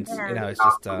 And, it's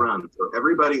just... So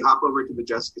everybody hop over to the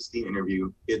Jessica Steen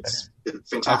interview. It's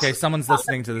fantastic. Okay, someone's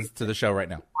listening to the show right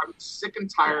now. I'm sick and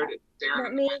tired of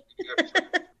Not me.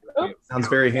 Sounds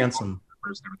very handsome.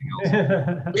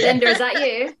 Linda, is that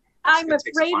you? I'm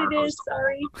afraid it is.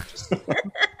 Sorry.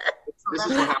 This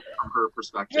is what happened from her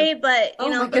perspective. Hey, but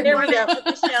There we go.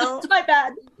 the show, It's my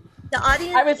bad. the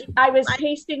audience. I was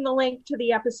pasting the link to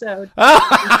the episode into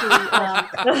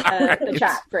the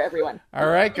chat for everyone. All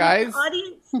right, guys. The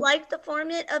audience like the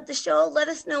format of the show. Let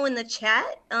us know in the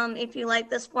chat if you like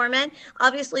this format.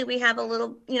 Obviously, we have a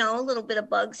little bit of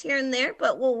bugs here and there,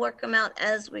 but we'll work them out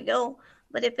as we go.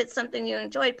 But if it's something you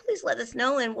enjoyed, please let us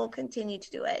know, and we'll continue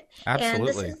to do it. Absolutely. And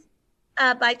this is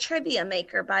by Trivia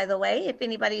Maker, by the way, if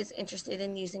anybody is interested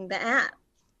in using the app.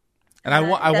 And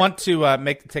I want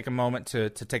to take a moment to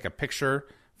take a picture,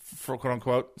 for quote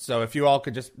unquote. So if you all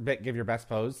could just give your best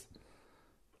pose.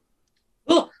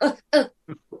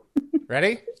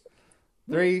 Ready?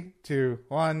 3, 2,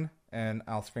 1, and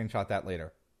I'll screenshot that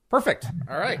later. Perfect.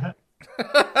 All right.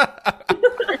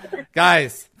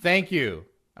 Guys, thank you.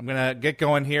 I'm gonna get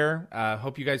going here.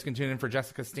 Hope you guys can tune in for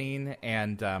Jessica Steen,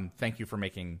 and thank you for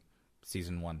making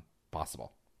season 1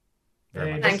 possible.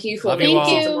 Very much. Thank you for Thank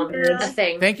you. a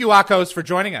thing. Thank you, Akos, for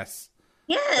joining us.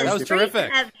 Yes, that was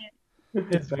terrific. You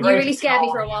really scared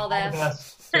me for a while there.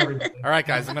 All right,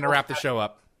 guys, I'm going to wrap the show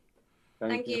up.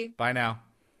 Thank you. Bye now.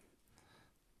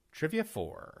 Trivia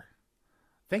 4.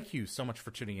 Thank you so much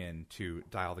for tuning in to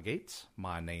Dial the Gate.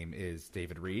 My name is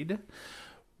David Reed.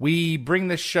 We bring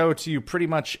this show to you pretty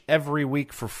much every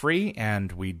week for free,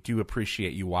 and we do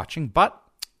appreciate you watching. But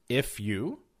if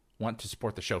you want to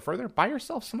support the show further, buy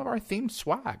yourself some of our themed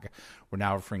swag. We're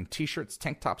now offering t-shirts,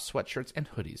 tank tops, sweatshirts, and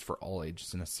hoodies for all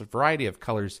ages in a variety of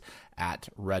colors at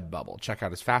Redbubble. Check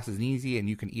out as fast and easy, and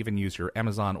you can even use your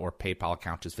Amazon or PayPal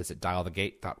account. Just visit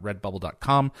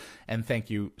dialthegate.redbubble.com, and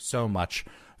thank you so much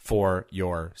for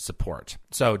your support.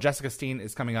 So Jessica Steen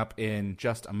is coming up in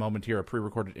just a moment here, a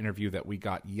pre-recorded interview that we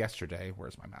got yesterday.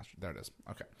 Where's my master? There it is.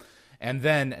 Okay. And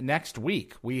then next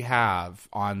week, we have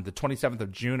on the 27th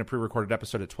of June, a pre-recorded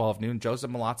episode at 12 noon, Joseph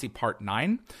Malazzi Part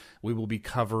 9. We will be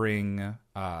covering,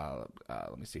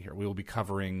 let me see here. We will be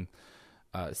covering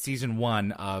Season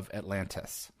 1 of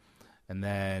Atlantis. And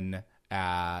then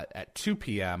at 2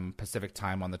 p.m. Pacific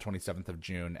time on the 27th of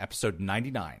June, episode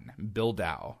 99, Bill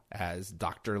Dow as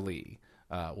Dr. Lee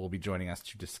will be joining us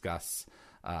to discuss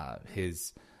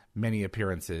his many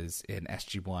appearances in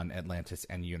SG-1, Atlantis,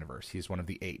 and Universe. He's one of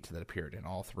the 8 that appeared in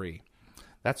all 3.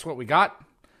 That's what we got.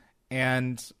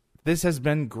 And this has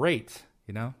been great.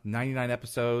 99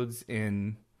 episodes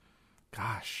in,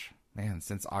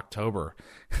 since October.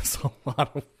 It's a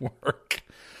lot of work.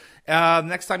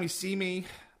 Next time you see me,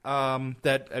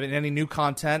 any new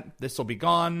content, this will be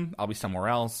gone. I'll be somewhere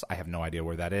else. I have no idea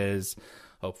where that is.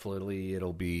 Hopefully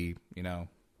it'll be,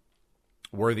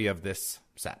 worthy of this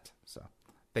set. So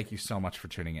thank you so much for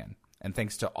tuning in. And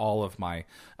thanks to all of my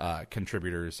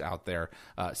contributors out there.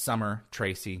 Summer,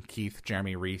 Tracy, Keith,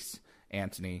 Jeremy Reese,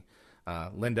 Anthony,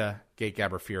 Linda, Gate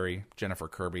Gabber Fury, Jennifer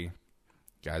Kirby. You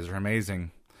guys are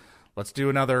amazing. Let's do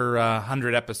another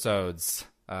 100 episodes.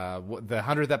 The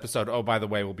 100th episode, by the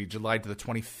way, will be July to the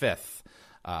 25th,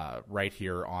 right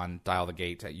here on Dial the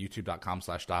Gate at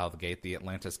youtube.com/dialthegate. The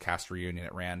Atlantis cast reunion,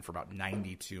 it ran for about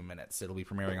 92 minutes. It'll be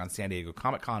premiering on San Diego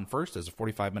Comic-Con first as a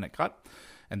 45-minute cut,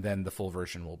 and then the full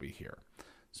version will be here.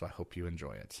 So I hope you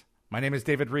enjoy it. My name is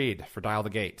David Reed for Dial the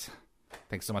Gate.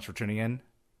 Thanks so much for tuning in, and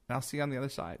I'll see you on the other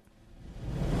side.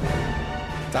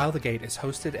 Dial the Gate is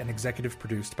hosted and executive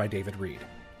produced by David Reed.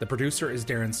 The producer is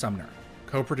Darren Sumner.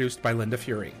 Co-produced by Linda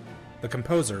Fury. The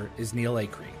composer is Neil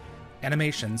Acree.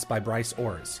 Animations by Bryce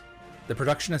Orrs. The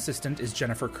production assistant is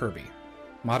Jennifer Kirby.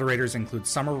 Moderators include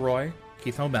Summer Roy,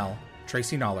 Keith Homel,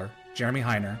 Tracy Noller, Jeremy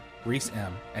Heiner, Reese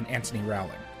M., and Anthony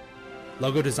Rowling.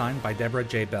 Logo design by Deborah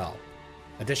J. Bell.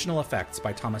 Additional effects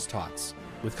by Thomas Tots,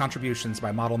 with contributions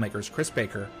by model makers Chris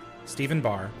Baker, Stephen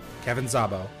Barr, Kevin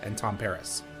Zabo, and Tom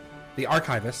Paris. The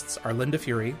archivists are Linda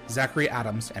Fury, Zachary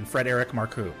Adams, and Fred Eric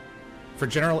Marcoux. For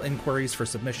general inquiries for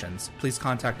submissions, please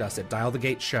contact us at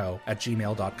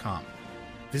dialthegateshow@gmail.com.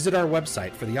 Visit our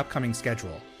website for the upcoming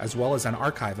schedule, as well as an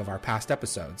archive of our past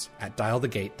episodes at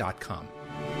dialthegate.com.